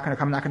to come, I'm not going to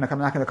come, I'm not going to come,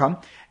 I'm not going to come,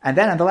 and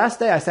then on the last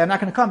day I say, I'm not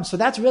going to come. So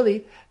that's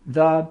really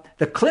the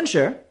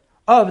clincher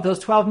of those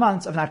 12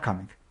 months of not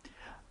coming.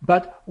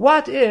 But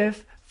what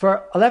if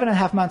for 11 and a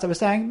half months I was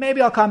saying,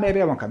 maybe I'll come,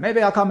 maybe I won't come, maybe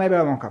I'll come, maybe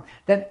I won't come,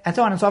 then, and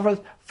so on and so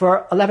forth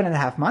for 11 and a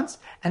half months,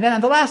 and then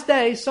on the last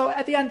day, so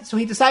at the end, so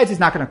he decides he's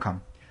not going to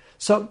come.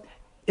 So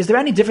is there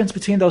any difference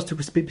between those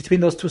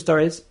two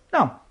stories?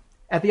 No.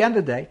 At the end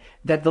of the day,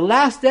 that the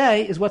last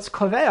day is what's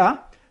kovea,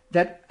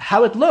 that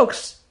how it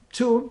looks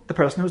to the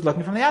person who's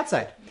looking from the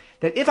outside.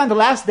 That if on the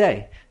last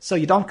day, so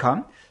you don't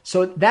come,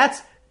 so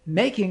that's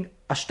making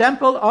a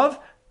stempel of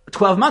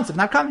 12 months of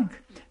not coming.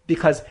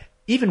 because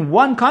even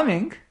one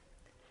coming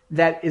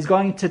that is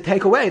going to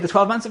take away the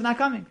 12 months of not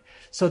coming.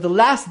 So the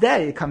last day,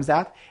 it comes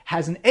out,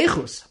 has an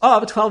echus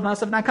of 12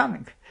 months of not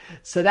coming.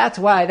 So that's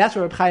what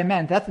Reb Chaim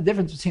meant. That's the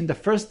difference between the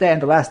first day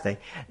and the last day.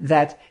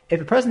 That if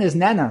a person is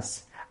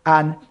nanas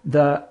on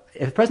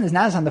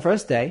the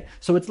first day,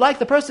 so it's like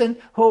the person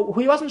who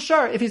he wasn't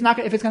sure if it's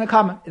going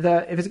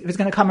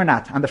to come or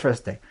not on the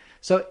first day.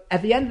 So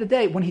at the end of the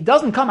day, when he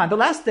doesn't come on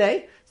the last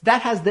day,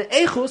 that has the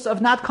echus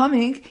of not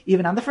coming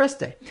even on the first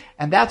day.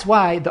 And that's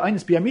why the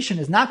Oinus B'Yom Rishon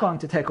is not going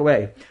to take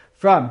away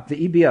from the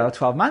Ibiyah of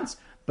 12 months,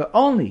 but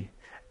only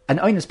an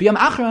Oinus B'Yom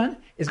Achron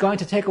is going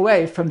to take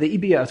away from the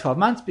Ibiyah of 12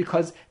 months,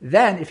 because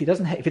then if he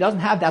doesn't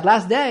have that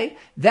last day,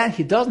 then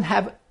he doesn't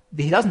have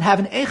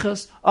an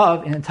echus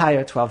of an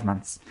entire 12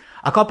 months.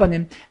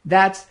 Akopanim,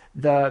 that's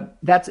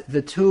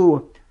the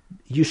two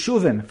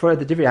Yeshuvim for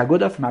the Divrei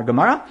Aguda from our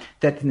Gemara,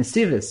 that the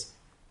Nesivis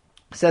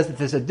says that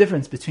there's a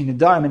difference between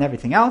Nedarim and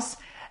everything else,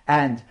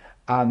 and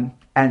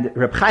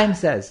Reb Chaim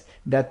says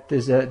that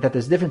there's a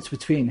difference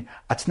between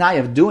a t'nai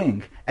of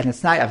doing and a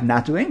t'nai of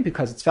not doing,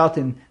 because it's felt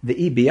in the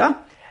Ibiyah.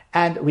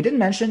 And we didn't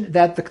mention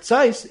that the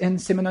Ktsais in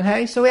Siman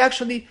Hey, so he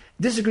actually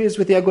disagrees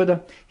with the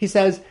Aguda. He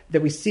says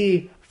that we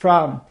see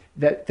from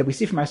our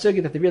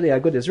Sugi that the really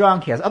Aguda is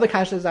wrong. He has other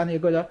kashas on the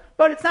Aguda,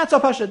 but it's not so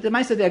pashut. The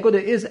Maisa the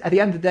Aguda is at the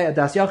end of the day a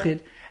das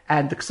Yochid,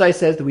 and the Ktsais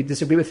says that we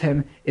disagree with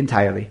him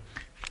entirely.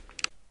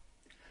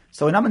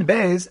 So in Amun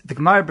Beis, the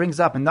Gemara brings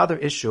up another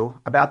issue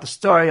about the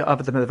story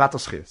of the Mevatel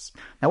Schiyus.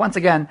 Now once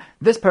again,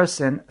 this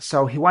person,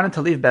 so he wanted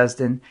to leave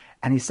Bezdin,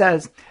 and he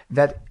says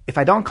that if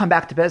I don't come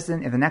back to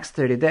Bezdin in the next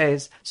 30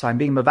 days, so I'm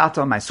being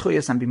Mevatel my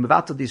Schiyus, I'm being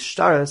Mevatel these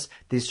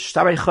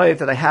Shtarei Choyev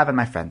that I have and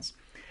my friends.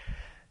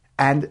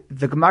 And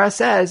the Gemara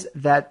says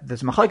that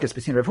there's machlokes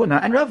between Rav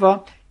Huna and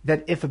Rava,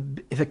 that if a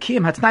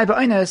Kiyum HaTnai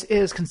Ba'oinus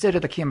is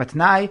considered a Kiyum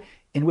HaTnai,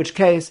 in which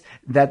case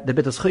that the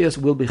Bitul Schiyus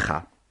will be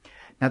Cha.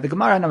 Now the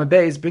Gemara in Amud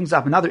Beis brings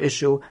up another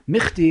issue,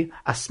 Michti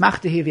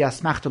Asmachtahi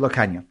v'Asmachta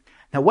Lokanya.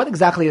 Now what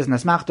exactly is an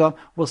Asmachta?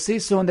 We'll see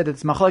soon that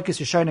it's Machlokes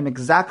Yishanim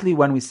exactly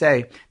when we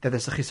say that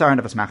there's a Chisaron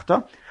of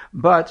Asmachta,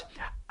 but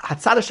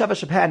Hatzad Sheva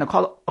Shephen,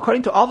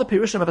 according to all the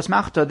Pirushim of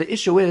Asmachta, the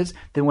issue is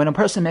that when a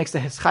person makes the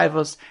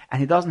Hischayvus and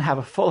he doesn't have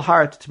a full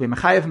heart to be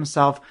Mechayev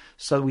himself,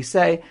 so we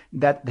say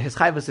that the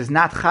Hischayvus is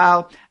not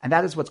Chal, and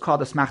that is what's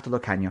called Asmachta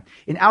Lokanya.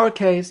 In our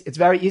case, it's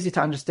very easy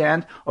to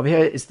understand. Over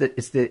here, it's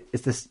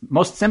the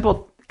most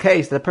simple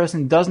case that a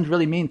person doesn't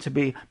really mean to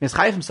be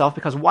mischayev himself,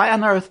 because why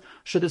on earth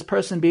should this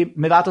person be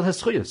mevatel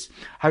his schuyus?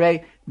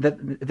 Hooray,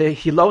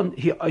 he loaned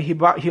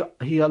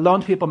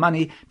people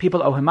money.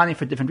 People owe him money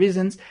for different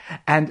reasons,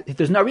 and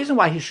there's no reason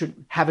why he should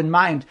have in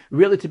mind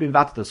really to be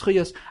mevatel his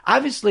schuyus.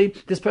 Obviously,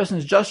 this person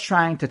is just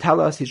trying to tell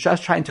us, he's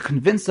just trying to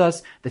convince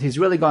us that he's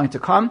really going to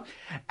come,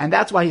 and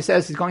that's why he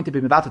says he's going to be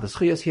mevatel his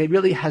schuyus. He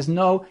really has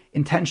no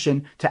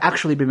intention to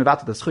actually be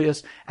mevatel his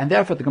schuyus, and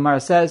therefore the Gemara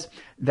says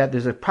that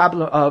there's a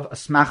problem of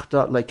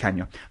asmachta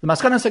lekanyo. The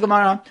maskana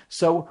Gemara,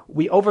 so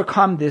we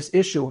overcome this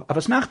issue of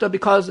asmachta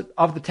because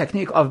of the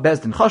technique of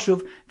bezdin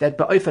chashuv, that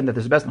ba'ofen that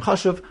there's bezdin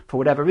chashuv for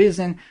whatever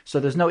reason, so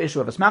there's no issue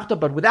of asmachta.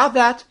 But without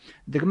that,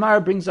 the Gemara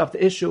brings up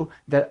the issue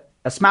that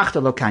asmachta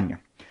lekanyo.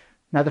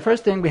 Now the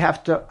first thing we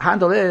have to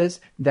handle is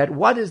that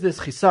what is this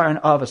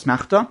chisaron of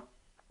asmachta?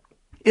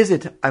 Is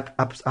it a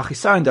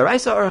chisaron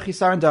daraisa or a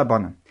chisaron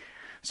darabanan?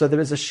 So there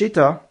is a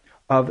shita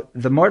of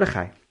the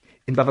Mordechai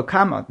in Bava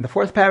Kama, in the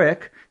fourth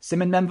parak,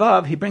 Siman Mem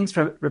Vav, he brings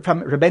from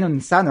Rabbeinu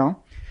Nisano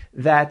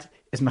that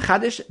is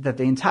mechadish that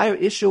the entire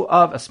issue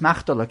of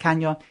asmachta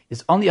lekanya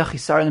is only a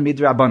chisaron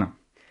midrabanan.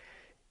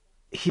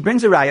 He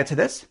brings a raya to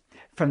this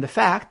from the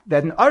fact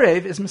that an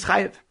arev is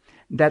mischayev.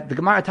 That the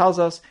Gemara tells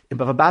us in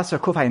Bava Basra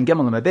Kufay and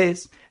Gimel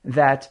Mabez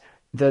that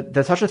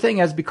the such a thing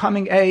as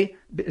becoming an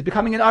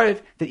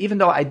arev, that even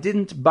though I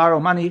didn't borrow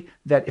money,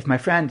 that if my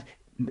friend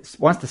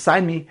wants to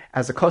sign me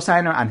as a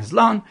co-signer on his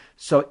loan,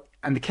 so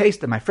in the case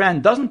that my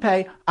friend doesn't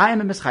pay, I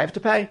am a mischayev to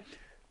pay.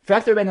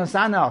 Factor Rabbeinu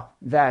Nisano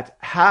that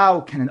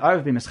how can an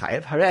arev be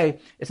mischayev? Hooray,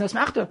 it's an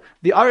asmachta.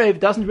 The arev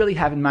doesn't really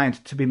have in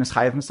mind to be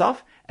mischayev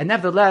himself, and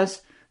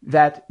nevertheless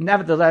that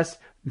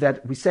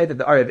we say that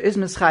the arev is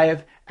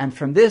mischayev, and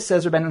from this,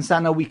 says Rabbeinu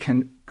Nisano, we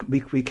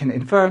can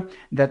infer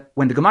that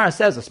when the Gemara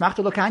says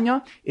asmachta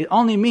lokanya, it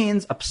only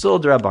means a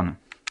psul d'Rabbanan.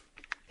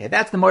 Okay,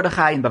 that's the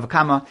Mordechai in Bava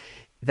Kama.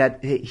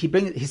 That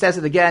he says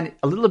it again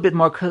a little bit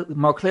more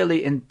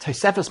clearly in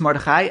Tosefes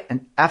Mordechai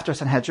and after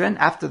Sanhedrin,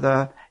 after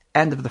the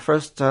end of the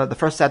first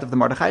set of the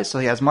Mordechai. So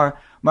he has more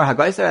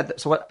Haggais there.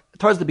 So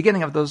towards the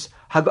beginning of those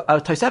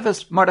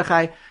Tosefes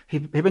Mordechai, he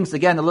brings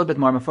again a little bit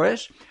more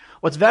Meforish.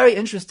 What's very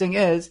interesting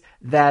is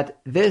that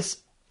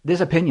this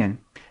opinion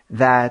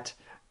that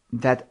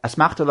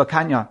asmachta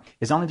lokanya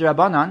is only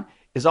d'Rabbanan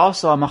is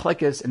also a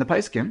machlekes in the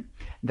Paiskim,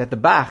 that the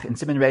Bach in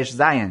Siman Reish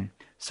Zayin.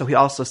 So he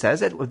also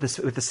says it with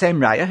the same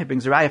raya. He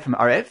brings a raya from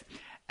Arev,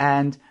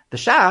 and the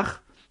Shach.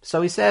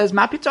 So he says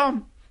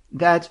mapitom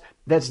that's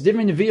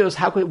different views.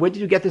 Where did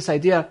you get this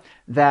idea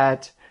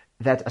that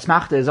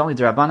asmachta is only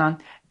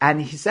d'Rabbanan?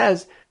 And he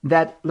says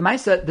that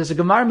l'maisa there's a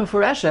Gemara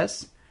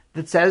Mefureshes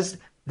that says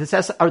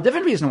a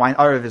different reason why an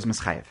Arev is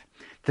mischayev.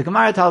 The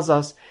Gemara tells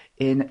us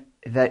in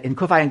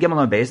Kufay and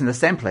Gimel Beis, in the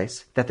same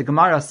place, that the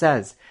Gemara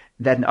says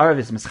that an Arav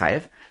is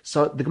Mischayev.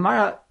 So the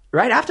Gemara,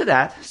 right after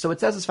that, so it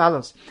says as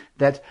follows,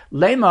 that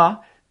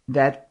Lema,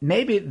 that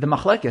maybe the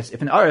machlekes,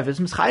 if an Arav is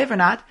Mischayev or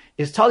not,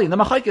 is totally the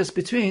machlekes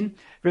between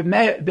Rabbi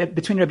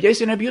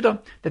Yossi and Rabbi Yehuda,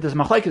 that there's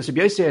machlekes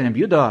Rabbi Yossi and Rabbi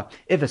Yehuda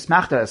if a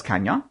smachta is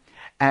kanya,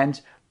 and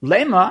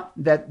Lema,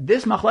 that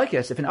this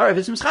machlekes, if an Arav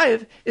is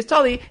Mischayev, is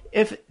totally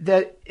if a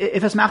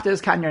smachta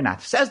is kanya or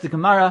not. Says the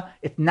Gemara,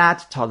 it's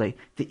not totally.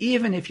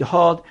 Even if you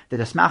hold that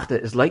a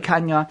smachta is like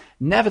kanya,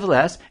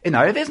 nevertheless, an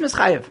Arav is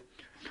Mischayev.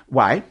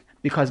 Why?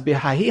 Because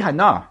bihahi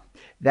hana,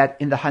 that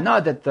in the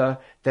hana that the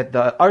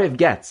Arav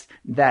gets,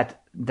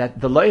 that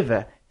the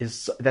loive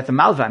is, that the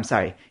malva,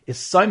 is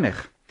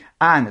soimich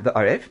on the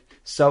Arav,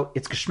 so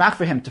it's geschmack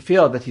for him to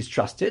feel that he's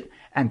trusted,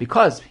 and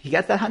because he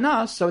gets that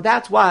hana, so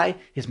that's why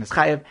he's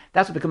mischayev.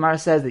 That's what the Gemara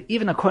says, that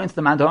even according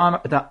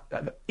to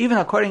even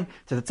according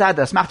to the tzad,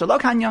 the smachta lo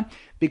kanya,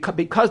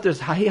 because there's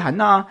hahi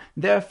hana,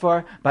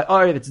 therefore by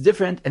Arav it's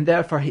different, and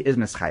therefore he is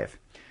mischayev.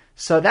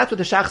 So that's what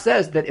the Shach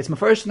says, that it's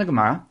mafurish in the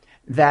Gemara,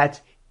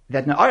 that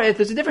in Arav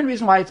there's a different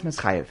reason why it's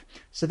mischayev.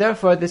 So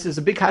therefore this is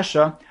a big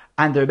kasha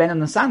on the Rebbeinu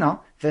Nasano,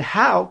 that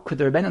how could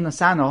the Rebbeinu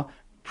Nasano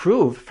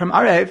prove from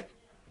Arav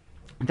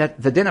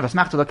that the din of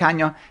Asmachta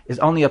Lokanya is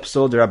only a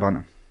psul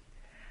d'Rabbanan?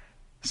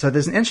 So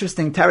there's an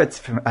interesting teretz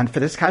for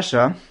this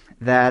kasha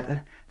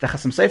that the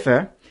Chasam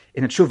Sofer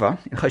in a tshuva,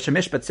 in Choshe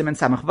Mishpat Siman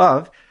Samach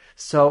Vav,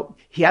 so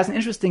he has an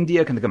interesting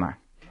diak in the Gemara.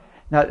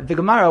 Now the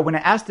Gemara, when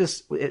it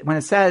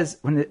says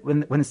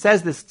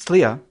this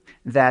tzliya,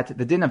 that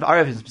the din of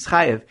Arav is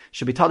Mischayev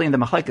should be totally in the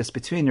machlekes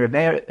between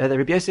Rabbi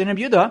Yossi and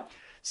Rabbi Yehuda,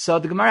 so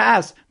the Gemara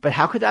asks, but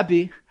how could that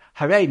be?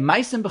 Harei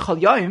maisim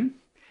b'chol yoyim,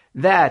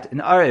 that an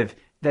Arav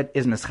that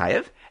is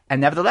Mischayev,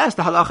 and nevertheless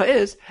the halacha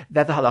is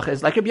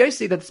like Rabbi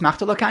Yossi, that it's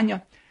machta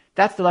lokanya.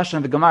 That's the lashon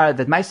of the Gemara,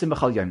 that maisim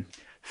b'chol yoyim.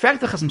 Frag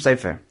the Chasam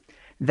Sofer,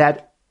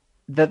 that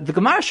the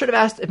Gemara should have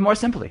asked it more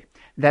simply,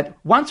 that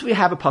once we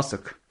have a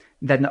pasuk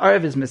that an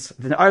Arav is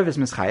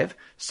Mischayev,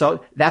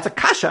 so that's a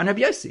kasha on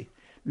Rabbi Yossi.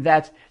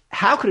 That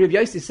how could Rabbi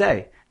Yossi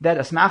say that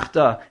a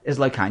smachta is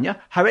like kanya?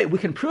 Hooray, we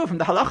can prove from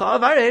the halacha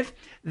of Arav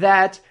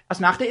that a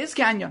smachta is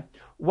kanya.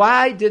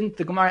 Why didn't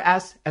the Gemara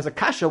ask as a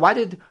kasha? Why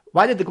did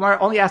the Gemara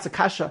only ask a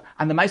kasha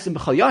on the maisim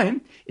b'chol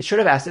yoyim? It should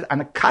have asked it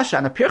on a kasha,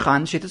 on a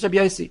pirchan, sheitas Rabbi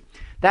Yossi.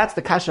 That's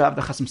the kasha of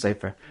the Chasam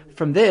Sofer.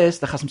 From this,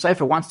 the Chasam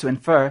Sofer wants to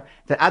infer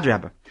that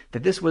adrabah,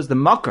 that this was the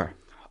makar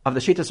of the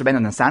sheitas Rabbeinu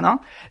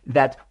Nasano,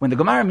 that when the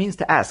Gemara means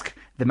to ask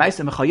the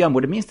maisim b'chol yoyim,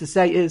 what it means to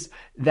say is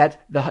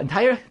that the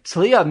entire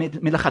tzliya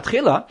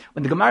milachatchila,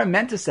 when the Gemara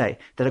meant to say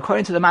that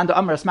according to the man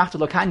Amar Asmachta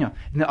Lokanya,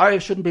 the Arav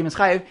shouldn't be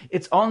mischayev,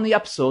 it's only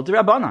psul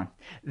d'Rabbanan.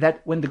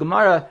 That when the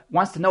Gemara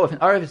wants to know if an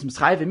Arav is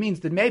mischayev, it means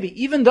that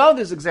maybe even though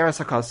there's a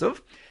gzeras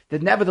hakasuv,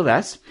 that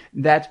nevertheless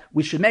that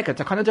we should make a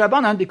takana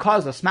d'Rabbanan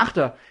because the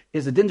smachta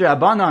is a din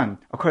d'Rabbanan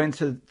according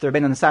to the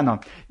Rabbeinu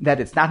Nasano,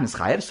 that it's not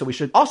mischayev. So we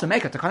should also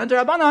make a takana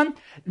d'Rabbanan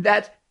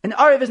that an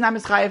Arav is not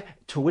mischayev.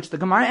 To which the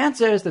Gemara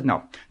answers that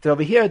no, that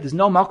over here there's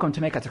no makom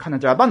to make a takana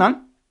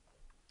d'Rabbanan,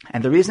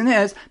 and the reason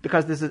is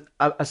because this is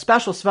a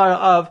special svara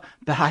of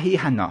behahi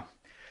hana.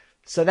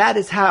 So that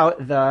is how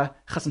the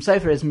Chasam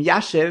Sofer is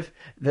miyashiv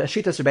the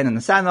shita Rabbeinu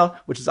Nasano,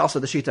 which is also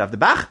the shita of the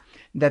Bach,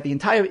 that the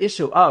entire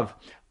issue of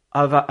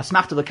a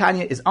smachta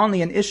l'kanya is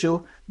only an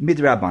issue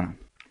midrabanan.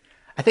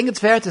 I think it's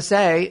fair to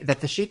say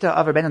that the shita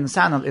of Rabbeinu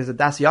Nasano is a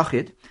das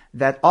yachid,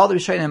 that all the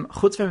Rishonim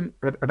chutz from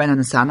Rabbeinu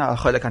Nasano are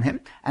choylek on him,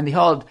 and they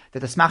hold that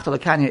the smachta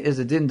l'kanya is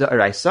a din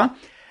d'oraisa,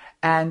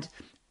 and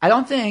I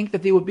don't think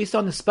that they would be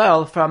so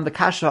nispel from the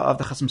kasha of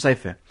the Chasam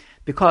Sofer,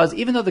 because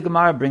even though the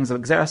Gemara brings a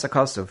gzeras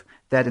hakasuv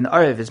that an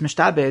Arav is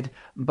mishtabed,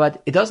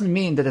 but it doesn't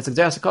mean that it's a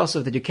gzeras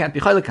hakasuv that you can't be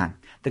choylek on.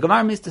 The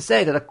Gemara means to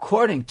say that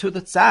according to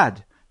the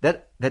tzad,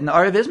 that an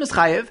Arav is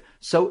mischayev,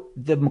 so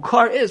the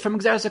mukar is from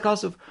gzeras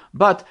hakasuv.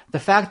 But the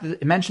fact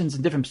that it mentions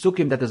in different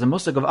psukim that there's a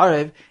musag of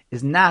Arav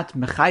is not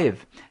mechayev,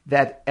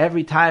 that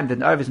every time that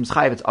an Arav is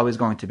mischayev, it's always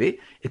going to be.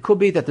 It could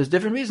be that there's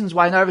different reasons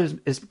why an Arav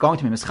is going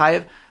to be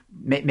mischayev.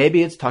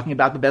 Maybe it's talking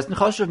about the Bezdin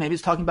Choshev, maybe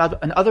it's talking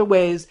about in other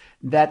ways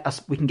that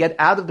we can get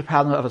out of the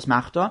problem of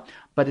asmachta,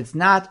 but it's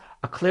not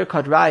a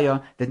clear-cut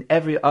raya that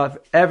every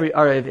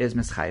Arav is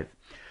mischayev.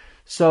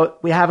 So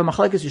we have a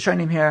machlekes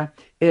Yishonim here,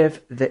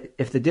 if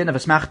the din of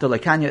asmachta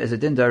lekanya is a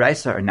din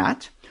d'oraisa or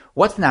not.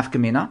 What's the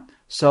nafkamina?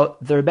 So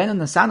the Rebbeinu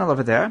Nasano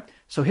over there,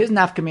 so his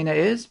nafkamina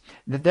is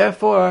that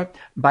therefore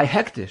by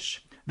hektish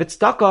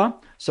v'tzedakah,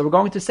 so we're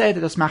going to say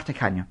that asmachta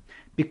kanya.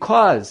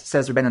 Because,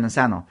 says Rabbeinu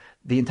Nasano,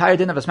 the entire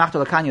din of asmachta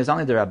l'kanya is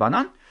only the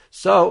Rabbanan,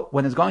 so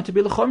when it's going to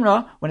be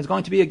l'chumra, when it's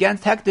going to be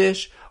against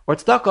hektish or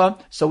tzedakah,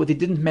 so they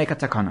didn't make a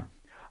takana.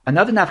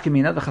 Another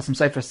nafkamina, the Chasam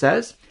Sofer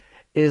says,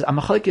 is a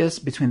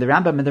machlokes between the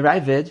Rambam and the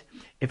Ravid,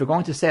 if we're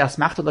going to say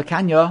asmachta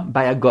l'kanya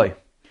by a goy.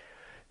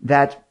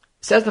 That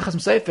says the Chasam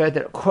Sofer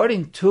that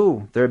according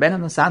to the Rabbeinu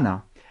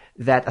Nasano,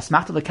 that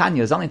asmachta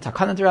l'kanya is only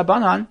takana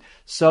d'Rabbanan,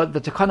 so the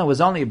takana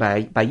was only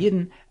by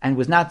Yidden and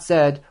was not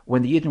said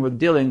when the Yidden were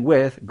dealing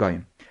with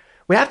goyim.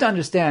 We have to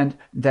understand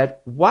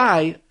that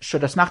why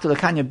should asmachta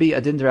l'kanya be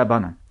a din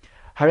d'Rabbanan?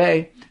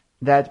 Hooray,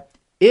 that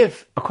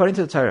if, according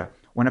to the Torah,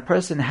 when a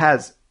person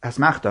has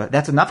asmachta,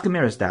 that's enough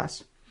gemiras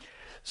das.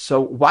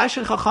 So why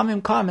should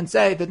Chachamim come and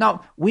say that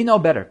no, we know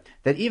better,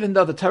 that even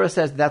though the Torah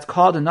says that's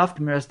called enough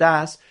gemiras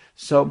das,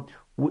 so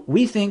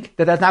we think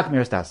that that's not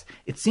gemiras das.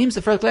 It seems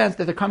at first glance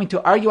that they're coming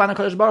to argue on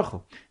HaKadosh Baruch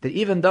Hu, that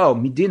even though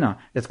Medina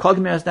that's called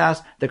gemiras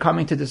das, they're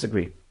coming to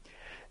disagree.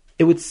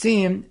 It would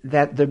seem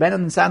that the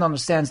Rebbeinu Nisan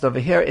understands that over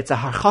here it's a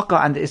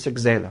harchaka and the Isser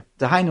Gzela.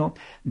 Dahainu,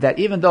 that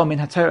even though min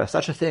HaTorah,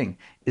 such a thing,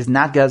 is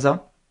not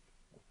Geza,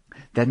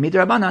 that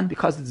midrabanan,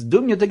 because it's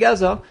dumya to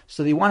Geza,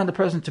 so they wanted the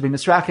person to be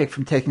misrakik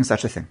from taking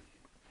such a thing.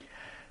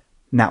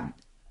 Now,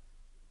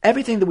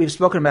 everything that we've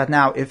spoken about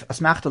now, if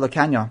asmachta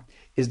lakanya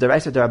is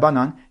deraisa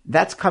derabanan,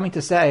 that's coming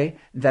to say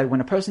that when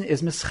a person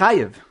is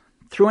mischayiv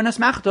through an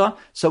asmachta,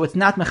 so it's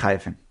not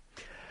mechayivin.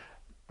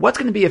 What's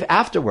going to be if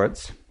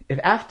afterwards, if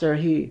after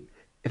he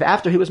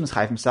was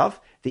mischayiv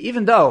himself, that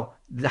even though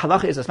the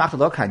halacha is asmachta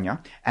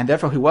lakanya, and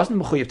therefore he wasn't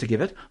mechuyev to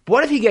give it, but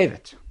what if he gave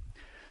it?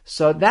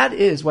 So that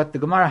is what the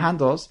Gemara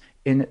handles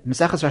in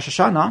Mesechus Rosh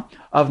Hashanah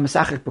of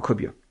Mesachik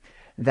Bekubya.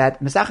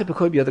 That Mesachik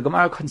Bekubya, the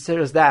Gemara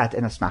considers that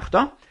an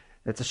asmachta.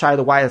 That's a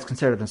shayla why it's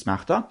considered an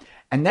asmachta.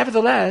 And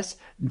nevertheless,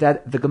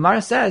 that the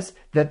Gemara says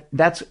that the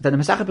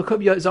Mesachik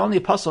Bekubya is only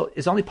apostle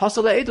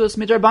le'edus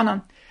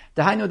midrabanan.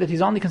 Dahainu, that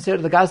he's only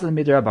considered the gazlan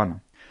midrabanan.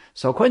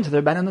 So according to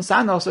the Rebbeinu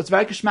Nisan, so it's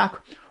very kishmak.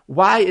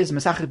 Why is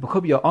Mesachik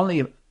Bekubya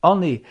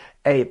only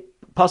a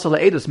apostle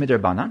le'edus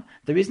midrabanan?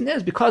 The reason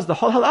is because the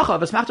whole halacha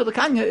of asmachta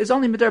l'kanya is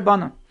only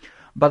midrabanan.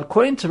 But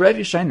according to Rav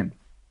Yishainim,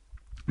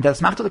 that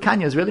asmachta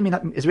l'kanya is really min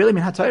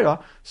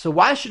haTorah, so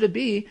why should it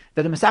be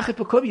that the Mesachik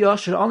Bekubya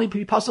should only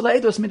be pasal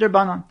le'edus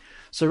midrabanan?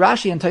 So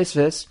Rashi and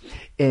Tosfos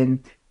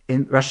in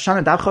Rosh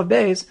Hashanah Daf Chav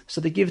Beis,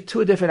 so they give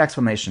two different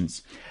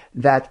explanations.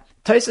 That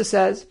Tosfos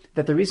says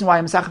that the reason why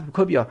Mesachik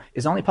Bekubya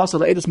is only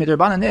pasal le'edus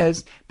midrabanan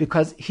is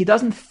because he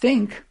doesn't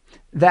think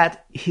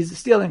that he's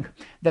stealing.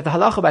 That the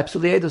halacha by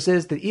psuli edus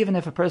is that even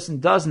if a person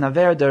does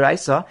naver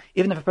deraisa,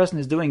 even if a person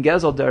is doing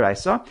gezel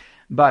deraisa,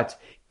 but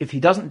if he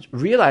doesn't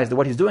realize that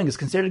what he's doing is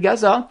considered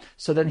gezel,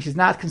 so then he's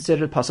not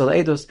considered pasal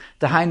edus.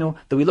 Dahainu,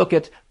 that we look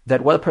at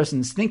that what a person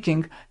is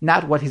thinking,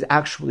 not what he's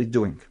actually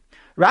doing.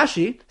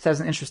 Rashi says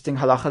an interesting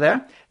halacha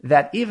there,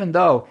 that even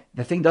though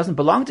the thing doesn't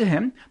belong to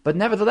him, but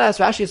nevertheless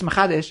Rashi is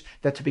machadish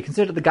that to be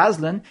considered the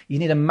gazlan, you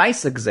need a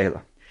maisa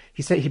gzela.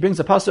 He brings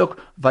a pasuk,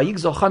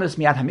 Vayigzol chanes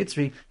miyad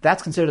hamitzri,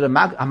 that's considered a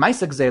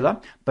maisa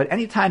gzela, but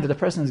any time that the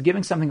person is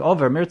giving something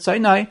over, mir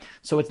tzaynai,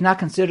 so it's not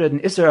considered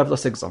an isser of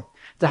lasigzol.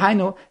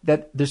 Dahainu,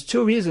 that there's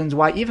two reasons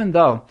why even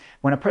though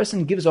when a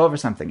person gives over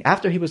something,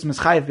 after he was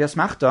mischayev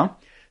v'yasmachta,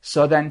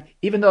 so then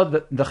even though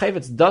the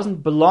chayvetz doesn't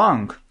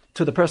belong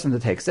to the person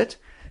that takes it,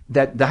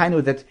 that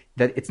dahainu, that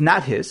it's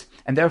not his,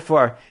 and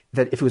therefore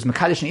that if it was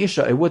mekadosh and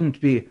isha, it wouldn't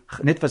be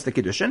nitfas the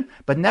kiddushin.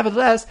 But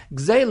nevertheless,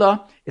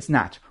 gzela, it's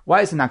not.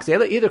 Why is it not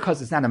gzela? Either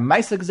because it's not a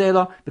maisa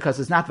gzela, because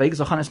it's not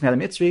vayigzol chanes miyad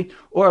mitzri,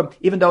 or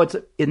even though it's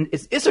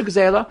iser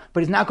gzela,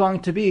 but he's not going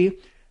to be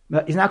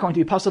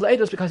pasal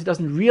edus because he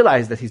doesn't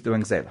realize that he's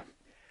doing gzela.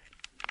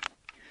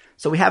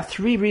 So we have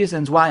three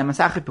reasons why a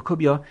Mesachik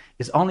Bekubya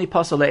is only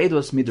pasal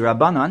le'edus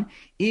midrabanan,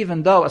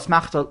 even though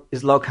asmachta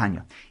is lo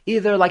kanya.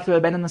 Either like the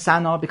Rebbeinu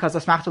Nisan, because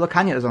asmachta lo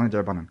kanya is only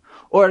drabanan,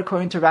 or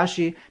according to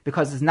Rashi,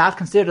 because it's not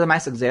considered a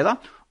ma'aseh gzela,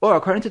 or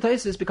according to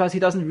Tosfos, because he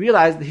doesn't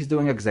realize that he's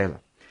doing a gzela.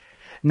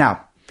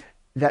 Now,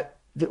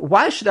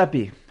 why should that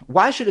be?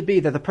 Why should it be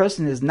that the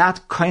person is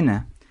not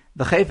koine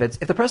the chayvetz?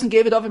 If the person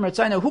gave it over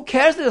mertzayna, who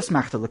cares that it's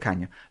asmachta lo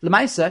kanya?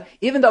 L'maisa,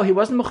 even though he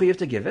wasn't mechuyev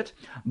to give it,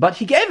 but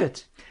he gave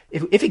it.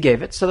 If he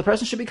gave it, so the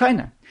person should be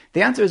kinder.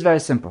 The answer is very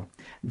simple.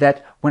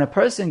 That when a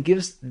person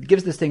gives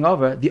this thing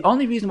over, the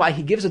only reason why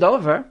he gives it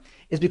over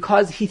is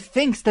because he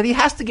thinks that he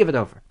has to give it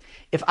over.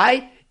 If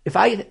I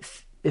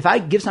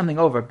give something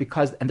over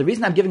and the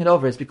reason I'm giving it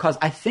over is because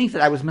I think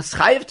that I was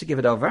mischayev to give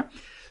it over,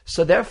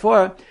 so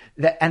therefore,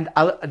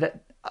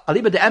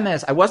 Aliba de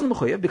emes, I wasn't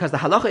mechuyev because the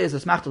halacha is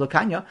asmachta lo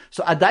kanya.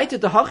 So adaita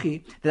de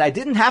hachi, that I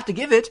didn't have to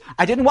give it,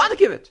 I didn't want to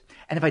give it,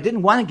 and if I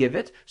didn't want to give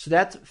it, so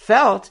that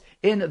felt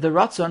in the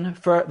ratzon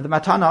for the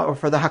matana or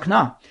for the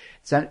hakna.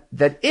 So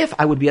that if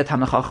I would be a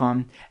Talmid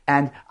Chacham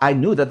and I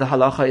knew that the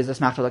halacha is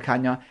asmachta lo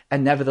kanya,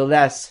 and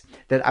nevertheless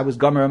that I was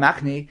gomer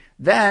makni,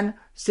 then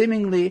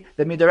seemingly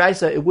the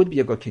midaraisa it would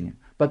be a good kinyan.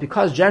 But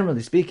because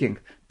generally speaking,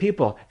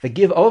 people that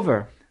give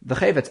over the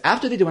chayvetz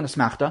after they do an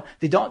asmachta,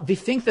 they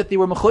think that they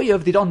were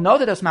mechuyev, they don't know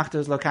that asmachta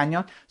is lo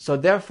kanya, so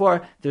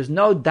therefore there's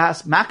no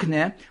das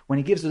makne when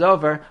he gives it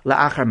over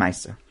la'achar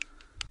ma'aser.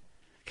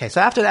 Okay,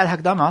 so after that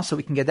hakdama, so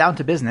we can get down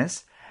to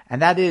business,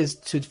 and that is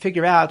to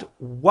figure out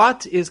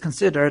what is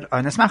considered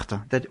an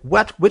asmachta.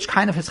 Which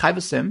kind of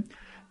hischayvusim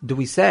do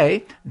we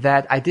say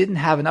that I didn't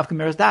have enough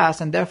gemiras das,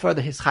 and therefore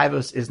the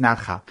hischayvus is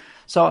not chal.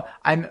 So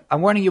I'm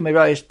warning you,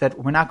 Meirosh, that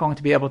we're not going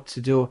to be able to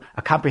do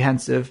a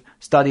comprehensive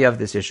study of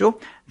this issue.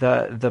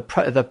 The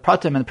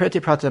pratim and priti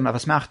pratim of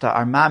asmachta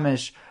are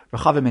mamish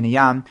rechavim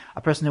iniyam.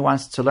 A person who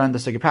wants to learn the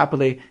sugi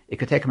properly, it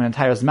could take him an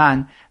entire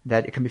zman.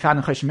 That it can be found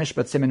in Chosh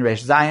Mishpat Siman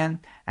Reish Zayin,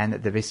 and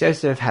the Beis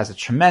Yosef has a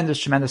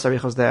tremendous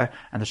arichos there,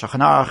 and the Shulchan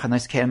Aruch and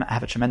Nosei Keim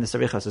have a tremendous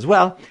arichos as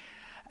well.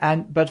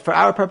 But for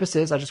our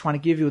purposes, I just want to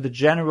give you the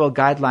general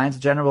guidelines,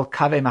 general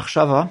kaveh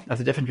machshava of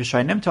the different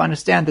rishonim to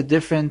understand the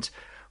different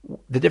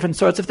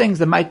sorts of things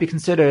that might be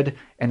considered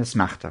an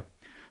asmachta.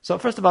 So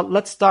first of all,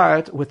 let's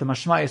start with the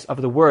mashmayis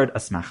of the word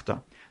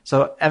asmachta.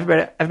 So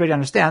everybody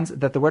understands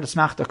that the word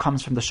asmachta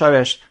comes from the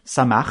shoresh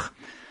samach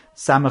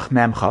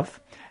mem chav.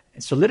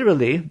 So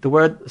literally, the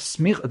word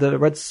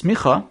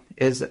smicha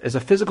is a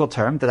physical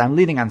term that I'm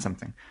leaning on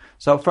something.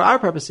 So for our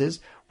purposes,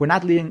 we're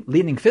not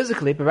leaning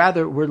physically, but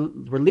rather we're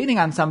leaning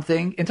on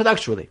something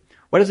intellectually.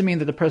 What does it mean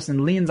that the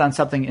person leans on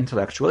something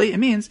intellectually? It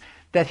means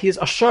that he is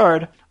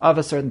assured of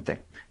a certain thing.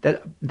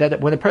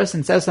 That when a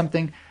person says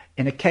something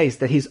in a case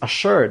that he's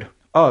assured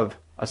of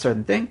a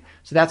certain thing,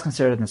 so that's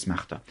considered an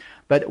asmachta.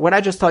 But what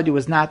I just told you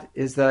is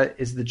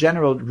the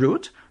general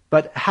root.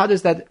 But how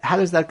does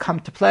that come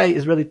to play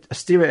is really a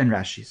stira in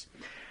Rashi's.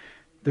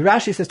 The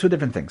Rashi says two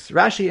different things.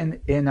 Rashi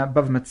in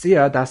Bav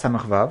Metzia Das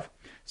Samach Vav,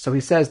 so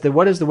he says that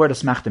what does the word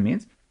asmachta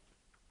means?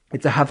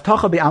 It's a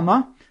havtocha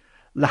be'alma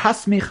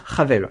lahasmich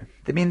chavera.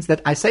 That means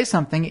that I say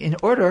something in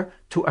order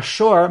to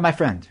assure my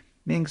friend.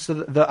 Meaning, so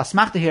the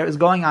asmachta here is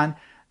going on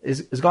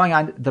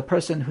the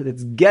person who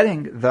is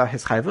getting the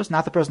hischayvus,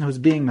 not the person who's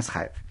being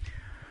mischayv.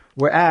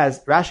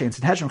 Whereas Rashi in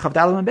Sanhedrin Chav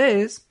Daled and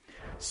Beis,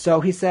 so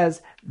he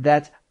says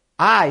that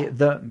I,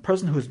 the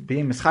person who's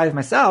being mischayiv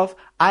myself,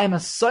 I am a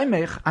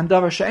soymech on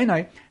davar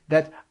she'enai,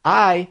 that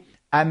I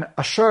am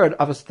assured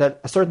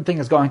that a certain thing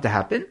is going to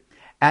happen,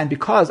 and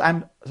because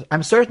I'm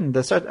certain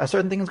that a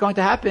certain thing is going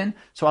to happen,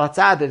 so al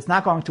tzad, it's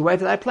not going to wait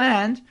that I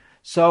planned,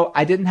 so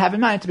I didn't have in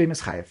mind to be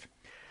mischayiv.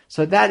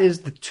 So that is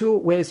the two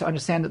ways to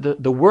understand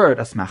the word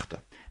asmachta.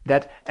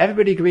 That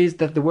everybody agrees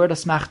that the word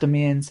asmachta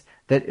means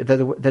that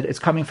it's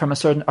coming from a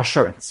certain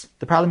assurance.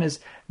 The problem is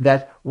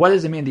that what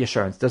does it mean, the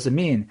assurance? Does it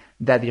mean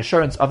that the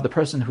assurance of the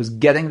person who's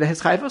getting the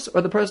hischayvus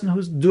or the person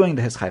who's doing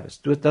the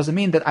hischayvus? Does it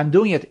mean that I'm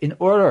doing it in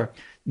order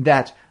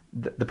that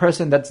the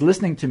person that's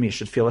listening to me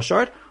should feel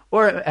assured?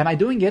 Or am I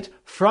doing it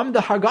from the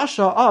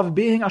hargasha of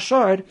being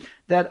assured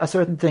that a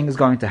certain thing is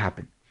going to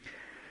happen?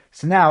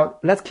 So now,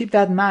 let's keep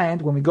that in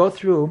mind when we go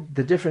through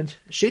the different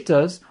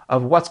shitas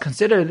of what's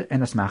considered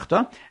an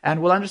asmachta,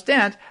 and we'll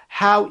understand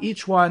how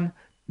each one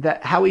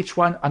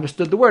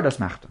understood the word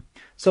asmachta.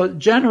 So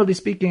generally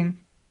speaking,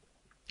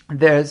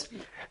 there's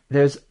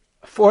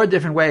 4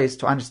 different ways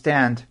to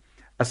understand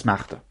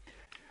asmachta.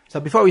 So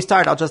before we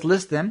start, I'll just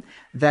list them.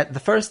 That the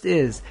first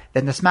is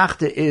that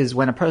asmachta is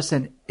when a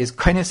person is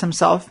kindness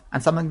himself on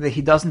something that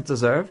he doesn't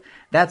deserve.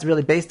 That's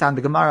really based on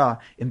the Gemara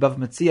in Bav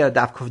Metzia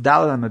Daf Kuf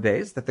Daled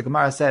Amabez, that the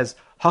Gemara says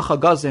Hacha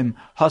Gazim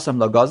Hasam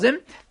La Gazim,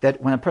 that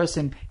when a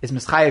person is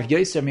mischayev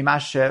yoser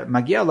mimash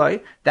magia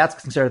loy, that's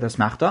considered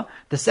asmachta.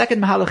 The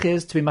second mahalach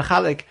is to be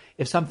machalik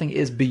if something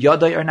is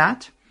biyodai or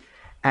not,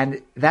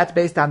 and that's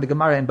based on the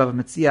Gemara in Bav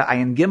Metzia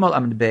Ayin Gimel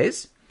Amud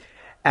Beis.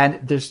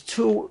 And there's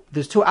two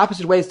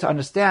opposite ways to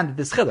understand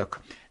this chiluk.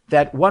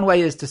 That one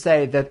way is to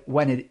say that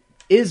when it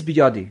is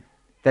biyodi,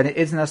 then it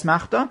is an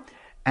asmachta,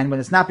 and when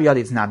it's not biyodi,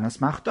 it's not an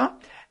asmachta.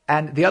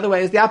 And the other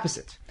way is the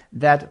opposite.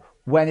 That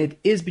when it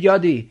is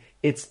biyodi,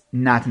 it's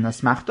not an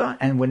asmachta,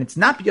 and when it's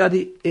not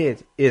biyodi,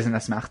 it is an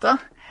asmachta.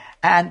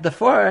 And the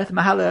fourth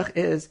mahalach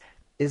is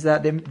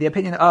the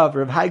opinion of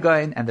Rav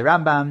Haigain and the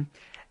Rambam,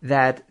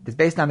 that is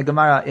based on the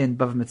Gemara in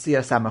Bav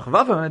Metzia Samach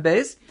Vav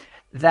Beis,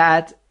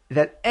 that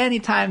any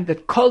time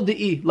that kol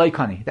di'i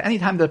loikani, that any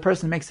time that a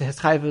person makes a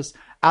hischayvus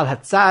al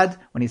hatzad,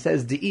 when he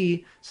says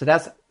di'i, so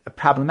that's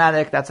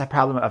problematic, that's a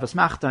problem of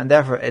asmachta, and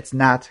therefore it's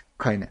not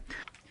koine.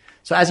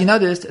 So as you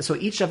noticed, so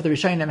each of the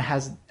Rishonim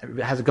has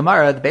a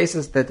Gemara,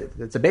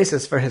 it's a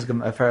basis for his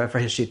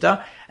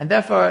shita, and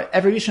therefore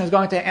every Rishon is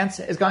going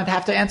to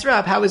have to answer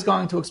up how he's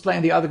going to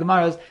explain the other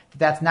Gemaras.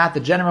 That's not the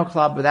general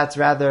club, but that's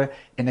rather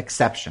an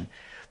exception.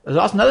 There's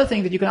also another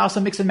thing that you can also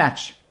mix and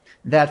match.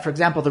 That, for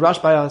example, the Rosh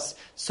Bayos,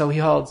 so he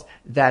holds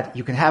that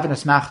you can have an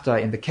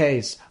asmachta in the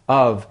case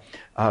of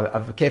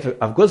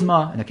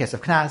guzma, in the case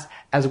of knas,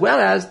 as well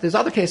as there's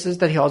other cases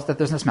that he holds that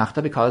there's an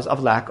asmachta because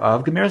of lack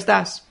of gemiras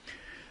das.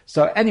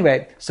 So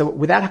anyway, so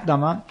with that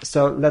hakdama,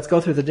 so let's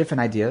go through the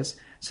different ideas.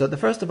 So the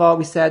first of all,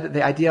 we said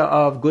the idea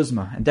of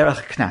guzma and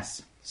derech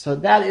knas. So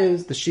that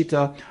is the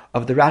shita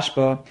of the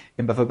Rashba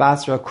in Bava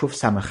Basra Kuf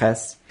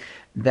Samaches,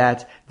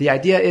 that the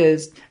idea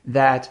is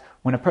that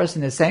when a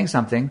person is saying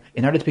something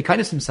in order to be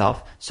kindness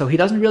himself, so he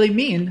doesn't really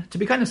mean to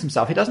be kindness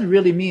himself. He doesn't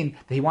really mean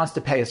that he wants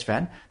to pay his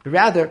friend, but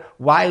rather,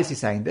 why is he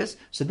saying this?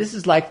 So this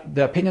is like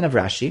the opinion of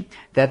Rashi,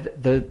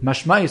 that the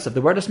mashmayus of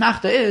the word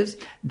asmachta is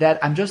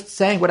that I'm just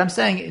saying what I'm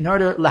saying in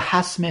order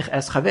lahasmich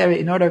es chaveri,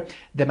 in order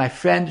that my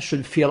friend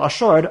should feel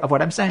assured of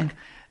what I'm saying.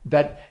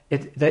 But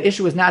the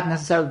issue is not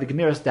necessarily the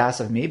gemiras das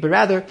of me, but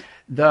rather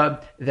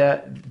the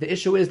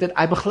issue is that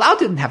I b'chlal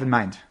didn't have in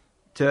mind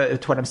to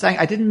what I'm saying.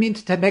 I didn't mean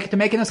to make an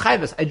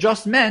eschayvus. I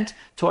just meant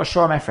to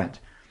assure my friend.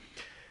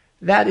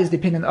 That is the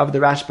opinion of the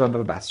Rashba and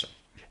Bava Basra.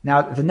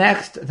 Now the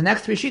next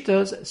 3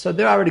 shitas, so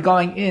they're already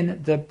going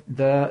in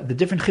the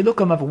different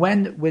chilukim of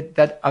when with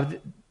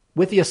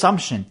the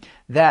assumption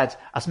that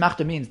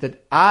asmachta means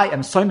that I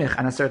am soymich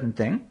on a certain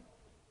thing.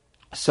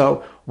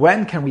 So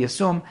when can we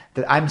assume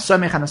that I'm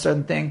soymich on a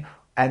certain thing,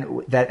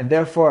 and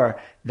therefore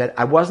that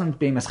I wasn't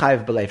being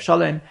mischayev b'leiv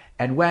shalom,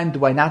 and when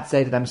do I not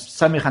say that I'm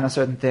samich on a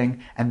certain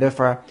thing, and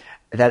therefore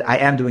that I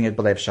am doing it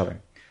b'leiv shalom?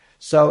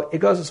 So it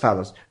goes as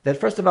follows, that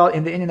first of all,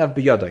 in the inyan of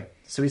biyodai,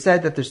 so we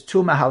said that there's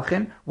two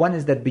mahalchim. One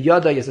is that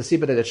biyodai is a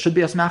siba that it should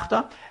be a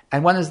smachta,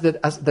 and one is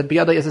that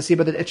biyodai is a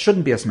siba that it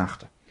shouldn't be a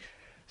smachta.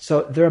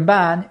 So the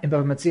Ramban in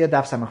Bava Metzia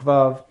Daf Samach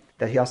Vav,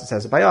 that he also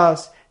says by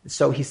us,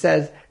 so he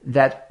says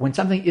that when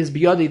something is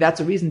biyodi,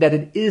 that's a reason that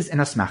it is an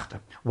asmachta.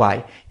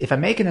 Why? If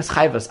I'm making a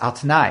schayvus al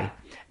t'nai,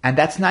 and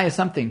that t'nai is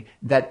something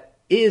that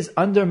is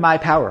under my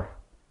power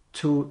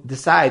to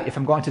decide if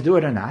I'm going to do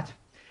it or not,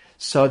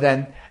 so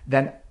then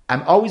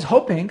I'm always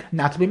hoping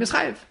not to be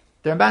mischayev.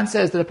 The Ramban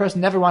says that a person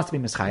never wants to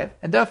be mischayev,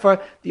 and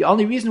therefore the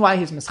only reason why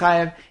he's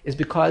mischayev is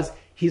because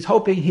he's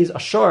hoping, he's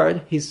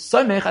assured, he's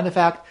somech on the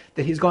fact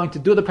that he's going to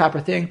do the proper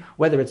thing,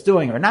 whether it's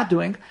doing or not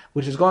doing,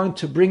 which is going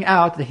to bring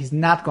out that he's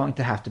not going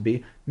to have to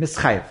be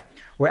mischayev.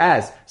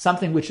 Whereas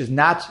something which is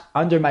not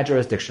under my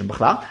jurisdiction,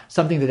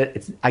 something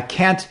that I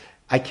can't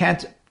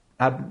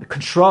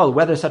control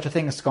whether such a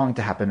thing is going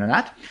to happen or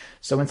not.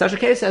 So in such a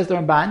case, says the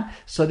Ramban,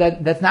 so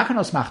that's not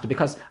going to smachta,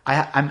 because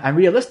I'm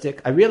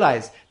realistic. I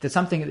realize that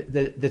something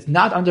that's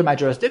not under my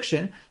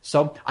jurisdiction,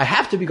 so I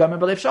have to be gomer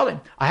b'leiv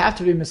shalom. I have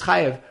to be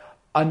mischayev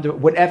under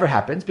whatever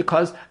happens,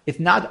 because it's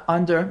not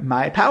under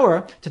my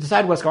power to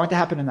decide what's going to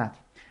happen or not.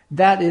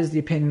 That is the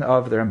opinion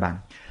of the Ramban.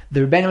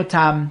 The Rebbeinu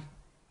Tam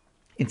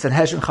in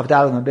Sanhedrin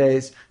Chavdal and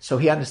Beis, so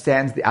he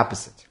understands the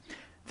opposite.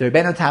 The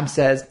Rebbeinu Tam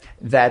says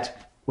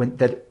that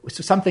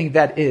something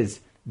that is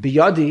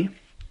biyodi,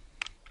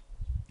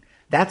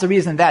 that's a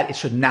reason that it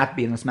should not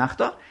be in a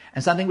smachta,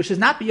 and something which is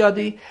not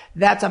biyodi,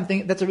 that's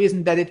a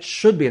reason that it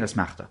should be in a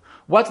smachta.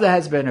 What's the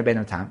hezber in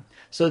Rebbeinu Tam?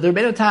 So the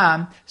Rebbeinu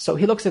Tam, so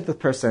he looks at the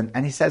person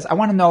and he says, I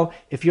want to know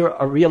if you're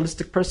a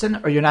realistic person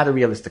or you're not a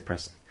realistic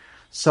person.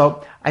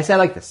 So I say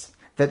like this,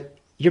 that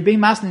you're being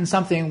masned in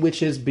something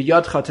which is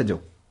biyodcha to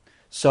do.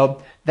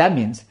 So that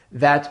means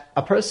that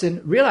a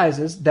person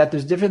realizes that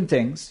there's different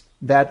things,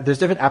 that there's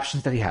different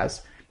options that he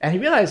has, and he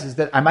realizes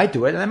that I might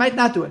do it and I might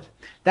not do it.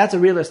 That's a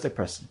realistic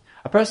person.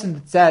 A person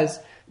that says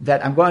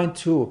that I'm going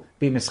to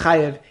be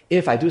mischayev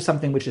if I do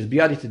something which is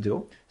biyadi to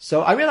do.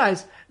 So I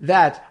realize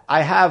that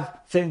I have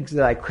things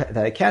that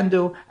I can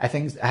do, I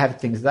have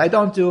things that I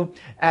don't do,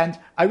 and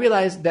I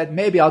realize that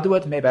maybe I'll do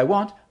it, maybe I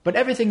won't, but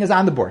everything is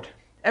on the board.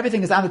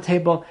 Everything is on the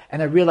table,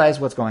 and I realize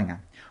what's going on.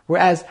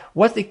 Whereas,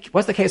 what's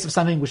the case of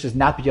something which is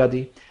not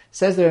biyadi?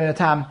 Says the Rebbeinu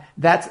Tam,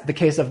 that's the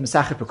case of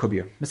Mesachet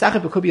B'Kubiyah.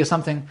 Mesachet B'Kubiyah is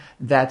something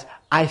that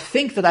I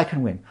think that I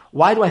can win.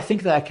 Why do I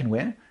think that I can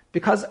win?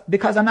 Because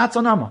I'm not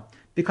so normal.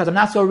 Because I'm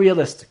not so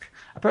realistic.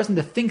 A person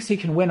that thinks he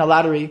can win a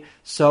lottery,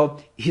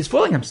 so he's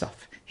fooling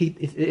himself.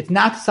 It's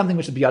not something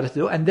which is biyadi to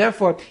do, and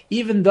therefore,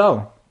 even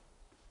though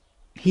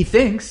he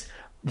thinks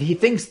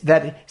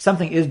that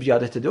something is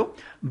biyadi to do,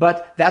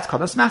 but that's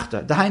called a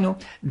smachta.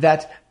 Dahainu,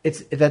 that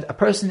a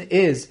person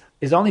is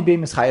only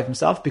being mischayev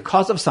himself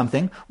because of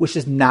something which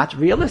is not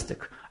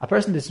realistic. A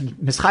person is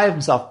mischayev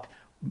himself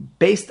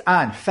based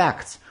on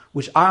facts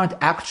which aren't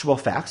actual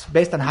facts,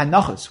 based on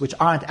hanachos which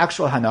aren't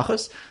actual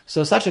hanachos.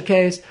 So such a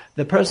case,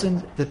 the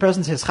person's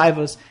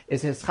hischayvus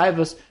is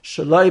hischayvus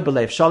shaloi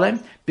b'leiv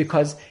shalom,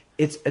 because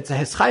it's a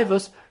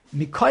hischayvus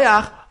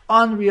mikoyach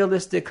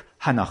unrealistic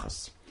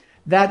hanachos.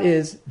 That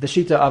is the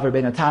shita of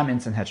Rebbeinu Tam in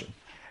Sanhedrin.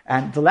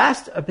 And the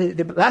last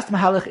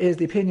mahalach is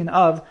the opinion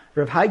of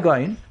Rav Hai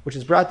Goyin, which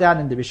is brought down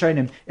in the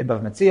Rishonim in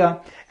Bava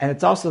Metzia, and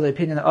it's also the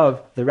opinion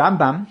of the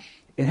Rambam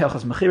in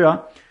Hilchos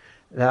Mechira,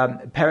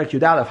 Perek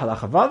Yudalev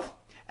Halacha Vav,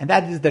 and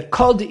that is that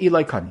kol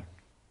de'iloi kani.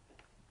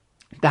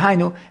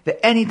 Dahainu,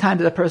 that any time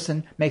that a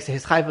person makes a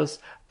hischayvus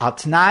al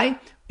t'nai,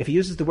 if he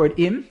uses the word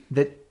im,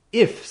 that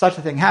if such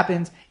a thing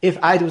happens, if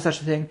I do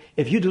such a thing,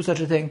 if you do such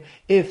a thing,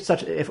 if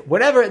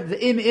whatever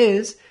the im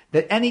is,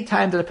 that any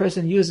time that a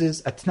person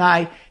uses a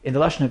t'nai in the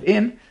lashon of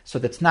im, so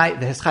the t'nai,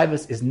 the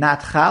hischayvus is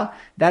not chal,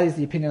 that is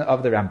the opinion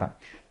of the Rambam.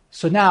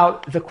 So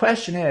now the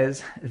question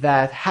is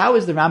that how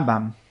is the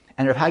Rambam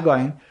and Rav Hai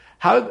Goyin,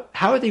 how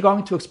are they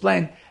going to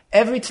explain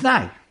every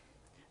t'nai?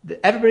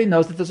 Everybody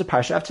knows that there's a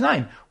parsha of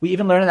Tanaim. We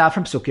even learn it out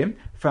from Psukim,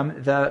 from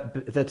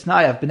the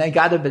Tanai of Bnei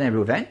Gad and Bnei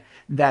Ruvain,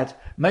 that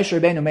Moshe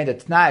Rabbeinu made a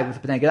Tanai with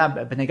Bnei Gad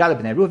and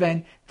Bnei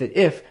Ruvain, that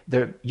if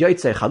they're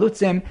Yotzei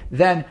Chalutzim,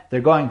 then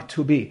they're going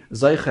to be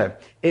Zoiche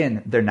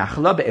in their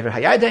Nachla be'ever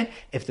Hayarden.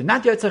 If they're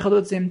not Yotzei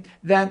Chalutzim,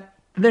 then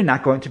they're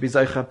not going to be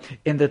Zoiche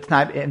in their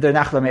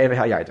Nachla be'ever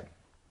Hayarden.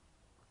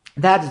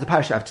 That is the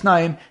parsha of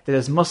Tanaim that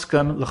is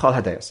Muskam L'chol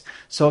Hadayos.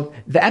 So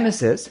the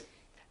emes is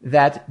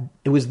that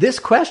it was this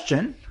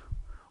question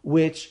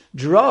which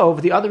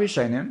drove the other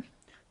Rishonim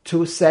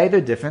to say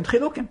they're different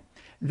chilukim.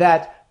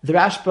 That the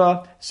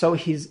Rashba,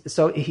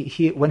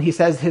 he when he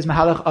says his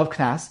mahalach of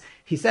Knas,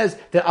 he says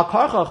that al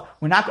karchach,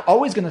 we're not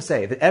always going to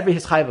say that every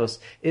hischayvus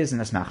is an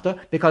asmachta,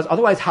 because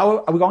otherwise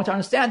how are we going to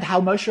understand how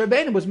Moshe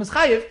Rabbeinu was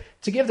mischayev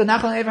to give the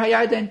nachal ever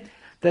hayarden?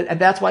 And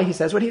that's why he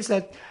says what he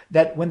said,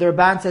 that when the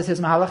Rabban says his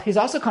mahalach, he's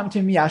also come to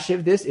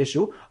miyashiv this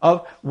issue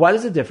of what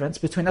is the difference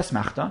between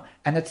asmachta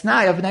and a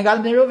t'nai of Bnei Gad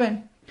and Bnei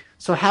Ruvain.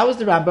 So how is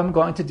the Rambam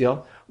going to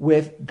deal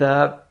with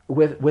the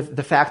with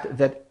the fact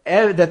that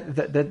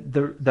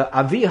the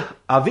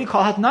avi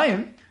kol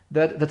hatnaim,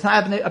 the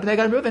Tanai of Bnei Gad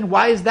and Reuven,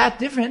 why is that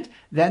different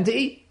than to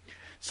eat?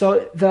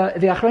 So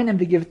the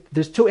Achronim,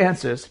 there's two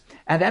answers,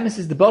 and the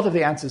emphasis that both of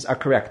the answers are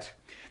correct.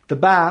 The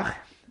Bach,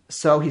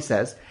 so he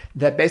says,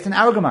 that based on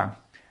our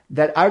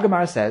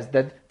Gemara says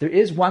that there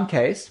is one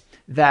case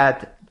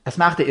that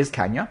asmachta is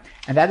kanya,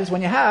 and that is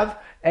when you have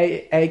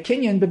a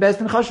kinyan bebez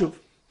din chashuv,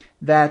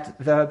 that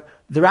the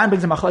Ran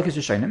brings a machlokes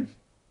rishonim,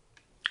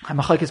 a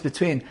machlokes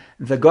between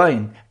the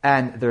goyin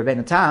and the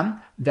Rebbeinu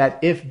Tam, that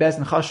if bez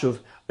din chashuv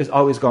is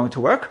always going to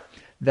work,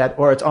 that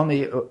or it's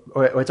only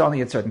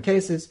in certain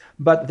cases.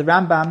 But the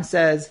Rambam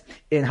says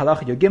in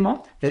Halacha Yud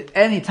Gimel that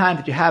any time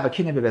that you have a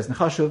kinyan bebez din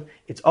chashuv,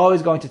 it's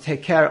always going to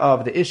take care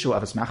of the issue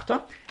of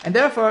asmachta, and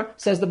therefore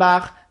says the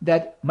Bach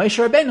that Moshe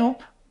Rabbeinu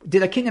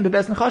did a kinyan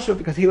bebez din chashuv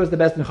because he was the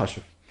bez din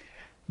chashuv.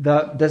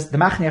 The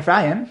Machne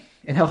Ephraim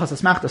in Hilchos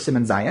Asmachta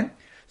Siman Zayin,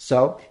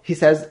 so he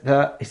says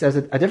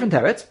a different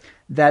teretz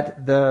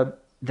that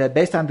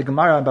based on the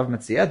Gemara above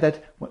Metzia,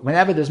 that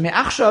whenever there's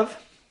me'achshav,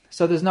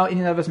 so there's no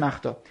inyan of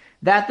asmachta.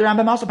 That the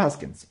Rambam also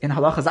paskins in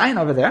Halacha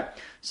Zayin over there.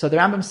 So the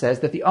Rambam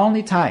says that the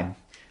only time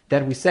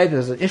that we say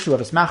there's an issue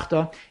of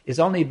asmachta is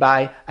only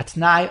by a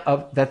t'nai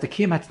of that the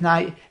kiyum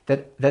hatnai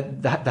that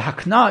the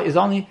hakna is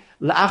only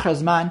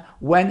la'achar zman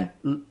when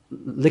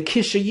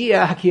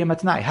lekishayia hakiyum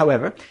hatnai.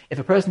 However, if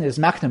a person is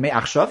makna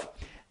me'achshav,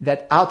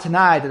 that al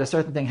t'nai that a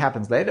certain thing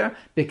happens later,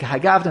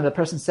 b'kahagavdan the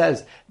person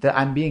says that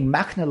I'm being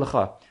makna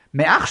l'cha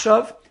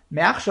me'achshav,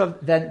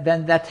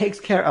 then that takes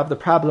care of the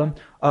problem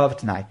of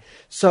tonight.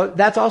 So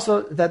that's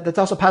also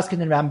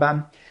paskin in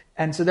Rambam,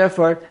 and so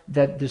therefore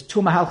that there's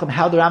two mahalchim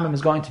how the Rambam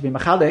is going to be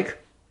machalik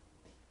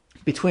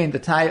between the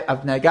Tanai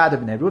of Bnei Gad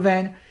and Bnei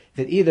Reuven,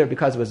 that either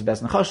because it was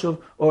bes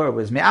nechoshuv or it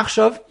was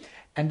me'achshav,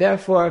 and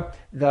therefore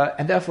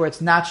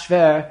it's not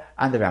shver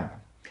on the Rambam.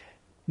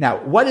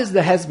 Now, what is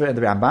the hezber in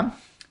the Rambam?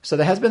 So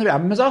the hezber in the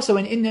Rambam is also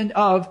an inyan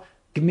of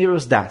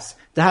gemirus das.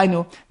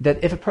 Dahainu,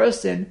 that if a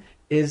person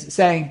is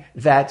saying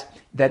that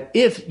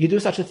if you do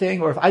such a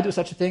thing, or if I do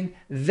such a thing,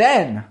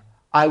 then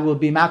I will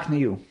be makna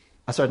you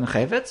a certain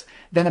chevetz,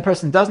 then the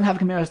person doesn't have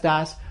gemiras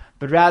das,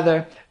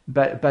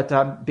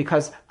 but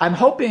because I'm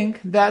hoping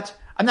that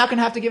I'm not going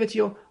to have to give it to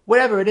you,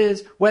 whatever it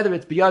is, whether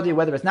it's biyadi,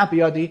 whether it's not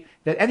biyadi,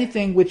 that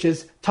anything which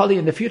is tali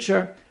in the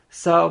future.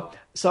 So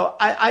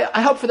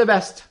I hope for the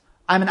best.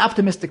 I'm an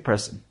optimistic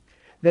person.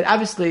 That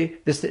obviously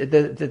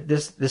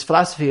this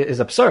philosophy is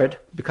absurd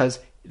because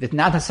it's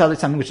not necessarily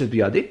something which is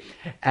biyadi,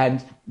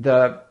 and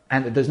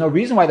there's no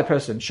reason why the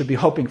person should be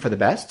hoping for the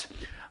best.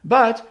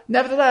 But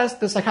nevertheless,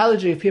 the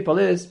psychology of people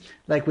is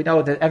like we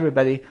know that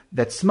everybody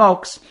that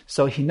smokes,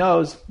 so he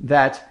knows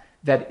that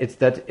it's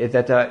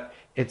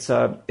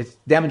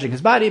damaging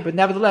his body. But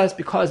nevertheless,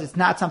 because it's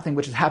not something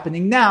which is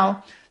happening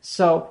now,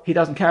 so he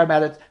doesn't care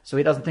about it, so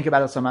he doesn't think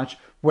about it so much.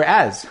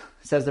 Whereas,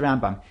 says the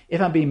Rambam, if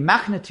I'm being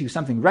machna to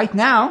something right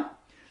now,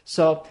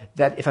 so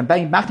that if I'm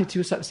being machna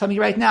to something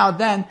right now,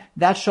 then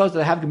that shows that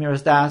I have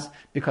gemiras das,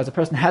 because a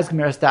person has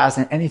gemiras das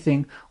and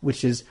anything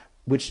which is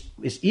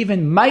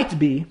even might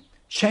be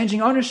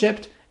changing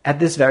ownership at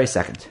this very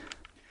second.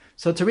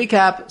 So to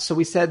recap, so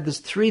we said there's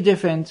three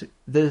different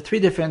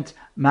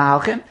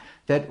mahalchim.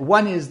 That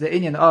one is the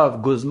inyan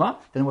of guzma.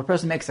 Then when a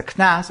person makes a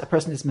knas, a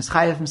person is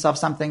mischayev himself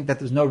something that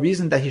there's no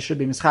reason that he should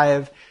be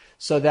mischayev.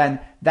 So then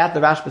that the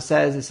Rashba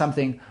says is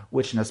something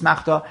which in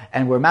asmachta,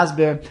 and we're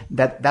masbir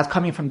that's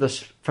coming from the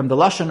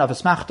lashon of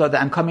asmachta, that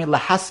I'm coming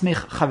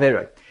lahasmich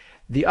chaveroi.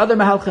 The other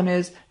mahalchim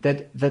is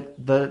that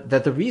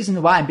the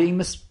reason why I'm being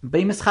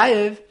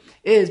mischayev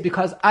is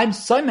because I'm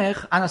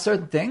somech on a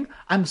certain thing.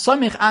 I'm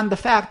somech on the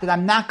fact that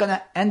I'm not going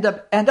to end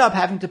up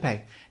having to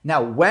pay.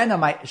 Now, when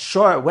am I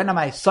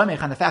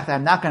somech on the fact that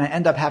I'm not going to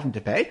end up having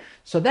to pay?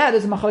 So that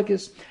is a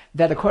machlokes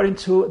that according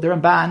to the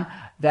Ramban,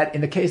 that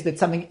in the case that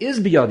something is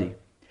biyodi,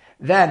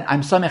 then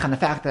I'm somech on the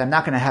fact that I'm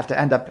not going to have to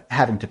end up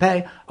having to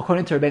pay.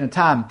 According to Rabbeinu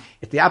Tam,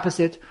 it's the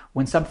opposite.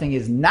 When something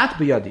is not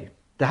biyodi,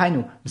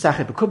 dahainu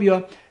misachet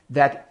b'kubyo,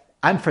 that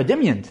I'm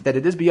ferdimiant that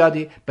it is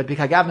biyadi, but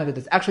bikagavna that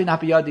it's actually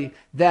not biyadi,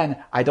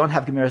 then I don't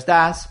have gemiras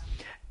das.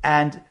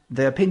 And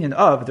the opinion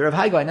of the Rav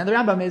Haigain and the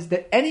Rambam is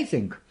that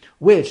anything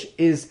which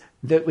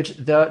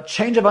the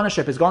change of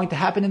ownership is going to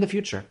happen in the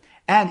future,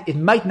 and it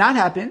might not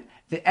happen,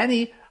 that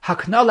any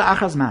hakna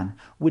la'achazman,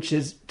 which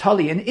is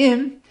tali and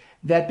im,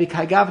 that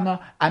bikagavna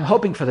I'm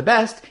hoping for the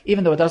best,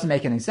 even though it doesn't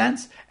make any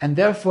sense, and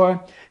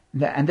therefore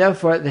the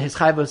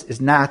hischayvus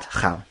is not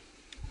chal.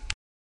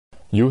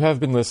 You have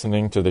been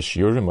listening to the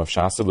Shiurim of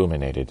Shas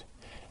Illuminated.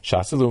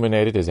 Shas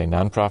Illuminated is a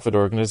non-profit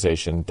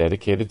organization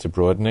dedicated to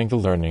broadening the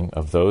learning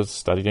of those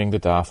studying the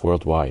daf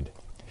worldwide.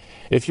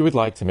 If you would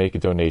like to make a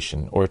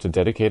donation or to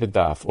dedicate a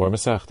daf or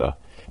masechta,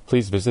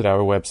 please visit our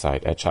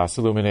website at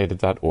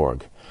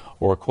shasilluminated.org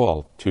or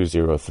call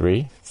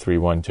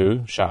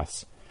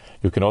 203-312-SHAS.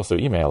 You can also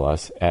email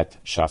us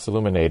at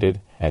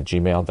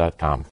shasilluminated@gmail.com.